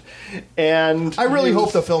robbed. And I really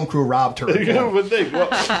hope the film crew robbed her. but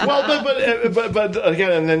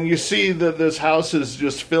again, and then you see that this house is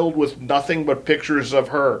just filled with nothing but pictures of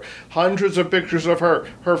her. Hundreds of pictures of her.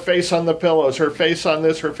 Her face on the pillows, her face on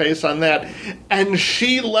this, her face on that. And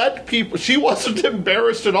she let people, she wasn't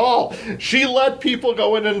embarrassed at all. She let people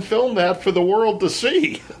go in and film that for the world to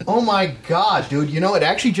see. Oh my God, dude. It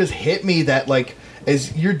actually just hit me that, like, I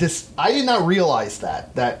did not realize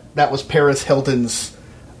that was Paris Hilton's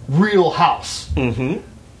real house. Mm-hmm.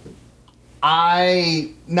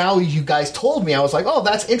 Now you guys told me, I was like, oh,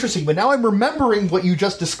 that's interesting. But now I'm remembering what you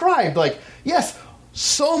just described. Like, yes,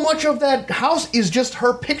 so much of that house is just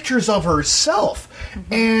her pictures of herself.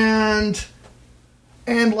 Mm-hmm.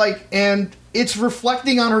 And it's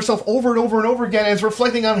reflecting on herself over and over and over again. And it's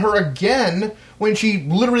reflecting on her again when she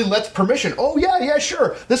literally lets permission. Oh, yeah,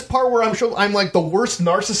 sure. This part where I'm like the worst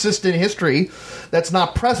narcissist in history that's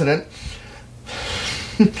not president.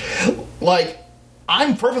 Like,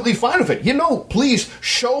 I'm perfectly fine with it. Please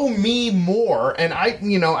show me more. And I don't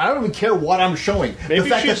even care what I'm showing. The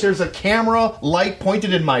fact that there's a camera light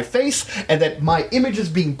pointed in my face and that my image is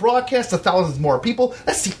being broadcast to thousands more people,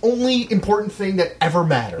 that's the only important thing that ever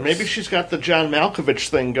matters. Maybe she's got the John Malkovich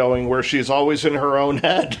thing going where she's always in her own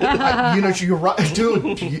head. You're right,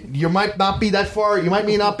 dude. You might not be that far. You might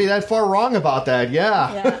not be that far wrong about that.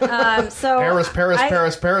 Yeah. So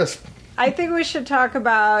Paris. I think we should talk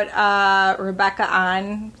about Rebecca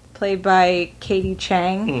Ahn, played by Katie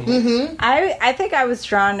Chang. Mm-hmm. I think I was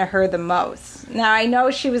drawn to her the most. Now, I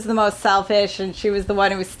know she was the most selfish, and she was the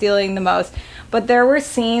one who was stealing the most, but there were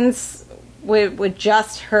scenes with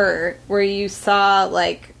just her where you saw,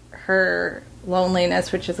 like, her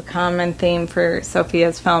loneliness, which is a common theme for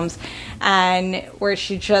Sophia's films, and where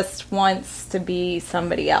she just wants to be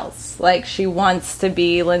somebody else. Like, she wants to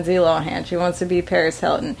be Lindsay Lohan. She wants to be Paris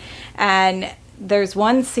Hilton. And there's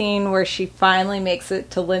one scene where she finally makes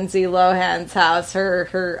it to Lindsay Lohan's house,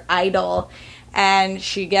 her idol, and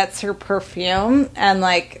she gets her perfume and,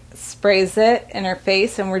 like, sprays it in her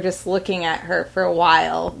face, and we're just looking at her for a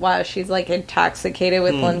while she's, like, intoxicated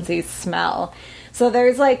with Lindsay's smell. So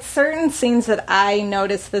there's, like, certain scenes that I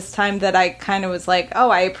noticed this time that I kind of was like, oh,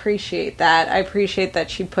 I appreciate that. I appreciate that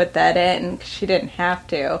she put that in, because she didn't have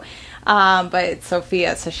to. But it's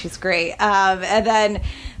Sophia, so she's great. And then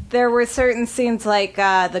there were certain scenes, like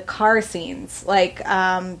the car scenes, like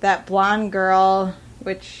that blonde girl,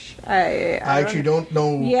 which I actually don't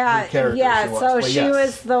know the character she was. So she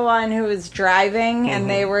was the one who was driving, and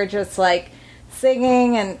they were just, like,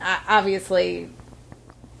 singing and obviously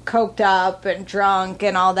coked up and drunk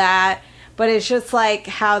and all that, but it's just like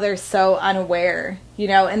how they're so unaware,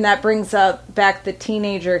 and that brings up back the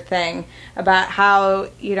teenager thing about how,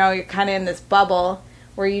 you're kind of in this bubble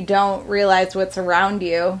where you don't realize what's around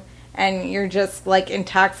you, and you're just, like,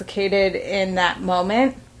 intoxicated in that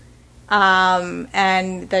moment,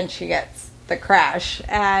 and then she gets the crash.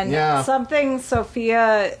 And something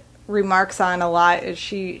Sophia remarks on a lot is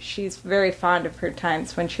she's very fond of her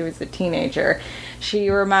times when she was a teenager. She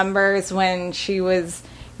remembers when she was,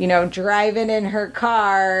 driving in her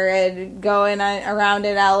car and going around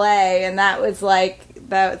in LA, and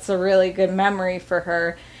that's a really good memory for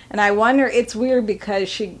her. And I wonder, it's weird because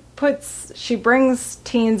she brings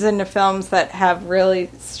teens into films that have really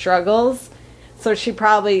struggles, so she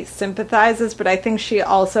probably sympathizes, but I think she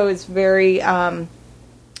also is very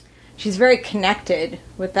she's very connected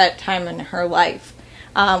with that time in her life,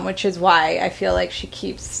 which is why I feel like she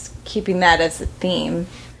keeps keeping that as a theme.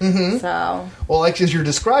 Mm-hmm. So, well, like, as you're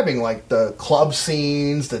describing, like, the club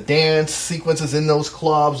scenes, the dance sequences in those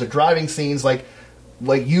clubs, the driving scenes, like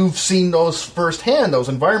you've seen those firsthand, those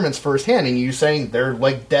environments firsthand, and you're saying they're,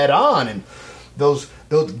 like, dead on, and those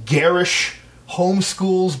garish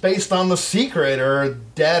homeschools based on The Secret are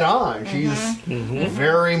dead on. She's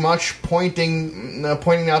very much pointing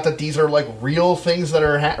out that these are like real things that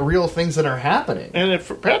are happening. And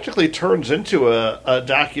it practically turns into a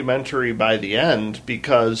documentary by the end,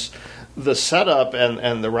 because the setup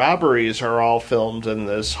and the robberies are all filmed in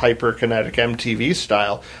this hyperkinetic MTV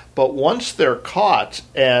style. But once they're caught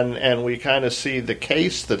and we kind of see the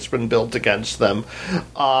case that's been built against them,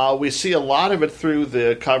 we see a lot of it through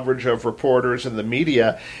the coverage of reporters and the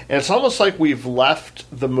media. And it's almost like we've left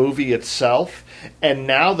the movie itself, and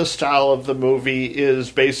now the style of the movie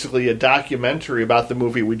is basically a documentary about the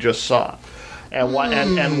movie we just saw. And what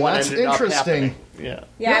that's ended up interesting. happening.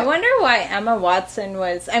 Yeah, I wonder why Emma Watson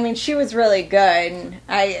was... I mean, she was really good.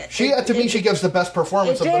 To me, she gives the best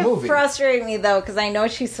performance of the movie. It did frustrate me, though, because I know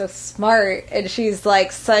she's so smart, and she's,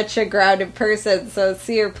 like, such a grounded person, so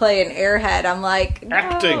see her play an airhead, I'm like, no.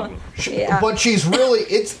 Acting. Yeah. But she's really...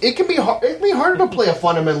 It can be harder to play a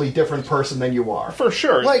fundamentally different person than you are. For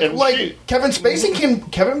sure. Kevin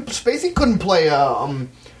Spacey couldn't play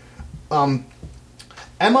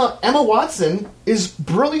Emma Watson is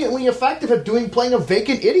brilliantly effective at playing a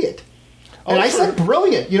vacant idiot. And I said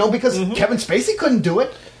brilliant, because Kevin Spacey couldn't do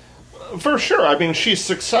it. For sure. I mean, she's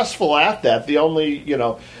successful at that. The only,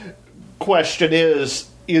 question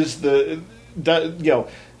is yes,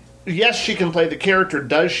 she can play the character.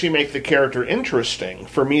 Does she make the character interesting?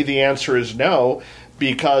 For me, the answer is no,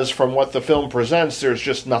 because from what the film presents, there's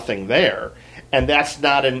just nothing there. And that's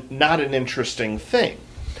not an interesting thing.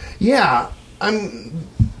 Yeah. I'm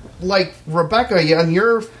like Rebecca. On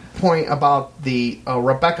your point about the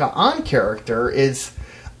Rebecca Ahn character is,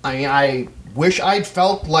 I wish I'd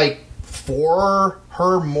felt like for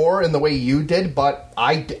her more in the way you did, but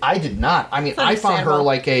I did not. I mean, I found her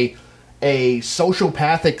like a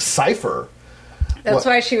sociopathic cipher. That's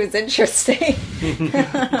why she was interesting.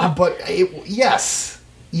 Yes,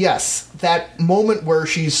 that moment where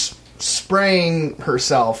she's spraying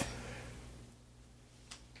herself.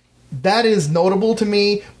 That is notable to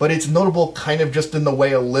me, but it's notable kind of just in the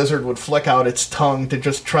way a lizard would flick out its tongue to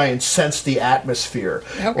just try and sense the atmosphere.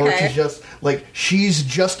 Okay. Or she's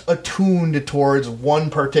just attuned towards one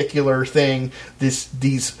particular thing. This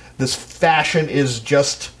fashion is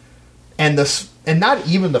just, and not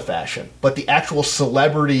even the fashion, but the actual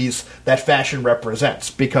celebrities that fashion represents,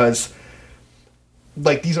 because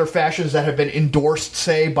like these are fashions that have been endorsed,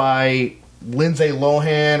 say, by Lindsay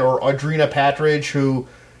Lohan or Audrina Patridge, who,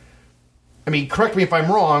 I mean, correct me if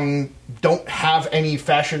I'm wrong, don't have any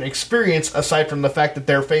fashion experience aside from the fact that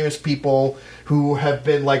they're famous people who have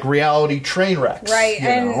been like reality train wrecks. Right,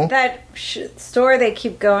 and that store they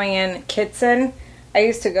keep going in, Kitson, I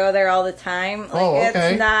used to go there all the time. Like,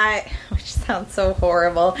 okay. It's not, which sounds so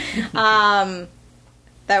horrible.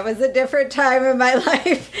 That was a different time in my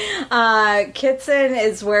life. Kitson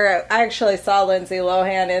is where I actually saw Lindsay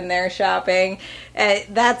Lohan in there shopping.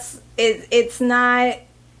 It's not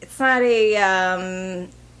a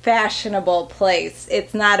fashionable place.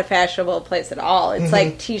 It's not a fashionable place at all. It's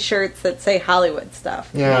like T-shirts that say Hollywood stuff.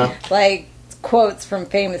 Yeah. Like quotes from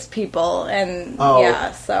famous people. And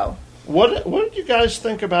so. What did you guys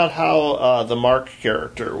think about how the Mark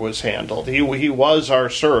character was handled? He was our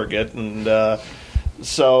surrogate, and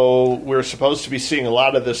so we're supposed to be seeing a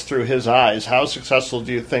lot of this through his eyes. How successful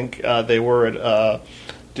do you think they were at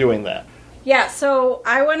doing that? Yeah, so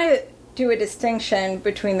I want to do a distinction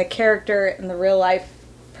between the character and the real life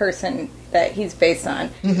person that he's based on.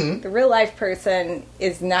 The real life person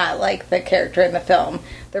is not like the character in the film.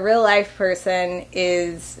 The real life person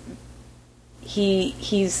is he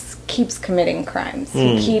keeps committing crimes.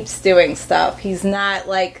 He keeps doing stuff. He's not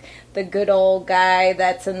like the good old guy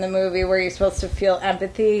that's in the movie where you're supposed to feel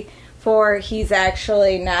empathy for. He's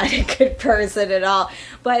actually not a good person at all.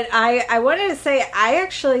 But I wanted to say,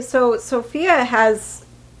 so Sophia has,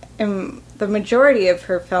 in the majority of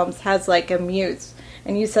her films, has like a muse.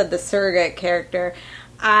 And you said the surrogate character.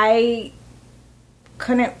 I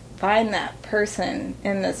couldn't find that person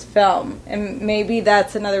in this film. And maybe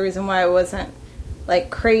that's another reason why I wasn't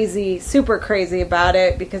like super crazy about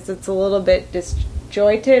it, because it's a little bit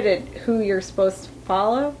disjointed at who you're supposed to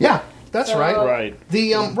follow. Yeah, that's right.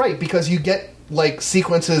 Right. Right, because you get like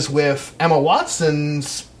sequences with Emma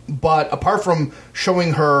Watson's, but apart from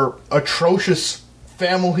showing her atrocious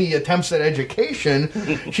family attempts at education,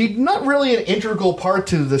 she's not really an integral part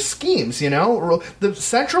to the schemes, The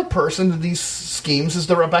central person to these schemes is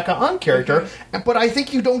the Rebecca Ahn character, but I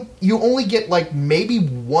think you only get like maybe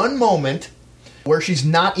one moment where she's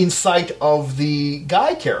not in sight of the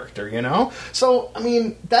guy character, So, I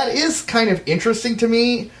mean, that is kind of interesting to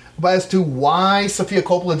me, as to why Sofia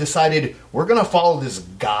Coppola decided we're going to follow this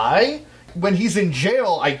guy when he's in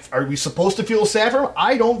jail. Are we supposed to feel sad for him?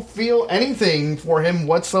 I don't feel anything for him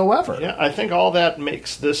whatsoever. Yeah, I think all that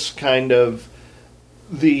makes this kind of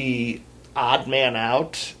the odd man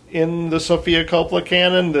out in the Sofia Coppola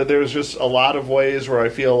canon. That there's just a lot of ways where I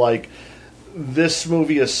feel like this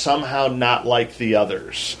movie is somehow not like the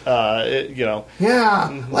others. Yeah,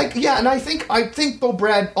 and I think though,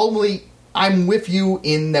 Brad, ultimately, I'm with you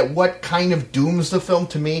in that what kind of dooms the film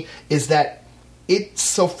to me is that it's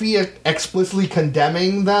Sophia explicitly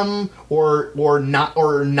condemning them or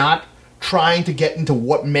not trying to get into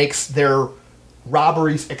what makes their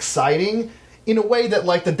robberies exciting in a way that,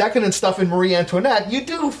 like the decadent stuff in Marie Antoinette, you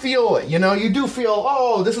do feel it. You do feel,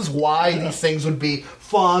 oh, this is why these things would be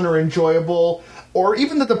fun or enjoyable. Or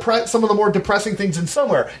even some of the more depressing things in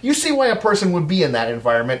Somewhere. You see why a person would be in that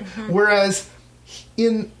environment. Mm-hmm. Whereas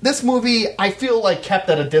in this movie, I feel like kept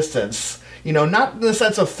at a distance. Not in the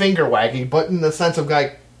sense of finger wagging, but in the sense of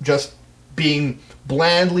like just being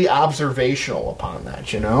blandly observational upon that,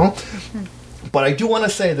 Mm-hmm. But I do want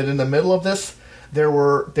to say that in the middle of this,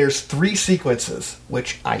 there's 3 sequences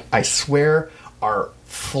which I swear are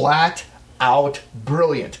flat out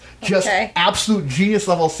brilliant. Just absolute genius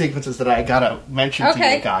level sequences that I gotta mention to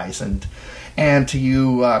you guys and to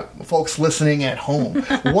you folks listening at home.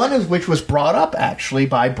 One of which was brought up actually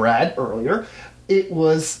by Brad earlier. It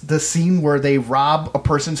was the scene where they rob a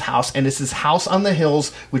person's house, and it's this house on the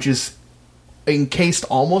hills which is encased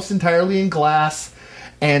almost entirely in glass.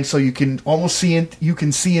 And so you can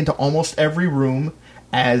see into almost every room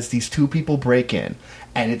as these 2 people break in,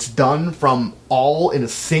 and it's done from all in a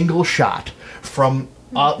single shot from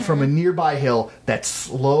a nearby hill that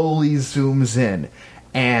slowly zooms in.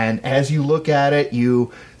 And as you look at it,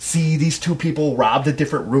 you see these 2 people robbed at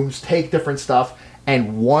different rooms, take different stuff,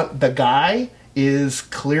 and the guy is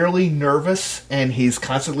clearly nervous and he's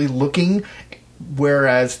constantly looking,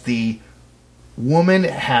 whereas the woman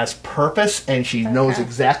has purpose and she knows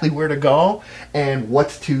exactly where to go and what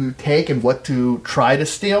to take and what to try to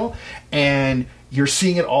steal. And you're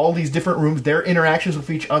seeing in all these different rooms, their interactions with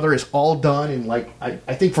each other is all done in like, I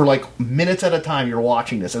think for like minutes at a time you're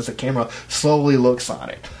watching this as the camera slowly looks on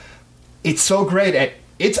it. It's so great. And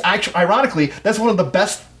it's actually, ironically, that's one of the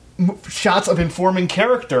best shots of informing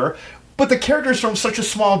character, but the character's from such a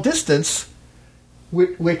small distance,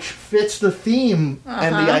 which fits the theme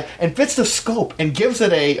and fits the scope and gives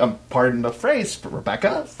it a, pardon the phrase,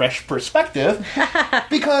 Rebecca, fresh perspective,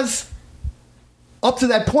 because up to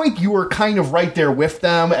that point you were kind of right there with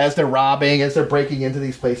them as they're robbing, as they're breaking into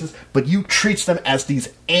these places, but you treat them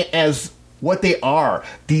as what they are,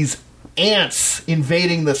 these ants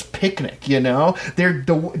invading this picnic. They're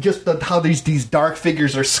how these dark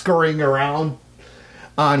figures are scurrying around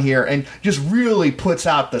on here, and just really puts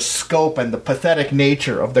out the scope and the pathetic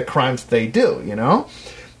nature of the crimes they do,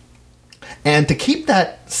 And to keep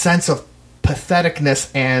that sense of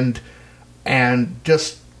patheticness and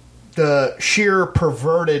just the sheer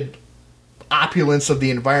perverted opulence of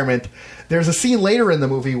the environment, there's a scene later in the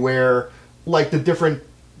movie where, like, the different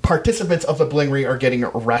participants of the Bling Ring are getting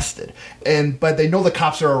arrested, but they know the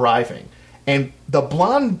cops are arriving, and the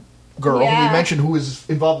blonde girl who we mentioned, who was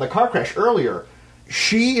involved in the car crash earlier,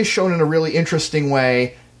 she is shown in a really interesting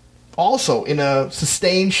way, also in a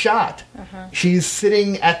sustained shot. She's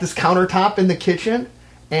sitting at this countertop in the kitchen,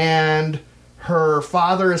 and her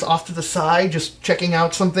father is off to the side just checking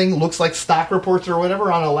out something, looks like stock reports or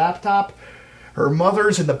whatever, on a laptop. Her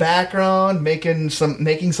mother's in the background making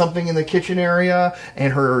something in the kitchen area,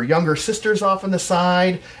 and her younger sister's off on the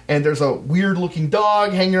side, and there's a weird-looking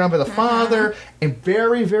dog hanging around by the father, and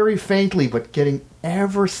very, very faintly, but getting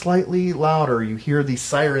ever slightly louder, you hear these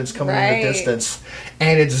sirens coming in the distance,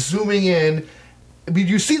 and it's zooming in. I mean,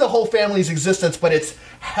 you see the whole family's existence, but it's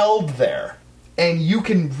held there. And you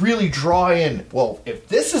can really draw in, well, if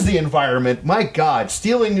this is the environment, my God,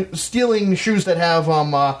 stealing shoes that have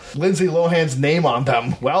Lindsay Lohan's name on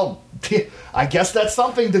them, well, I guess that's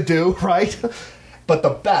something to do, right? But the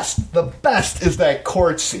best is that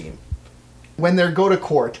court scene. When they go to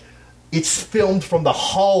court, it's filmed from the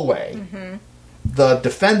hallway. Mm-hmm. The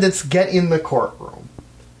defendants get in the courtroom,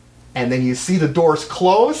 and then you see the doors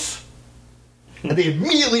close, and they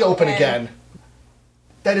immediately open again.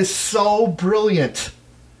 That is so brilliant,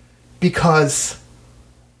 because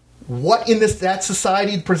what in that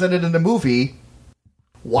society presented in the movie,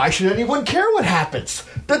 why should anyone care what happens?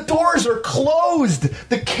 The doors are closed.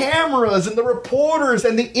 The cameras and the reporters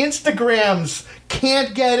and the Instagrams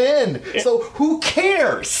can't get in. So who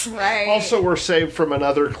cares? Right. Also, we're saved from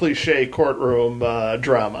another cliche courtroom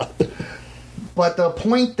drama. But the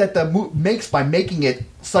point that the makes by making it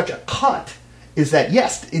such a cut is that,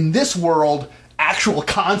 yes, in this world, actual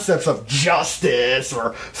concepts of justice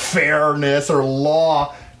or fairness or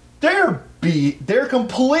law, they're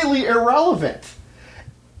completely irrelevant.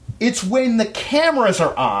 It's when the cameras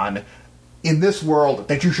are on in this world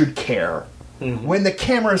that you should care. Mm-hmm. When the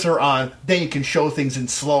cameras are on, then you can show things in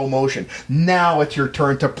slow motion. Now it's your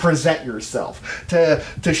turn to present yourself, to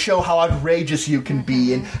show how outrageous you can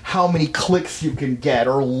be and how many clicks you can get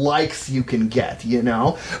or likes you can get, you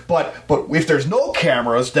know? But if there's no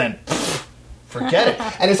cameras, then forget it.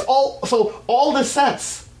 And it's all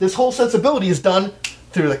this whole sensibility is done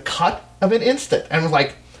through the cut of an instant. And I'm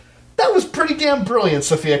like, that was pretty damn brilliant,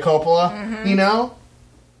 Sofia Coppola, you know?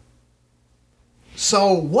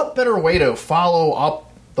 So what better way to follow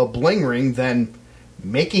up The Bling Ring than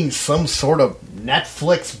making some sort of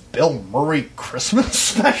Netflix Bill Murray Christmas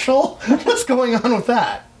special? What's going on with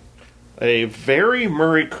that? A very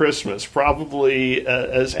Murray Christmas, probably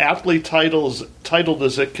as aptly titled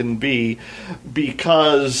as it can be,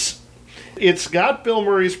 because it's got Bill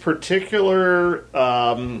Murray's particular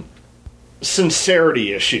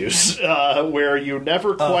sincerity issues, where you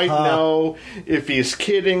never quite know if he's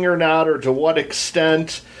kidding or not, or to what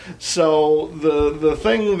extent. So the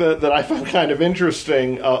thing that I found kind of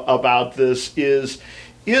interesting about this is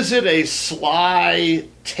it a sly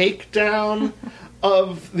takedown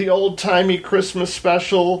of the old-timey Christmas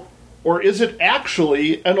special, or is it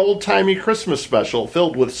actually an old-timey Christmas special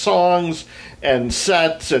filled with songs and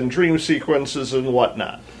sets and dream sequences and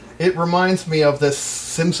whatnot? It reminds me of this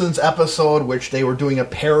Simpsons episode, which they were doing a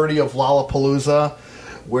parody of Lollapalooza,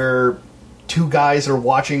 where two guys are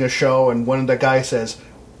watching a show, and one of the guys says,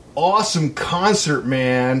 "Awesome concert,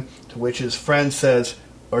 man," to which his friend says,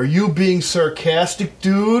 "Are you being sarcastic,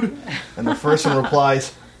 dude?" And the first one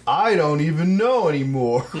replies, "I don't even know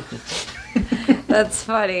anymore." That's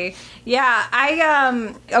funny.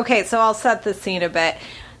 Yeah, okay, so I'll set the scene a bit.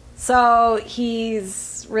 So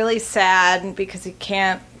he's really sad because he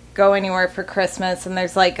can't go anywhere for Christmas, and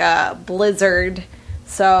there's like a blizzard,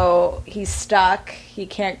 so he's stuck. He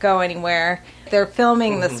can't go anywhere. They're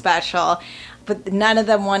filming the special, but none of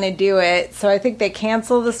them want to do it, so I think they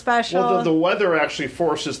cancel the special. Well, the weather actually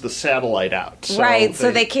forces the satellite out.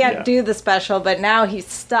 So they can't do the special, but now he's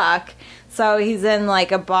stuck. So he's in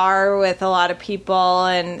like a bar with a lot of people,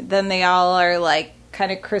 and then they all are like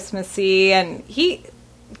kind of Christmassy, and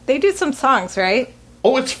they do some songs, right?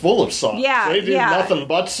 Oh, it's full of songs. Yeah, they do nothing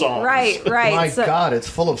but songs. Right. My God, it's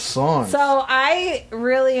full of songs. So I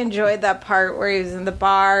really enjoyed that part where he was in the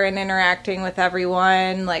bar and interacting with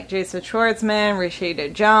everyone, like Jason Schwartzman,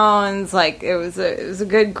 Rashida Jones. Like it was a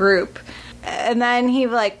good group. And then he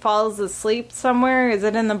like falls asleep somewhere. Is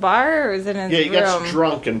it in the bar or is it in his room? Yeah, he gets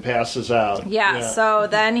drunk and passes out. Yeah. So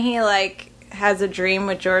then he like has a dream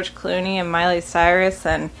with George Clooney and Miley Cyrus,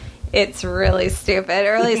 and it's really stupid,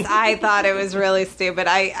 or at least I thought it was really stupid.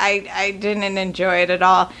 I didn't enjoy it at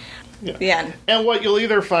all. Yeah. The end. And what you'll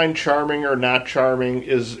either find charming or not charming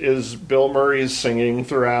is Bill Murray's singing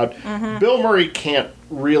throughout. Mm-hmm. Bill Murray can't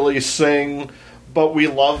really sing, but we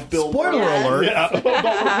love Bill Murray. Spoiler alert. Yeah, but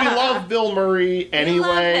we love Bill Murray anyway. We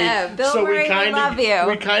love him. Bill Murray, we love you.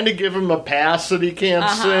 We kind of give him a pass that he can't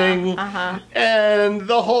sing. And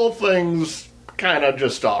the whole thing's kind of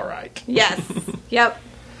just all right. Yes. Yep.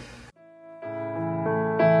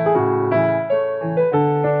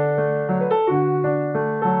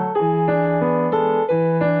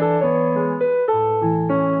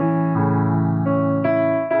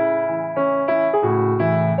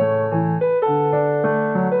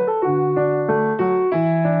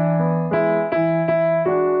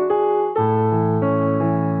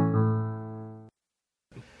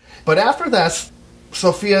 But after that,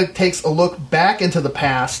 Sofia takes a look back into the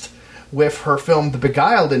past with her film The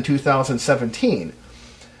Beguiled in 2017,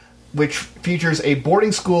 which features a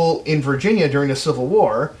boarding school in Virginia during the Civil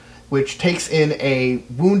War, which takes in a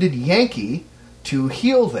wounded Yankee to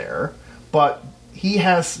heal there, but he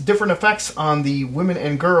has different effects on the women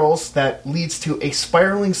and girls that leads to a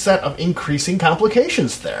spiraling set of increasing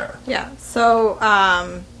complications there. Yeah,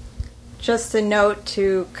 so just a note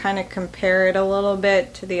to kind of compare it a little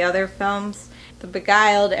bit to the other films, The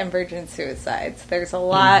Beguiled and Virgin Suicides. There's a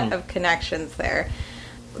lot of connections there.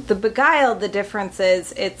 The Beguiled, the difference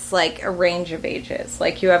is it's like a range of ages.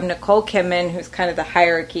 Like you have Nicole Kidman, who's kind of the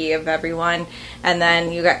hierarchy of everyone, and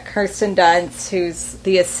then you got Kirsten Dunst, who's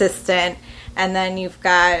the assistant, and then you've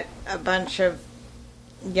got a bunch of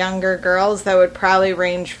younger girls that would probably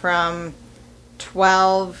range from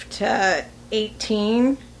 12 to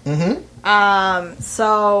 18.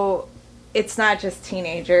 So it's not just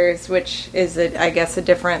teenagers, which is, I guess, a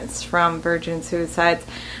difference from Virgin Suicides.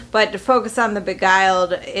 But to focus on The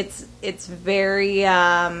Beguiled, it's very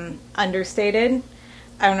understated.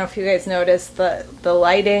 I don't know if you guys noticed, the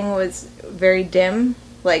lighting was very dim,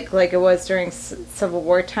 like it was during Civil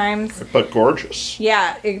War times. But gorgeous.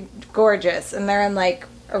 Yeah, gorgeous. And they're in, like,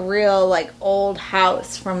 a real, like, old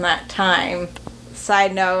house from that time.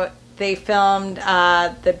 Side note, they filmed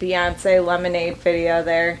the Beyonce Lemonade video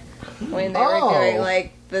there when they were doing,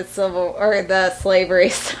 like, the slavery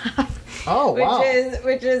stuff. Oh, wow.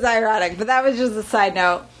 Which is ironic, but that was just a side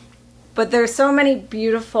note. But there's so many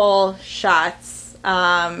beautiful shots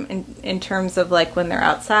in terms of, like, when they're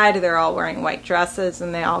outside, they're all wearing white dresses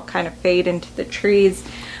and they all kind of fade into the trees.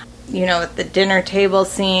 You know, with the dinner table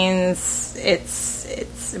scenes,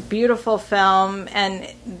 it's a beautiful film, and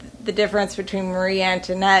the difference between Marie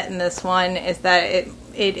Antoinette and this one is that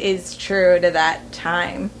it is true to that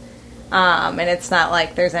time. And it's not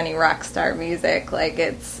like there's any rock star music. Like,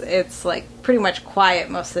 it's like pretty much quiet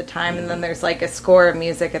most of the time, and then there's like a score of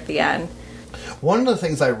music at the end. One of the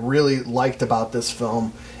things I really liked about this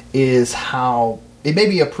film is how it made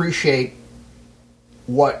me appreciate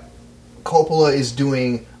what Coppola is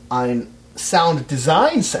doing on sound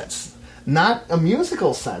design sense. Not a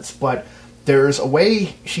musical sense, but there's a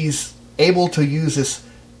way she's able to use this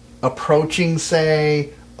approaching, say,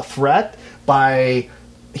 a threat by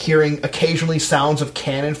hearing occasionally sounds of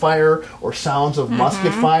cannon fire or sounds of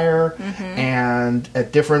musket fire, and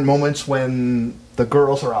at different moments when the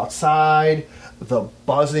girls are outside, the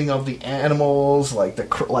buzzing of the animals, like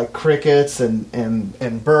like crickets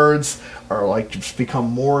and birds, are like just become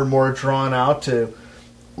more and more drawn out to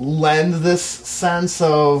lend this sense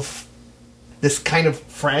of this kind of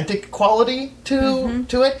frantic quality to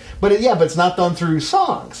it. But it's not done through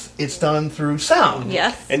songs. It's done through sound.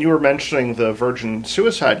 Yes. And you were mentioning the Virgin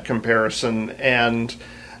Suicide comparison, and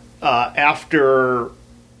after,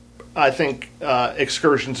 I think,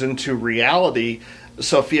 excursions into reality,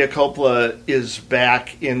 Sofia Coppola is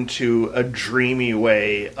back into a dreamy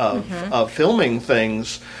way of filming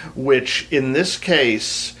things, which in this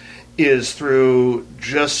case is through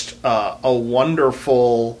just a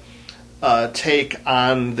wonderful take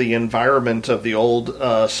on the environment of the old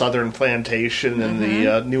southern plantation in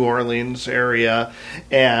the New Orleans area,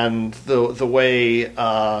 and the way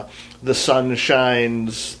the sun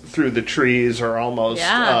shines through the trees are almost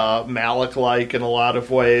Malick-like in a lot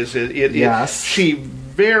of ways. She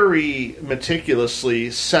very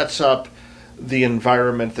meticulously sets up the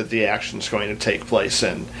environment that the action's going to take place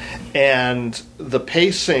in. And the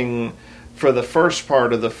pacing for the first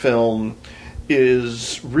part of the film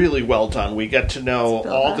is really well done. We get to know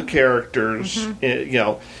all the characters,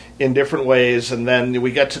 in different ways, and then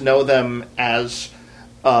we get to know them as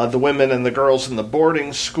the women and the girls in the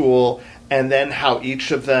boarding school, and then how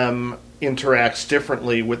each of them interacts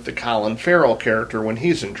differently with the Colin Farrell character when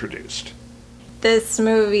he's introduced. This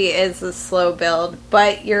movie is a slow build,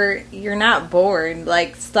 but you're not bored.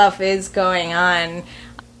 Like, stuff is going on.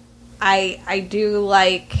 I do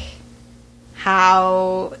like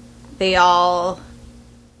how they all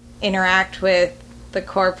interact with the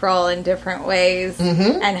corporal in different ways,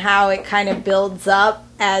 and how it kind of builds up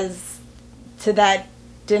as to that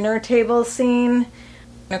dinner table scene.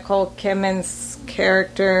 Nicole Kidman's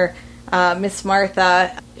character, Miss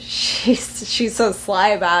Martha, she's so sly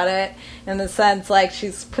about it, in the sense, like,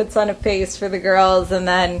 she puts on a face for the girls, and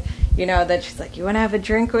then, then she's like, you want to have a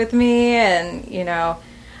drink with me? And,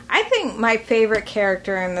 I think my favorite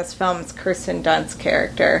character in this film is Kirsten Dunst's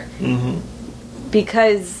character.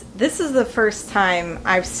 Because this is the first time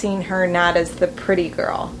I've seen her not as the pretty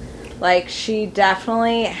girl. Like, she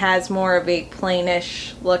definitely has more of a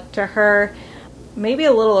plainish look to her. Maybe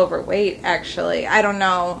a little overweight, actually. I don't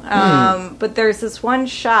know. But there's this one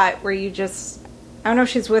shot where I don't know if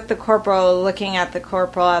she's with the corporal, looking at the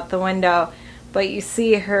corporal out the window, but you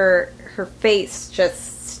see her face just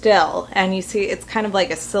still, and you see it's kind of like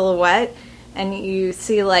a silhouette, and you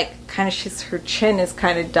see, like, kind of her chin is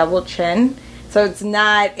kind of double chin. So it's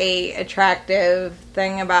not a attractive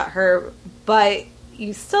thing about her, but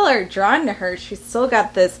you still are drawn to her. She's still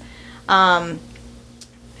got this,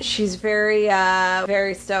 she's very,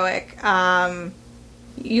 very stoic.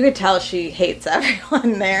 You could tell she hates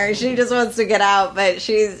everyone there. She just wants to get out, but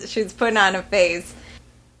she's putting on a face.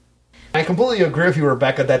 I completely agree with you,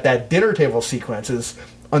 Rebecca, that dinner table sequence is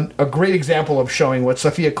a great example of showing what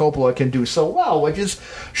Sofia Coppola can do so well, which is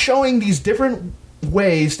showing these different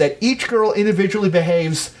ways that each girl individually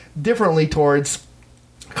behaves differently towards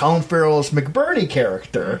Colin Farrell's McBurney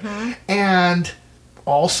character. And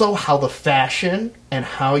also how the fashion and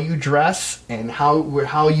how you dress and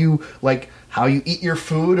how you eat your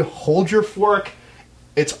food, hold your fork,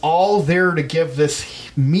 it's all there to give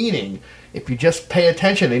this meaning if you just pay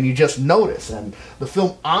attention and you just notice. And the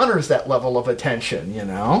film honors that level of attention, you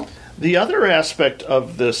know? The other aspect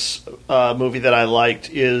of this movie that I liked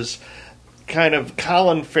is kind of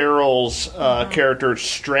Colin Farrell's character's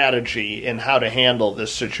strategy in how to handle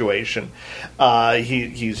this situation.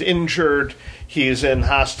 He's injured, he's in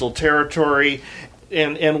hostile territory,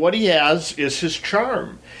 and what he has is his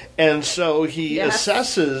charm. And so he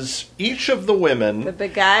assesses each of the women, The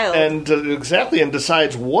Beguiled, and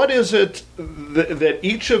decides what is it that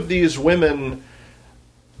each of these women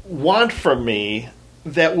want from me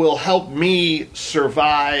that will help me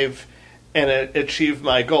survive and achieve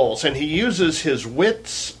my goals. And he uses his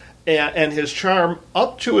wits and his charm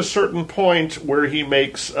up to a certain point where he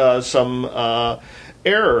makes some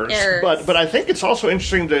errors. But I think it's also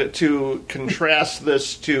interesting to contrast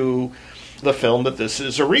this to the film that this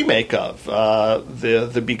is a remake of.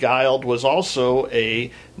 The Beguiled was also a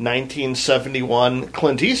 1971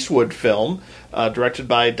 Clint Eastwood film directed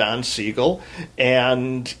by Don Siegel,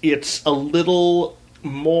 and it's a little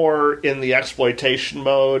more in the exploitation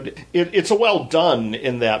mode. It's a well done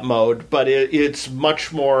in that mode, but it's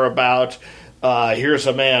much more about here's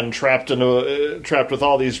a man trapped with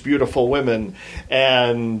all these beautiful women,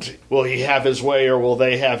 and will he have his way or will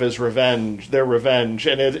they have their revenge?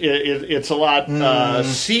 And it's a lot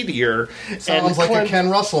seedier. Sounds like a Ken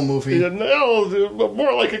Russell movie. No,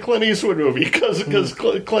 more like a Clint Eastwood movie, because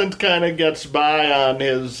Clint kind of gets by on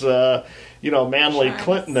his manly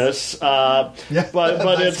Clintness,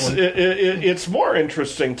 but it's more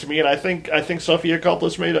interesting to me, and I think Sofia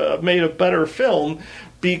Coppola's made a better film,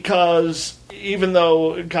 because even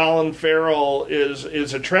though Colin Farrell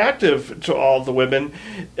is attractive to all the women,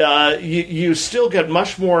 you still get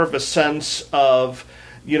much more of a sense of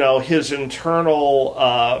his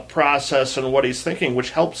internal process and what he's thinking, which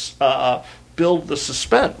helps build the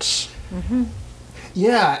suspense. Mm-hmm.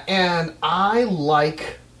 Yeah, and I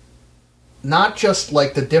like not just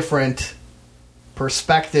like the different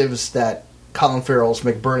perspectives that Colin Farrell's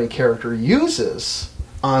McBurney character uses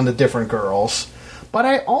on the different girls, but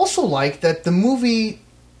I also like that the movie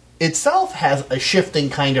itself has a shifting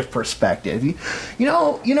kind of perspective. You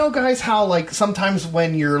know, guys, how like sometimes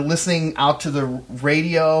when you're listening out to the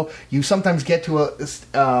radio, you sometimes get to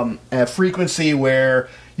a frequency where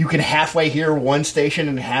you can halfway hear one station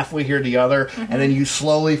and halfway hear the other, and then you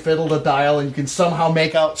slowly fiddle the dial, and you can somehow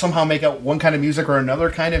make out one kind of music or another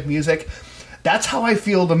kind of music. That's how I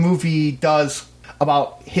feel the movie does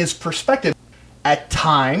about his perspective. At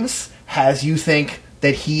times, has you think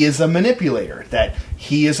that he is a manipulator, that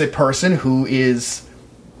he is a person who is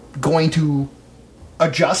going to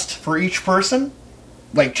adjust for each person,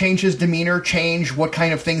 like change his demeanor, change what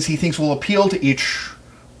kind of things he thinks will appeal to each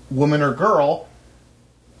woman or girl,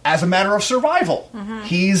 as a matter of survival. Mm-hmm.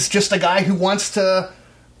 He's just a guy who wants to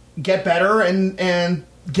get better and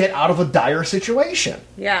get out of a dire situation.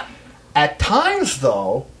 Yeah. At times,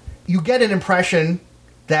 though, you get an impression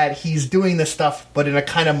that he's doing this stuff, but in a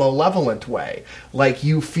kind of malevolent way. Like,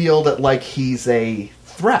 you feel that, like, he's a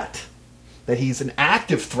threat. That he's an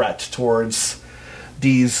active threat towards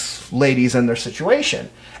these ladies and their situation.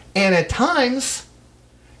 And at times,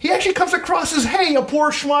 he actually comes across as, hey, a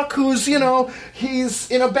poor schmuck who's, he's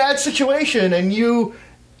in a bad situation, and you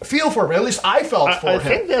feel for him. At least I felt for him. I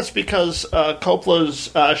think that's because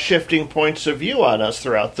Coppola's shifting points of view on us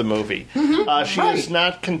throughout the movie. Mm-hmm. She is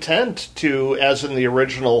not content to, as in the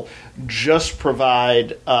original, just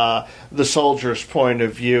provide the soldier's point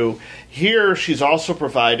of view. Here, she's also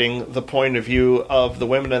providing the point of view of the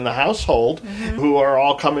women in the household, who are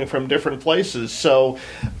all coming from different places. So,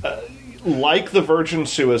 like the Virgin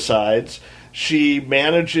Suicides, she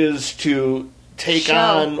manages to take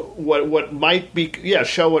on what might be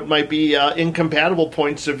incompatible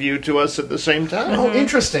points of view to us at the same time. Oh,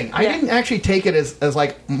 interesting. Yeah. I didn't actually take it as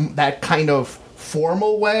like that kind of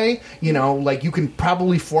formal way. Like you can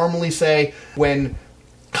probably formally say when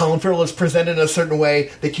Colin Farrell is presented in a certain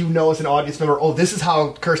way that as an audience member, oh, this is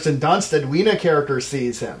how Kirsten Dunst, Edwina character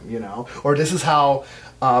sees him, or this is how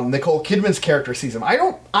Nicole Kidman's character sees him. I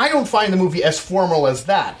don't find the movie as formal as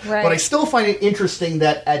that, right. But I still find it interesting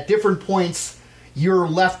that at different points you're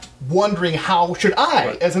left wondering, how should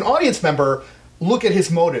I, as an audience member, look at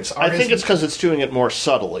his motives? I think it's because it's doing it more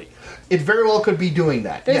subtly. It very well could be doing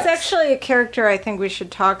that. There's actually a character I think we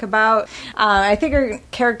should talk about. I think her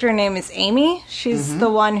character name is Amy. She's the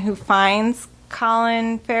one who finds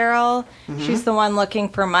Colin Farrell. She's the one looking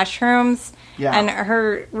for mushrooms. Yeah. And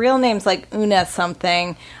her real name's like Una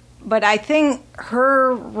something. but I think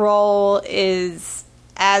her role is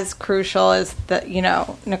as crucial as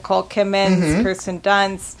Nicole Kidman's, Kirsten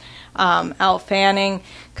Dunst, Elle Fanning,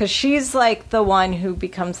 because she's like the one who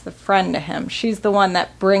becomes the friend to him. She's the one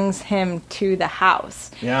that brings him to the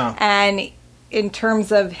house. Yeah. And in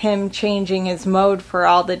terms of him changing his mode for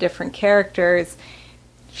all the different characters,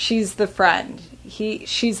 she's the friend.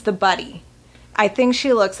 She's the buddy. I think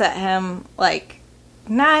she looks at him like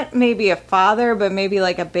not maybe a father, but maybe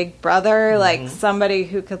like a big brother, like somebody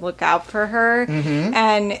who could look out for her.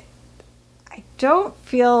 And I don't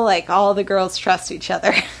feel like all the girls trust each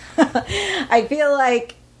other. I feel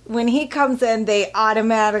like when he comes in, they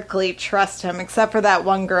automatically trust him, except for that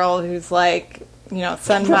one girl who's like,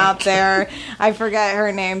 send him out there. I forget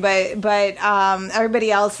her name, but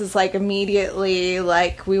everybody else is like immediately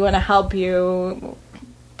like, we want to help you.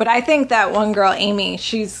 But I think that one girl, Amy,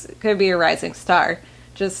 she's could be a rising star,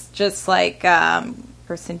 just like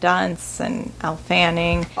Kirsten Dunst and Elle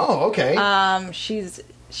Fanning. Oh, okay.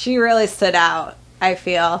 She really stood out, I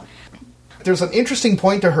feel. There's an interesting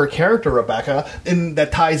point to her character, Rebecca,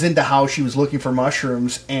 that ties into how she was looking for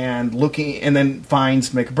mushrooms and then finds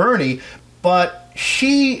McBurney, but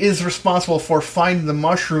she is responsible for finding the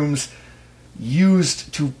mushrooms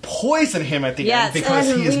used to poison him at the end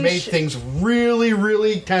because he has made things really,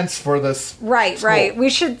 really tense for this. Right. We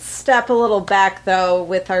should step a little back, though,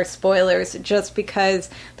 with our spoilers, just because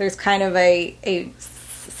there's kind of a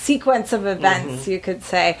sequence of events, you could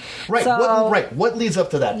say. Right. So, What leads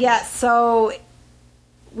up to that? Yeah, so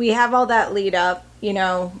we have all that lead up,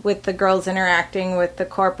 with the girls interacting with the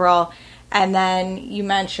corporal, and then you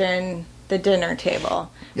mention the dinner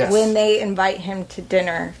table. Yes. When they invite him to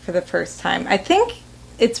dinner for the first time. I think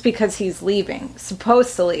it's because he's leaving,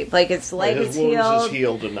 supposed to leave. Like, his leg is healed. His wounds is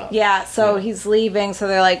healed enough. Yeah, so he's leaving, so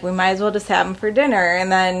they're like, we might as well just have him for dinner. And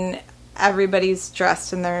then everybody's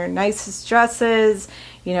dressed in their nicest dresses,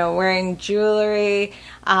 wearing jewelry.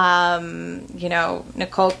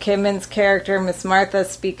 Nicole Kidman's character, Miss Martha,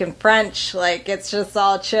 speaking French. Like, it's just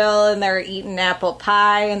all chill, and they're eating apple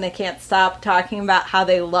pie, and they can't stop talking about how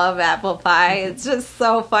they love apple pie. It's just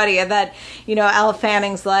so funny. And then, Elle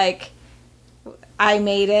Fanning's like, I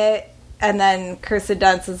made it. And then Kirsten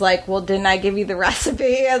Dunst is like, well, didn't I give you the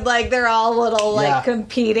recipe? And, like, they're all little,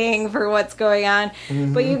 competing for what's going on.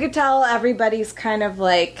 But you could tell everybody's kind of,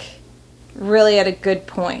 like, really at a good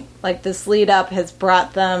point. Like, this lead up has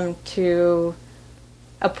brought them to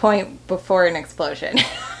a point before an explosion.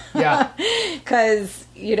 Yeah. Because,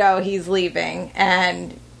 he's leaving.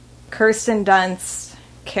 And Kirsten Dunst's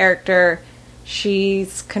character,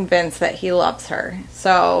 she's convinced that he loves her.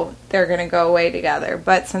 So they're going to go away together.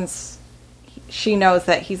 But since she knows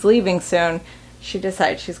that he's leaving soon, she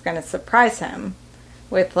decides she's going to surprise him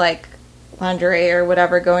with, like, lingerie or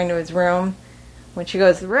whatever going to his room. When she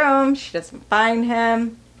goes to the room, she doesn't find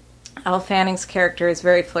him. Elle Fanning's character is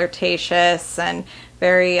very flirtatious and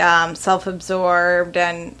very self-absorbed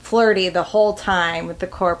and flirty the whole time with the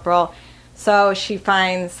corporal. So she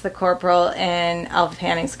finds the corporal in Elle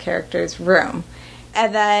Fanning's character's room.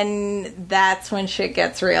 And then that's when shit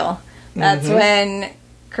gets real. That's when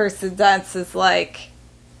Kirsten Dunst is, like,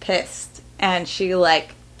 pissed. And she,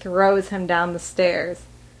 like, throws him down the stairs.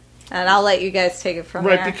 And I'll let you guys take it from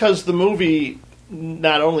there. Right, because the movie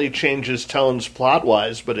not only changes tones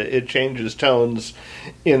plot-wise, but it changes tones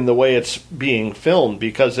in the way it's being filmed,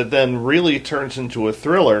 because it then really turns into a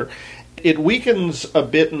thriller. It weakens a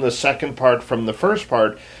bit in the second part from the first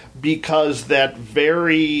part, because that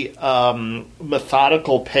very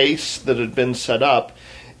methodical pace that had been set up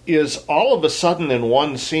is all of a sudden in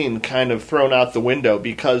one scene kind of thrown out the window,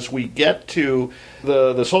 because we get to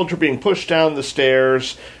the soldier being pushed down the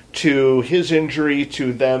stairs, to his injury,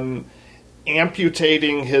 to them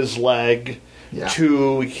amputating his leg,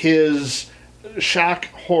 to his shock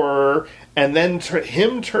horror, and then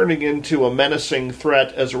him turning into a menacing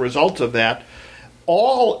threat as a result of that,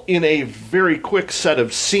 all in a very quick set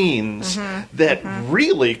of scenes that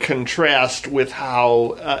really contrast with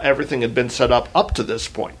how everything had been set up to this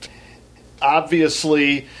point.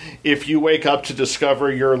 Obviously, if you wake up to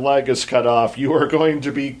discover your leg is cut off, you are going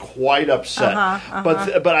to be quite upset.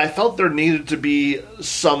 But I felt there needed to be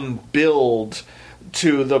some build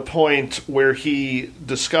to the point where he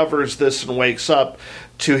discovers this and wakes up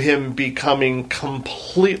to him becoming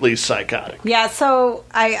completely psychotic. Yeah, so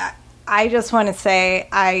I just want to say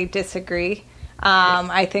I disagree.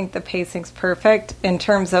 I think the pacing's perfect in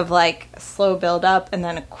terms of, like, slow build up and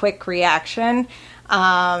then a quick reaction.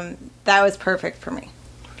 That was perfect for me.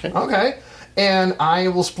 Okay. And I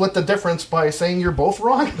will split the difference by saying you're both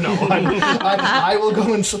wrong. No, I'll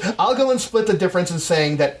go and split the difference in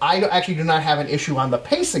saying that I actually do not have an issue on the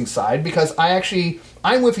pacing side, because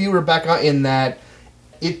I'm with you, Rebecca, in that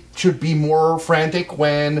it should be more frantic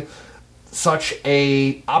when such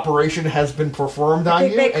a operation has been performed on you. I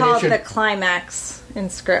think they call it the climax in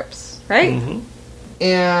scripts, right? Mm-hmm.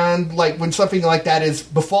 And like when something like that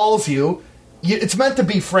befalls you, it's meant to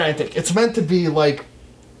be frantic. It's meant to be like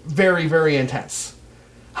very, very intense.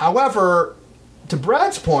 However, to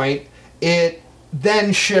Brad's point, it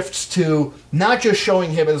then shifts to not just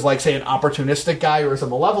showing him as, like, say, an opportunistic guy or as a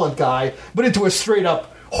malevolent guy, but into a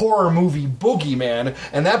straight-up horror movie boogeyman,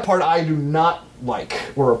 and that part I do not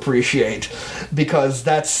like or appreciate, because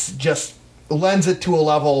that's just lends it to a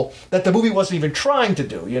level that the movie wasn't even trying to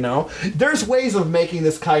do, you know? There's ways of making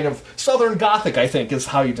this kind of Southern Gothic, I think, is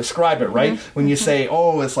how you describe it, right? Mm-hmm. When you say,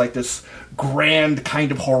 it's like this grand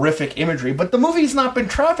kind of horrific imagery, but the movie's not been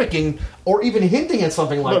trafficking or even hinting at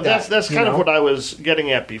something like that. That's kind of what I was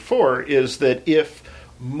getting at before, is that if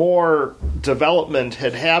more development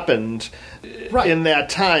had happened in that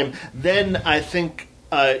time, then I think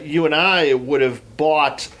you and I would have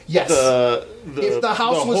bought if the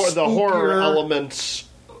house was the horror elements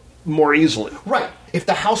more easily. Right. If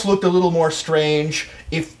the house looked a little more strange,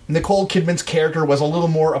 if Nicole Kidman's character was a little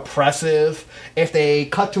more oppressive, if they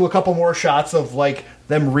cut to a couple more shots of, like,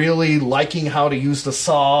 them really liking how to use the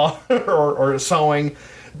saw or sewing,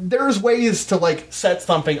 there's ways to, like, set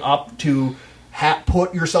something up to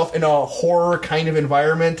put yourself in a horror kind of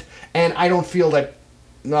environment, and I don't feel that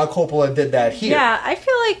Coppola did that here. Yeah, I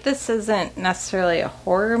feel like this isn't necessarily a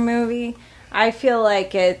horror movie. I feel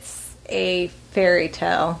like it's a fairy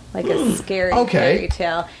tale, like a scary fairy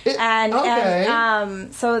tale.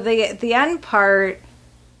 And so the end part,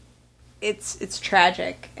 it's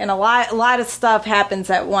tragic, and a lot of stuff happens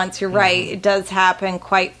at once. You're right, it does happen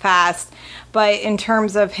quite fast, but in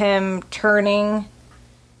terms of him turning,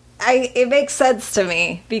 it makes sense to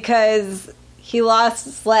me, because he lost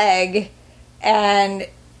his leg and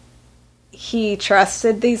he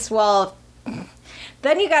trusted these.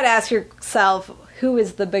 Then you got to ask yourself, who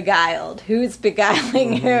is the beguiled? Who's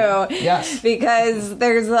beguiling who? Yes. Because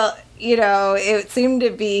there's it seemed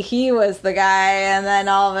to be he was the guy, and then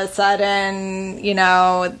all of a sudden,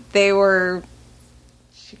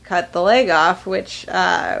 she cut the leg off, which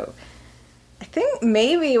I think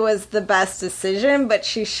maybe was the best decision, but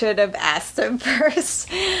she should have asked him first.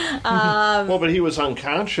 But he was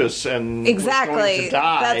unconscious and exactly. was going to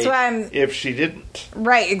die. That's why if she didn't.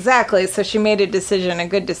 Right, exactly. So she made a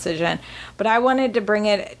good decision. But I wanted to bring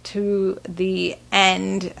it to the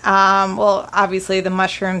end. Obviously the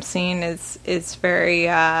mushroom scene is very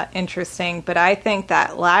interesting, but I think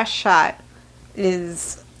that last shot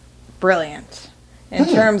is brilliant in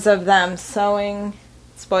terms of them sewing.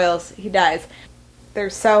 Spoils, he dies.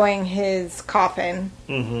 They're sewing his coffin.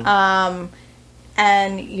 Mm-hmm.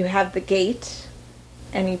 And you have the gate,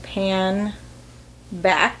 and you pan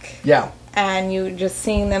back. Yeah. And you just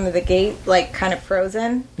seeing them at the gate, like, kind of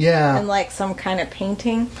frozen. Yeah. And, like, some kind of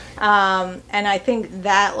painting. And I think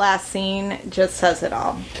that last scene just says it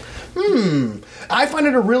all. I find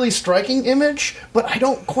it a really striking image, but I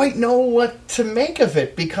don't quite know what to make of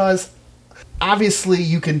it, because obviously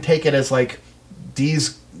you can take it as, like,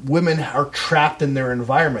 these women are trapped in their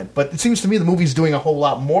environment, but it seems to me the movie's doing a whole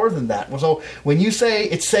lot more than that. So when you say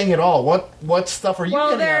it's saying it all, what stuff are you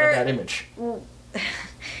getting out of that image?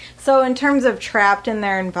 So in terms of trapped in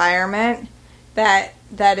their environment, that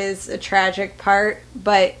is a tragic part,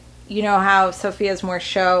 but you know how Sophia's more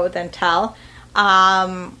show than tell.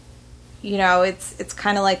 It's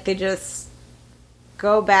kind of like they just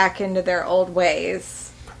go back into their old ways.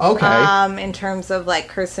 Okay. In terms of, like,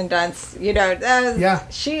 Kirsten Dunst,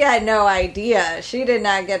 she had no idea. She did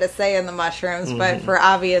not get a say in the mushrooms, but for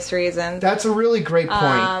obvious reasons. That's a really great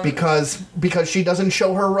point, because she doesn't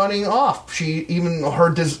show her running off. Her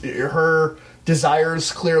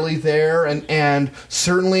desires clearly there, and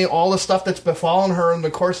certainly all the stuff that's befallen her in the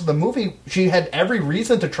course of the movie, she had every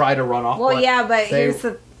reason to try to run off. Well, but here's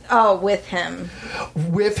the... with him.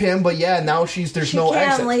 With him, but no exit. She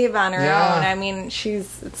can't leave on her own. I mean,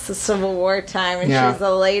 it's the Civil War time, and she's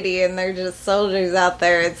a lady, and they're just soldiers out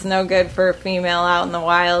there. It's no good for a female out in the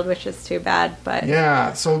wild, which is too bad. But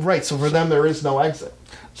so for them, there is no exit.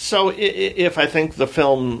 So if I think the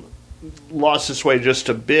film lost its way just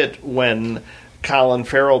a bit when Colin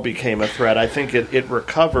Farrell became a threat, I think it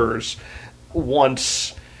recovers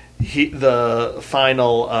once the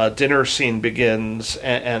final dinner scene begins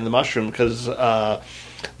and the mushroom, because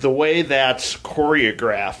the way that's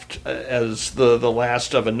choreographed as the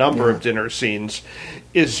last of a number of dinner scenes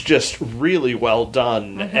is just really well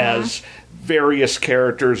done, as various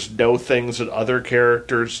characters know things that other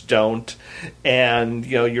characters don't, and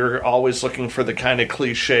you're always looking for the kind of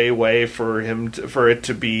cliche way for it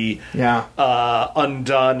to be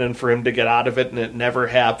undone and for him to get out of it, and it never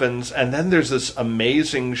happens. And then there's this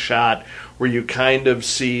amazing shot where you kind of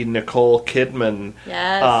see Nicole Kidman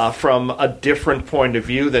from a different point of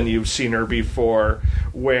view than you've seen her before,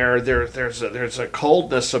 where there's a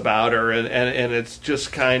coldness about her, and it's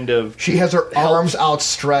just kind of... She has her arms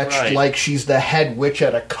outstretched like she's the head witch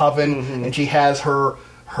at a coven, and she has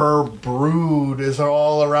her brood is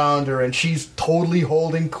all around her, and she's totally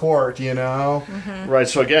holding court, Right,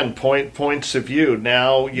 so again, points of view.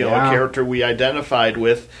 Now, a character we identified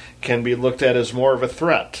with can be looked at as more of a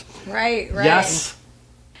threat. Right. Yes.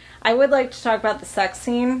 I would like to talk about the sex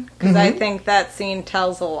scene, because I think that scene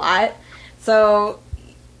tells a lot. So,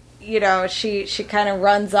 she kind of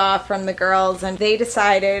runs off from the girls, and they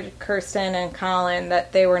decided, Kirsten and Colin,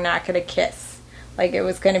 that they were not going to kiss. Like, it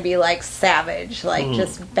was going to be, like, savage, like,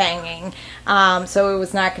 just banging. So it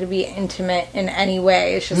was not going to be intimate in any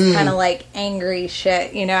way. It's just kind of, like, angry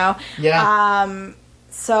shit, Yeah.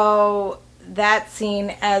 So that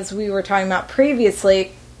scene, as we were talking about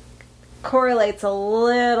previously, correlates a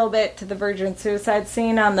little bit to the Virgin Suicide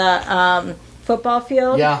scene on the football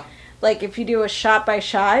field. Yeah. Like, if you do a shot by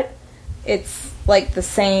shot, it's, like, the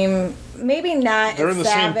same, maybe not They're as in the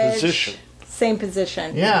savage. same position. Same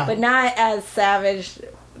position. Yeah. But not as savage.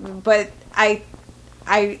 But I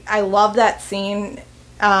love that scene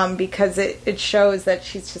because it shows that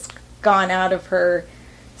she's just gone out of her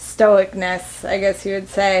stoicness, I guess you would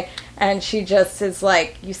say, and she just is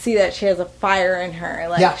like, you see that she has a fire in her,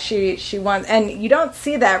 like she wants, and you don't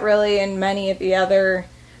see that really in many of the other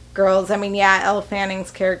girls. I mean, Elle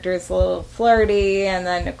Fanning's character is a little flirty, and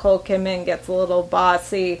then Nicole Kidman gets a little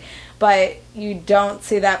bossy, but you don't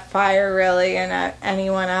see that fire really in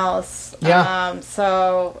anyone else.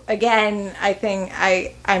 So again, I think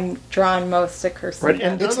I'm drawn most to Kirsten. Right,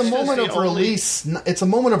 and it's a moment of release. It's a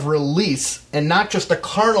moment of release, and not just a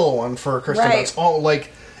carnal one for Kirsten. Right. It's all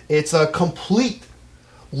it's a complete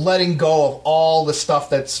letting go of all the stuff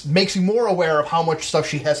that makes you more aware of how much stuff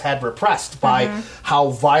she has had repressed by how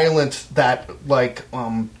violent that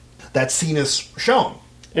that scene is shown.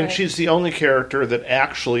 And she's the only character that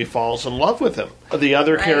actually falls in love with him. The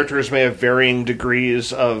other characters may have varying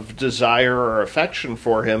degrees of desire or affection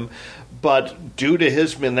for him, but due to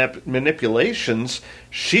his manipulations,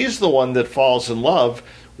 she's the one that falls in love,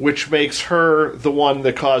 which makes her the one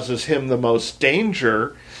that causes him the most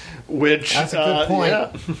danger, which... That's a good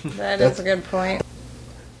point. That is a good point.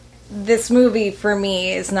 This movie, for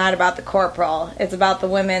me, is not about the corporal. It's about the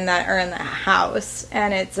women that are in the house,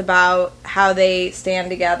 and it's about how they stand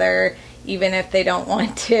together, even if they don't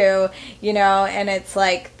want to, and it's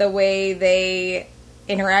like the way they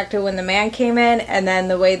interacted when the man came in, and then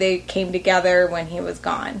the way they came together when he was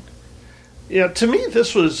gone. Yeah, to me,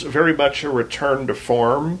 this was very much a return to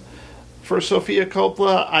form for Sofia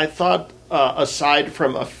Coppola. I thought, aside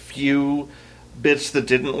from a few bits that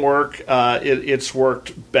didn't work, it's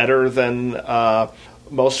worked better than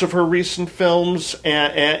most of her recent films,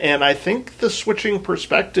 and I think the switching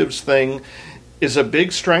perspectives thing is a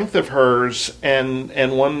big strength of hers, and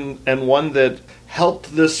one that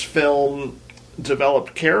helped this film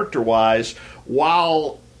develop character-wise,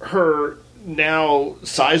 while her now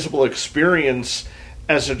sizable experience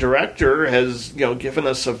as a director has given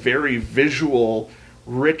us a very visual,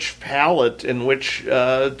 rich palette in which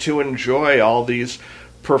to enjoy all these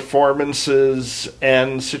performances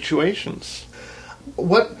and situations.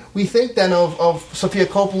 What we think then of Sofia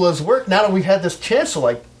Coppola's work, now that we've had this chance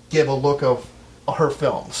to give a look of her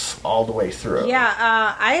films all the way through.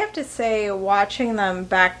 Yeah, I have to say, watching them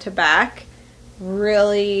back to back,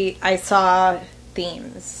 really, I saw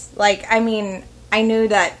themes. I knew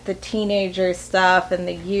that the teenager stuff and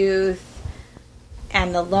the youth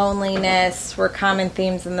and the loneliness were common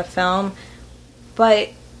themes in the film. But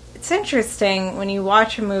it's interesting, when you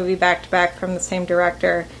watch a movie back-to-back from the same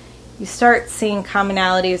director, you start seeing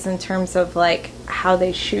commonalities in terms of, how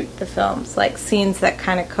they shoot the films, scenes that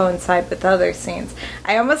kind of coincide with other scenes.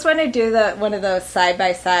 I almost want to do one of those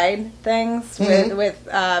side-by-side things with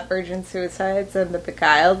Virgin Suicides and The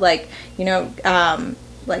Beguiled, on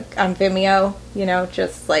Vimeo,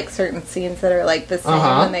 just, certain scenes that are, the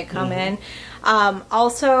same when they come in.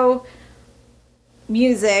 Also,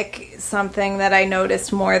 music, something that I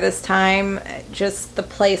noticed more this time, just the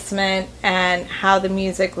placement and how the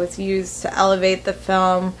music was used to elevate the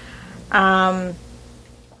film.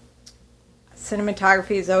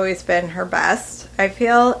 cinematography has always been her best, I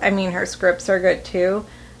feel. I mean, her scripts are good too.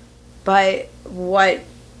 But what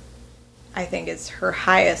I think is her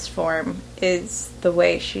highest form is the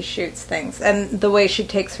way she shoots things and the way she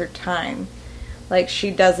takes her time. Like,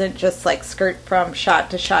 she doesn't just, like, skirt from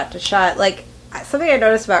shot to shot to shot. Like, something I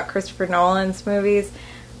noticed about Christopher Nolan's movies,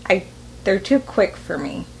 they're too quick for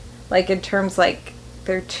me. Like, in terms, like,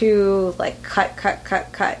 they're too, like,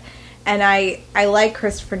 cut. And I like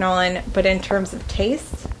Christopher Nolan, but in terms of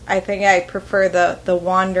taste, I think I prefer the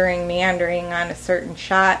wandering, meandering on a certain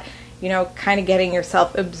shot, you know, kind of getting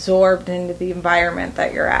yourself absorbed into the environment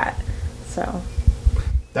that you're at. So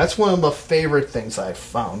that's one of the favorite things I've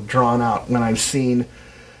found drawn out when I've seen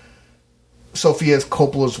Sofia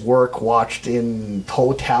Coppola's work watched in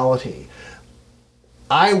totality.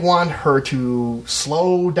 I want her to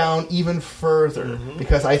slow down even further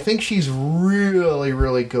because I think she's really,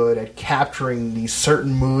 really good at capturing these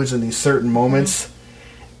certain moods and these certain moments.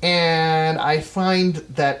 And I find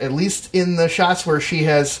that at least in the shots where she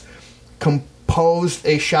has composed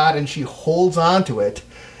a shot and she holds on to it,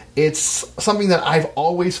 it's something that I've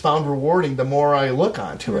always found rewarding the more I look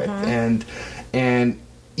onto it. And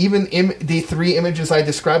even the three images I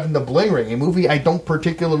described in The Bling Ring, a movie I don't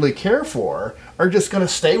particularly care for, are just going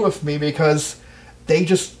to stay with me because they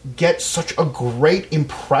just get such a great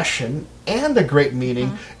impression and a great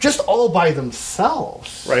meaning just all by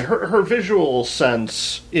themselves. Right. Her visual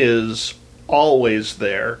sense is always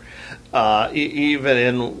there. Even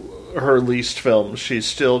in her least films, she's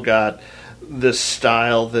still got this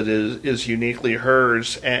style that is uniquely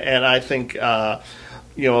hers. And I think,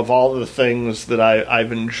 you know, of all the things that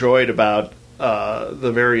I've enjoyed about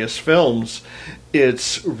the various films,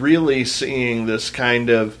 it's really seeing this kind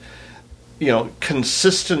of, you know,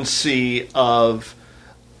 consistency of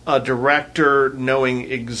a director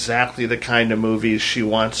knowing exactly the kind of movies she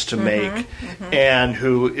wants to make and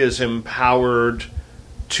who is empowered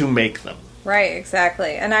to make them. Right,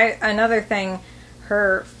 exactly. And another thing,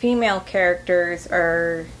 her female characters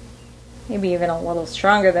are maybe even a little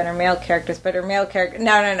stronger than her male characters, but her male character...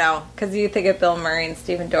 No, because you think of Bill Murray and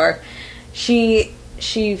Stephen Dorff. She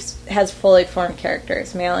has fully formed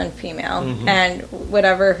characters, male and female, and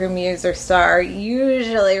whatever her muse or star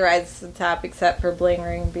usually rises to the top, except for Bling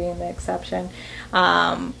Ring being the exception.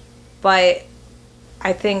 But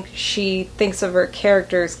I think she thinks of her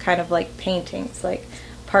characters kind of like paintings, like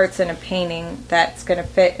parts in a painting that's going to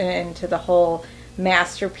fit into the whole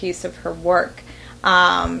masterpiece of her work.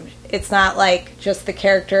 It's not like just the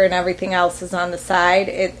character and everything else is on the side.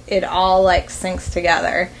 It all like syncs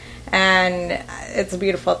together, and it's a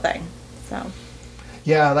beautiful thing. So,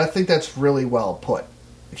 yeah, I think that's really well put.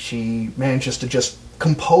 She manages to just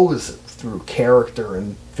compose it through character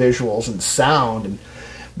and visuals and sound and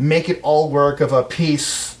make it all work of a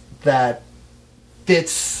piece that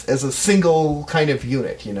fits as a single kind of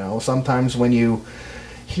unit, you know. Sometimes when you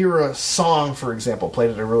hear a song, for example,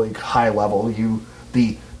 played at a really high level,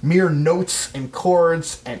 the mere notes and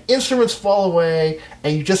chords and instruments fall away,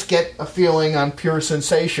 and you just get a feeling on pure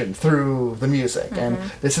sensation through the music. And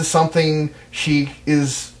this is something she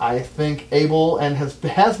is, I think, able and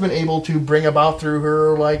has been able to bring about through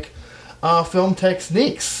her film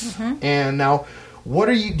techniques. And now,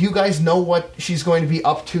 do you guys know what she's going to be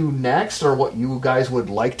up to next, or what you guys would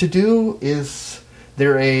like to do? Is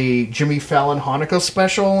there a Jimmy Fallon Hanukkah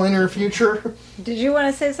special in her future? Did you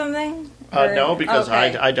want to say something? No, because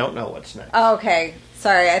okay. I don't know what's next. Oh, okay.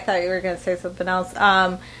 Sorry, I thought you were going to say something else.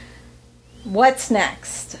 What's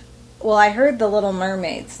next? Well, I heard The Little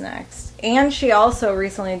Mermaid's next. And she also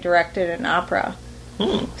recently directed an opera.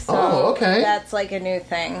 So okay. That's like a new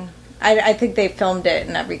thing. I think they filmed it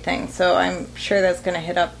and everything, so I'm sure that's going to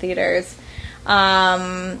hit up theaters.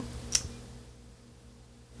 But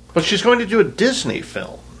she's going to do a Disney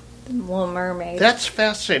film. The Little Mermaid. That's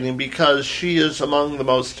fascinating because she is among the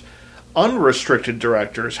most unrestricted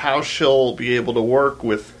directors. How she'll be able to work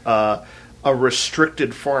with a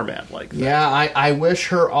restricted format like that. Yeah, I wish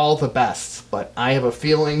her all the best, but I have a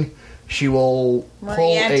feeling she will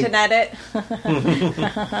Marie Antoinette it.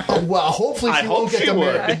 Well, hopefully she won't get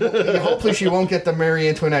hopefully she won't get the Marie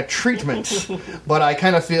Antoinette treatment. But I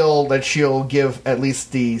kind of feel that she'll give at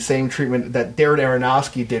least the same treatment that Darren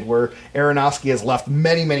Aronofsky did, where Aronofsky has left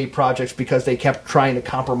many, many projects because they kept trying to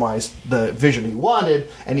compromise the vision he wanted,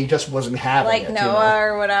 and he just wasn't having it. Like Noah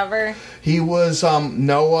or whatever. He was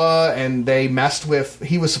Noah, and they messed with...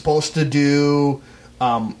 He was supposed to do...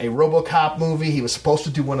 a RoboCop movie. He was supposed to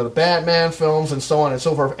do one of the Batman films and so on and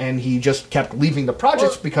so forth, and he just kept leaving the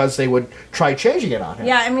projects because they would try changing it on him.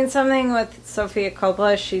 Yeah, I mean, something with Sofia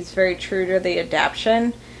Coppola, she's very true to the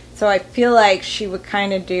adaptation. So I feel like she would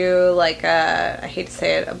kind of do like I hate to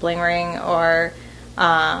say it, a Bling Ring or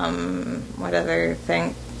what other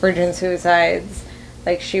thing? Virgin Suicides.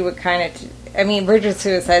 Like she would kind of, Virgin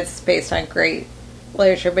Suicides is based on great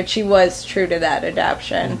literature, but she was true to that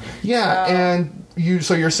adaptation. Yeah, and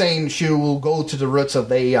you're saying she will go to the roots of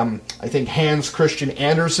the, I think, Hans Christian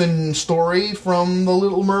Andersen story from The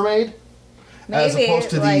Little Mermaid? Maybe, as opposed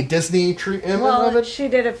to the Disney treatment of it? She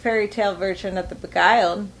did a fairy tale version of The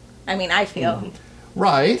Beguiled. I feel.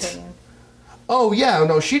 Right. Oh, yeah,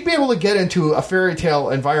 no, she'd be able to get into a fairy tale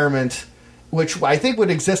environment, which I think would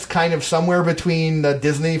exist kind of somewhere between the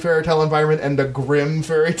Disney fairy tale environment and the Grimm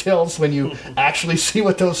fairy tales when you actually see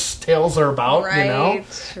what those tales are about, right, you know?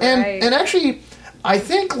 Right. And actually, I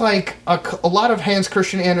think, like, a lot of Hans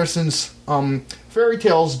Christian Andersen's fairy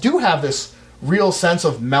tales do have this real sense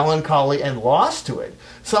of melancholy and loss to it.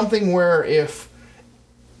 Something where if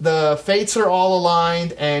the fates are all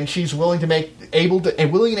aligned and she's willing and able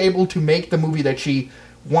to make the movie that she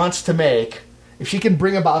wants to make, if she can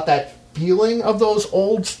bring about that feeling of those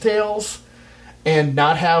old tales and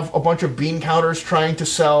not have a bunch of bean counters trying to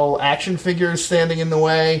sell action figures standing in the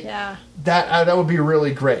way, that would be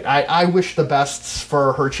really great. I wish the best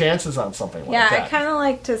for her chances on something like that. Yeah, I kind of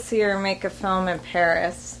like to see her make a film in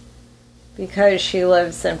Paris because she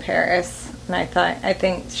lives in Paris, and I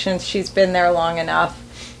think since she's been there long enough,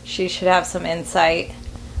 she should have some insight.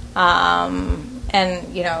 And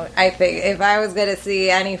I think if I was going to see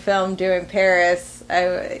any film doing Paris,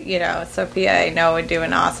 Sophia I know would do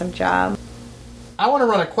an awesome job. I want to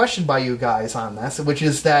run a question by you guys on this, which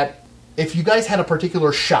is that if you guys had a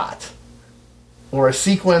particular shot or a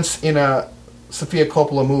sequence in a Sofia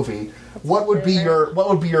Coppola movie, what would be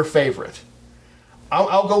your favorite?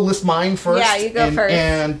 I'll go list mine first. Yeah, you go first.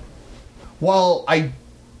 And while I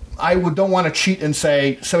don't want to cheat and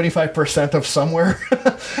say 75% of somewhere,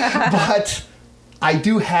 but I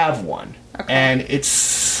do have one, and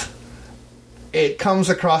it comes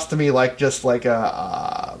across to me like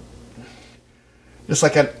a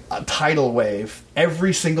tidal wave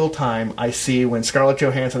every single time I see when Scarlett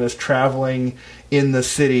Johansson is traveling in the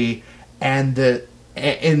city and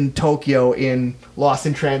in Tokyo in Lost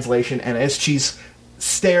in Translation, and as she's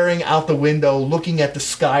staring out the window, looking at the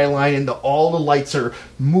skyline, and all the lights are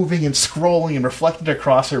moving and scrolling and reflected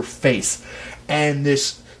across her face, and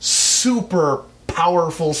this super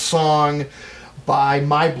powerful song by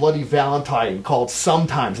My Bloody Valentine called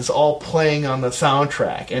Sometimes is all playing on the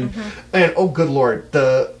soundtrack, and oh good lord,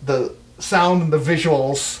 the sound and the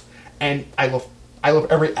visuals, and I love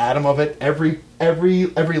every atom of it, every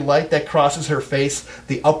light that crosses her face,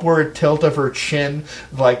 the upward tilt of her chin,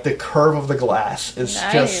 like the curve of the glass is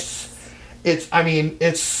just, it's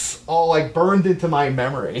all like burned into my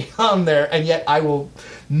memory on there, and yet I will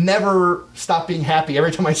never stop being happy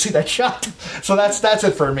every time I see that shot. So that's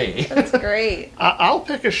it for me. That's great. I'll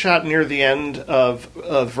pick a shot near the end of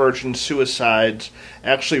Virgin Suicides,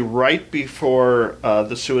 actually right before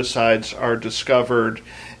the suicides are discovered,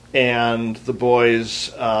 and the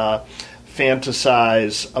boys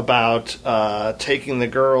fantasize about taking the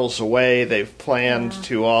girls away. They've planned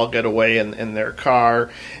to all get away in their car,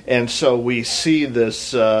 and so we see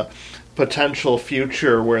this potential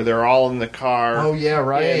future where they're all in the car. Oh yeah,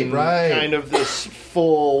 right. Kind of this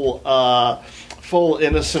full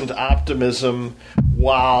innocent optimism,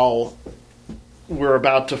 while we're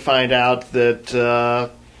about to find out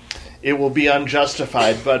that it will be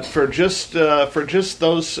unjustified. But for just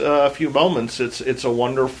those few moments, it's a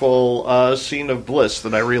wonderful scene of bliss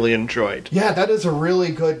that I really enjoyed. Yeah, that is a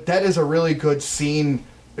really good scene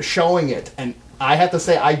showing it, and I have to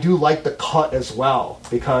say I do like the cut as well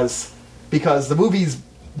because the movie's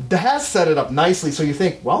has set it up nicely. So you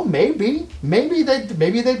think, well, maybe they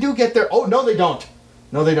do get there. Oh no, they don't.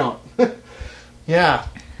 Yeah.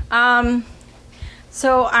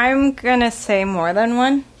 So I'm gonna say more than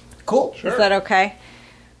one. Cool. Sure. Is that okay?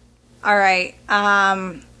 All right.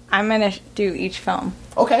 I'm gonna do each film.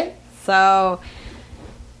 Okay. So,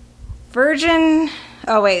 Virgin.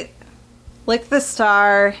 Oh wait, Lick the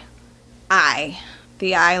Star.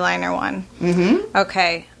 The eyeliner one. Mm-hmm.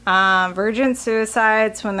 Okay. Virgin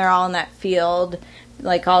Suicides, when they're all in that field,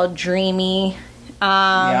 like all dreamy.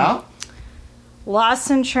 Yeah. Lost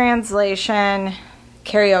in Translation,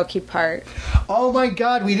 karaoke part. Oh my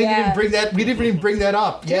God, we didn't even bring that. We didn't even bring that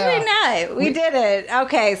up. Yeah. Did we not? We did it.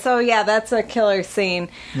 Okay, so yeah, that's a killer scene.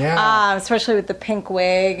 Yeah. Especially with the pink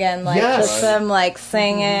wig and like just them like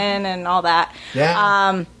singing and all that.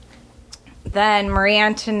 Yeah. Then Marie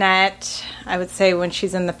Antoinette, I would say when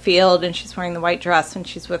she's in the field and she's wearing the white dress and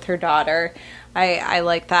she's with her daughter. I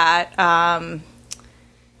like that.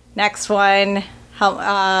 Next one,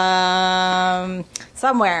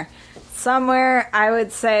 Somewhere, I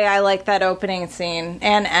would say I like that opening scene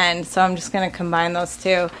and end, so I'm just going to combine those two.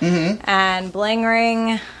 Mm-hmm. And Bling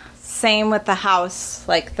Ring, same with the house,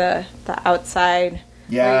 like the outside,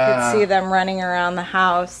 where you could see them running around the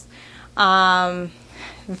house.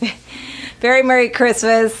 Very Merry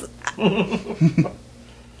Christmas.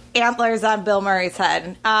 Antlers on Bill Murray's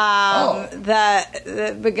head.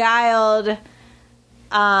 The Beguiled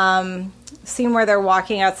scene where they're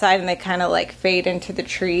walking outside and they kind of like fade into the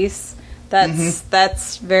trees.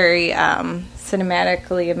 That's very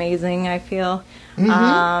cinematically amazing, I feel.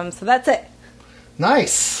 So that's it.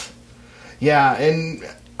 Nice. Yeah, and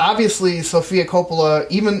obviously Sofia Coppola,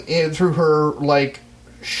 even through her like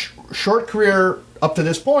short career up to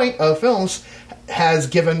this point of films, has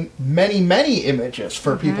given many images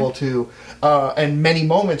for people to, and many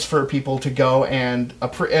moments for people to go and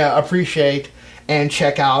appreciate and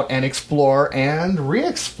check out and explore and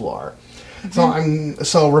re-explore.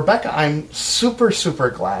 So Rebecca, I'm super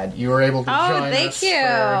glad you were able to join us for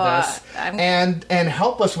this and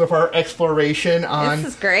help us with our exploration on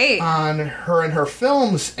this is great. On her and her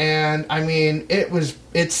films. And I mean,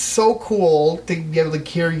 it's so cool to be able to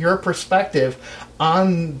hear your perspective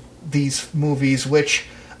on these movies, which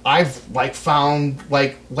I've found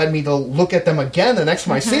led me to look at them again the next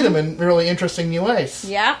time I see them in really interesting new ways.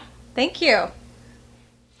 Yeah, thank you.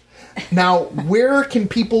 Now, where can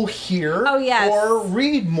people hear or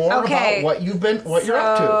read more about what you're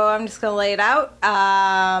up to? I'm just going to lay it out.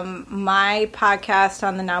 My podcast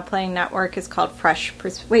on the Now Playing Network is called Fresh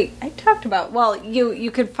Perspective. Wait, I talked about... Well,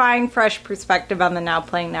 you could find Fresh Perspective on the Now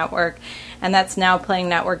Playing Network, and that's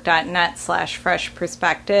nowplayingnetwork.net/Fresh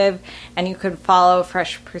Perspective. And you could follow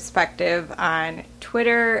Fresh Perspective on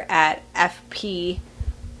Twitter at FP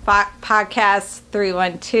Podcast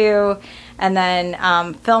 312. And then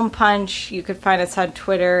Film Punch, you could find us on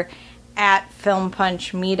Twitter at Film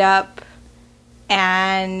Punch Meetup.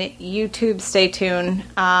 And YouTube, stay tuned.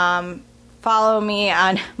 Follow me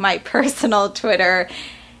on my personal Twitter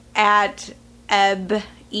at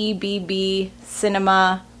EBB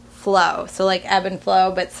Cinema Flow. So like ebb and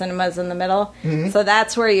flow, but cinema's in the middle. So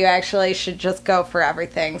that's where you actually should just go for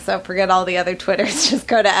everything. So forget all the other Twitters. Just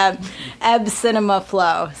go to Ebb Cinema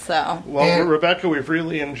Flow. So well, Rebecca, we've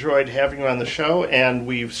really enjoyed having you on the show, and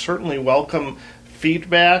we've certainly welcome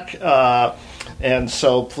feedback. And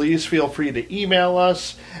so please feel free to email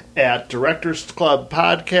us at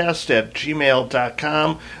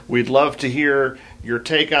directorsclubpodcast@gmail.com. We'd love to hear your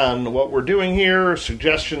take on what we're doing here,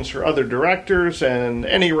 suggestions for other directors, and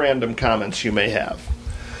any random comments you may have.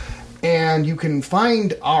 And you can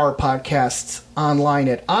find our podcasts online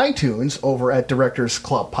at iTunes over at Directors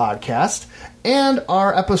Club Podcast. And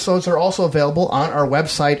our episodes are also available on our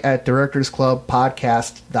website at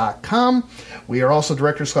directorsclubpodcast.com. We are also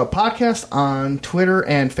Directors Club Podcast on Twitter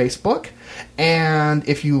and Facebook. And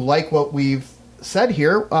if you like what we've said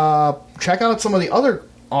here, check out some of the other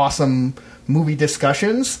awesome movie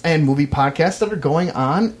discussions and movie podcasts that are going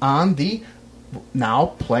on the Now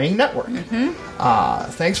Playing Network.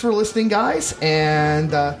 Thanks for listening, guys,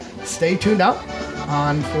 and stay tuned out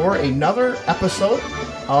for another episode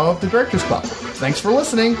of the Directors Club. Thanks for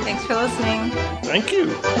listening. Thanks for listening. Thank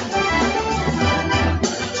you.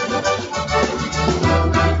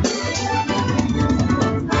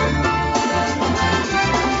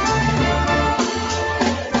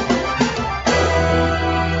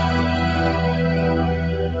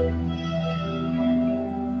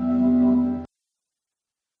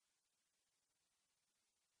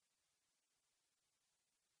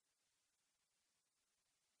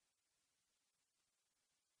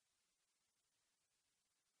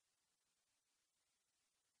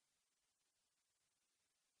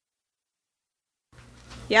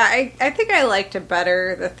 Yeah, I think I liked it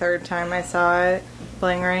better the third time I saw it,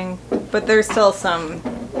 Bling Ring. But there's still some,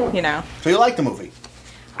 So you like the movie?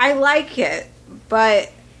 I like it, but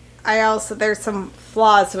there's some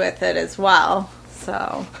flaws with it as well.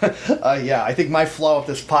 So yeah, I think my flaw with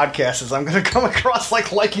this podcast is I'm going to come across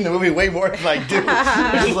liking the movie way more than I do.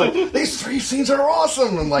 It's like, these three scenes are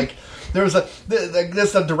awesome, and there was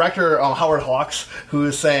there's the director Howard Hawks who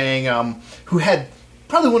is saying who had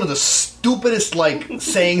probably one of the stupidest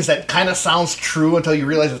sayings that kind of sounds true until you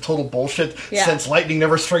realize it's total bullshit. Yeah. Since lightning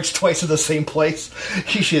never strikes twice in the same place,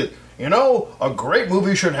 he should. A great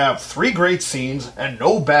movie should have 3 great scenes and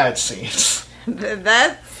no bad scenes.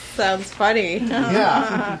 That sounds funny.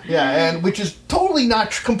 yeah, and which is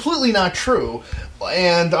completely not true.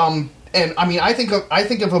 And And I mean, I think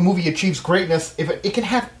if a movie achieves greatness, if it can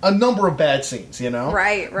have a number of bad scenes, you know.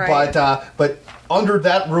 Right. But under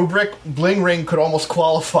that rubric, Bling Ring could almost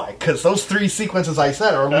qualify because those 3 sequences I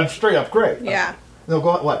said are straight up great. Yeah. No, go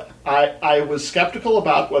on. What? I was skeptical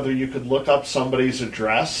about whether you could look up somebody's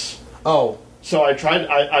address. Oh. So I tried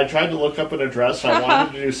to look up an address. I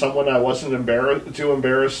wanted to do someone I wasn't too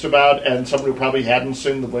embarrassed about, and someone who probably hadn't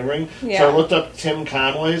seen The Bling Ring. Yeah. So I looked up Tim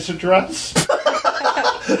Conway's address.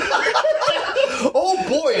 Oh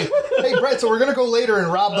boy! Hey Brett, so we're gonna go later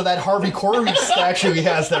and rob that Harvey Korman statue he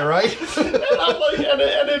has there, right? And I'm like, and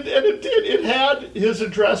it had his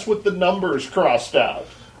address with the numbers crossed out.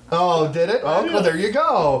 Oh, did it? Oh, Yeah. well, there you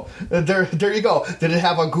go. There you go. Did it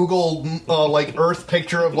have a Google like Earth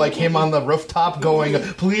picture of like him on the rooftop going,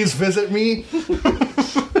 "Please visit me"?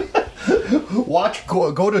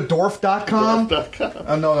 Go to Dorf.com.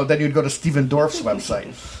 Oh no, then you'd go to Stephen Dorff's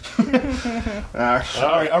website.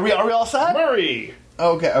 All right, are we all set? Murray.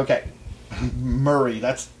 Okay. Murray.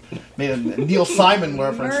 That's made a Neil Simon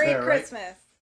reference Merry there, right? Christmas.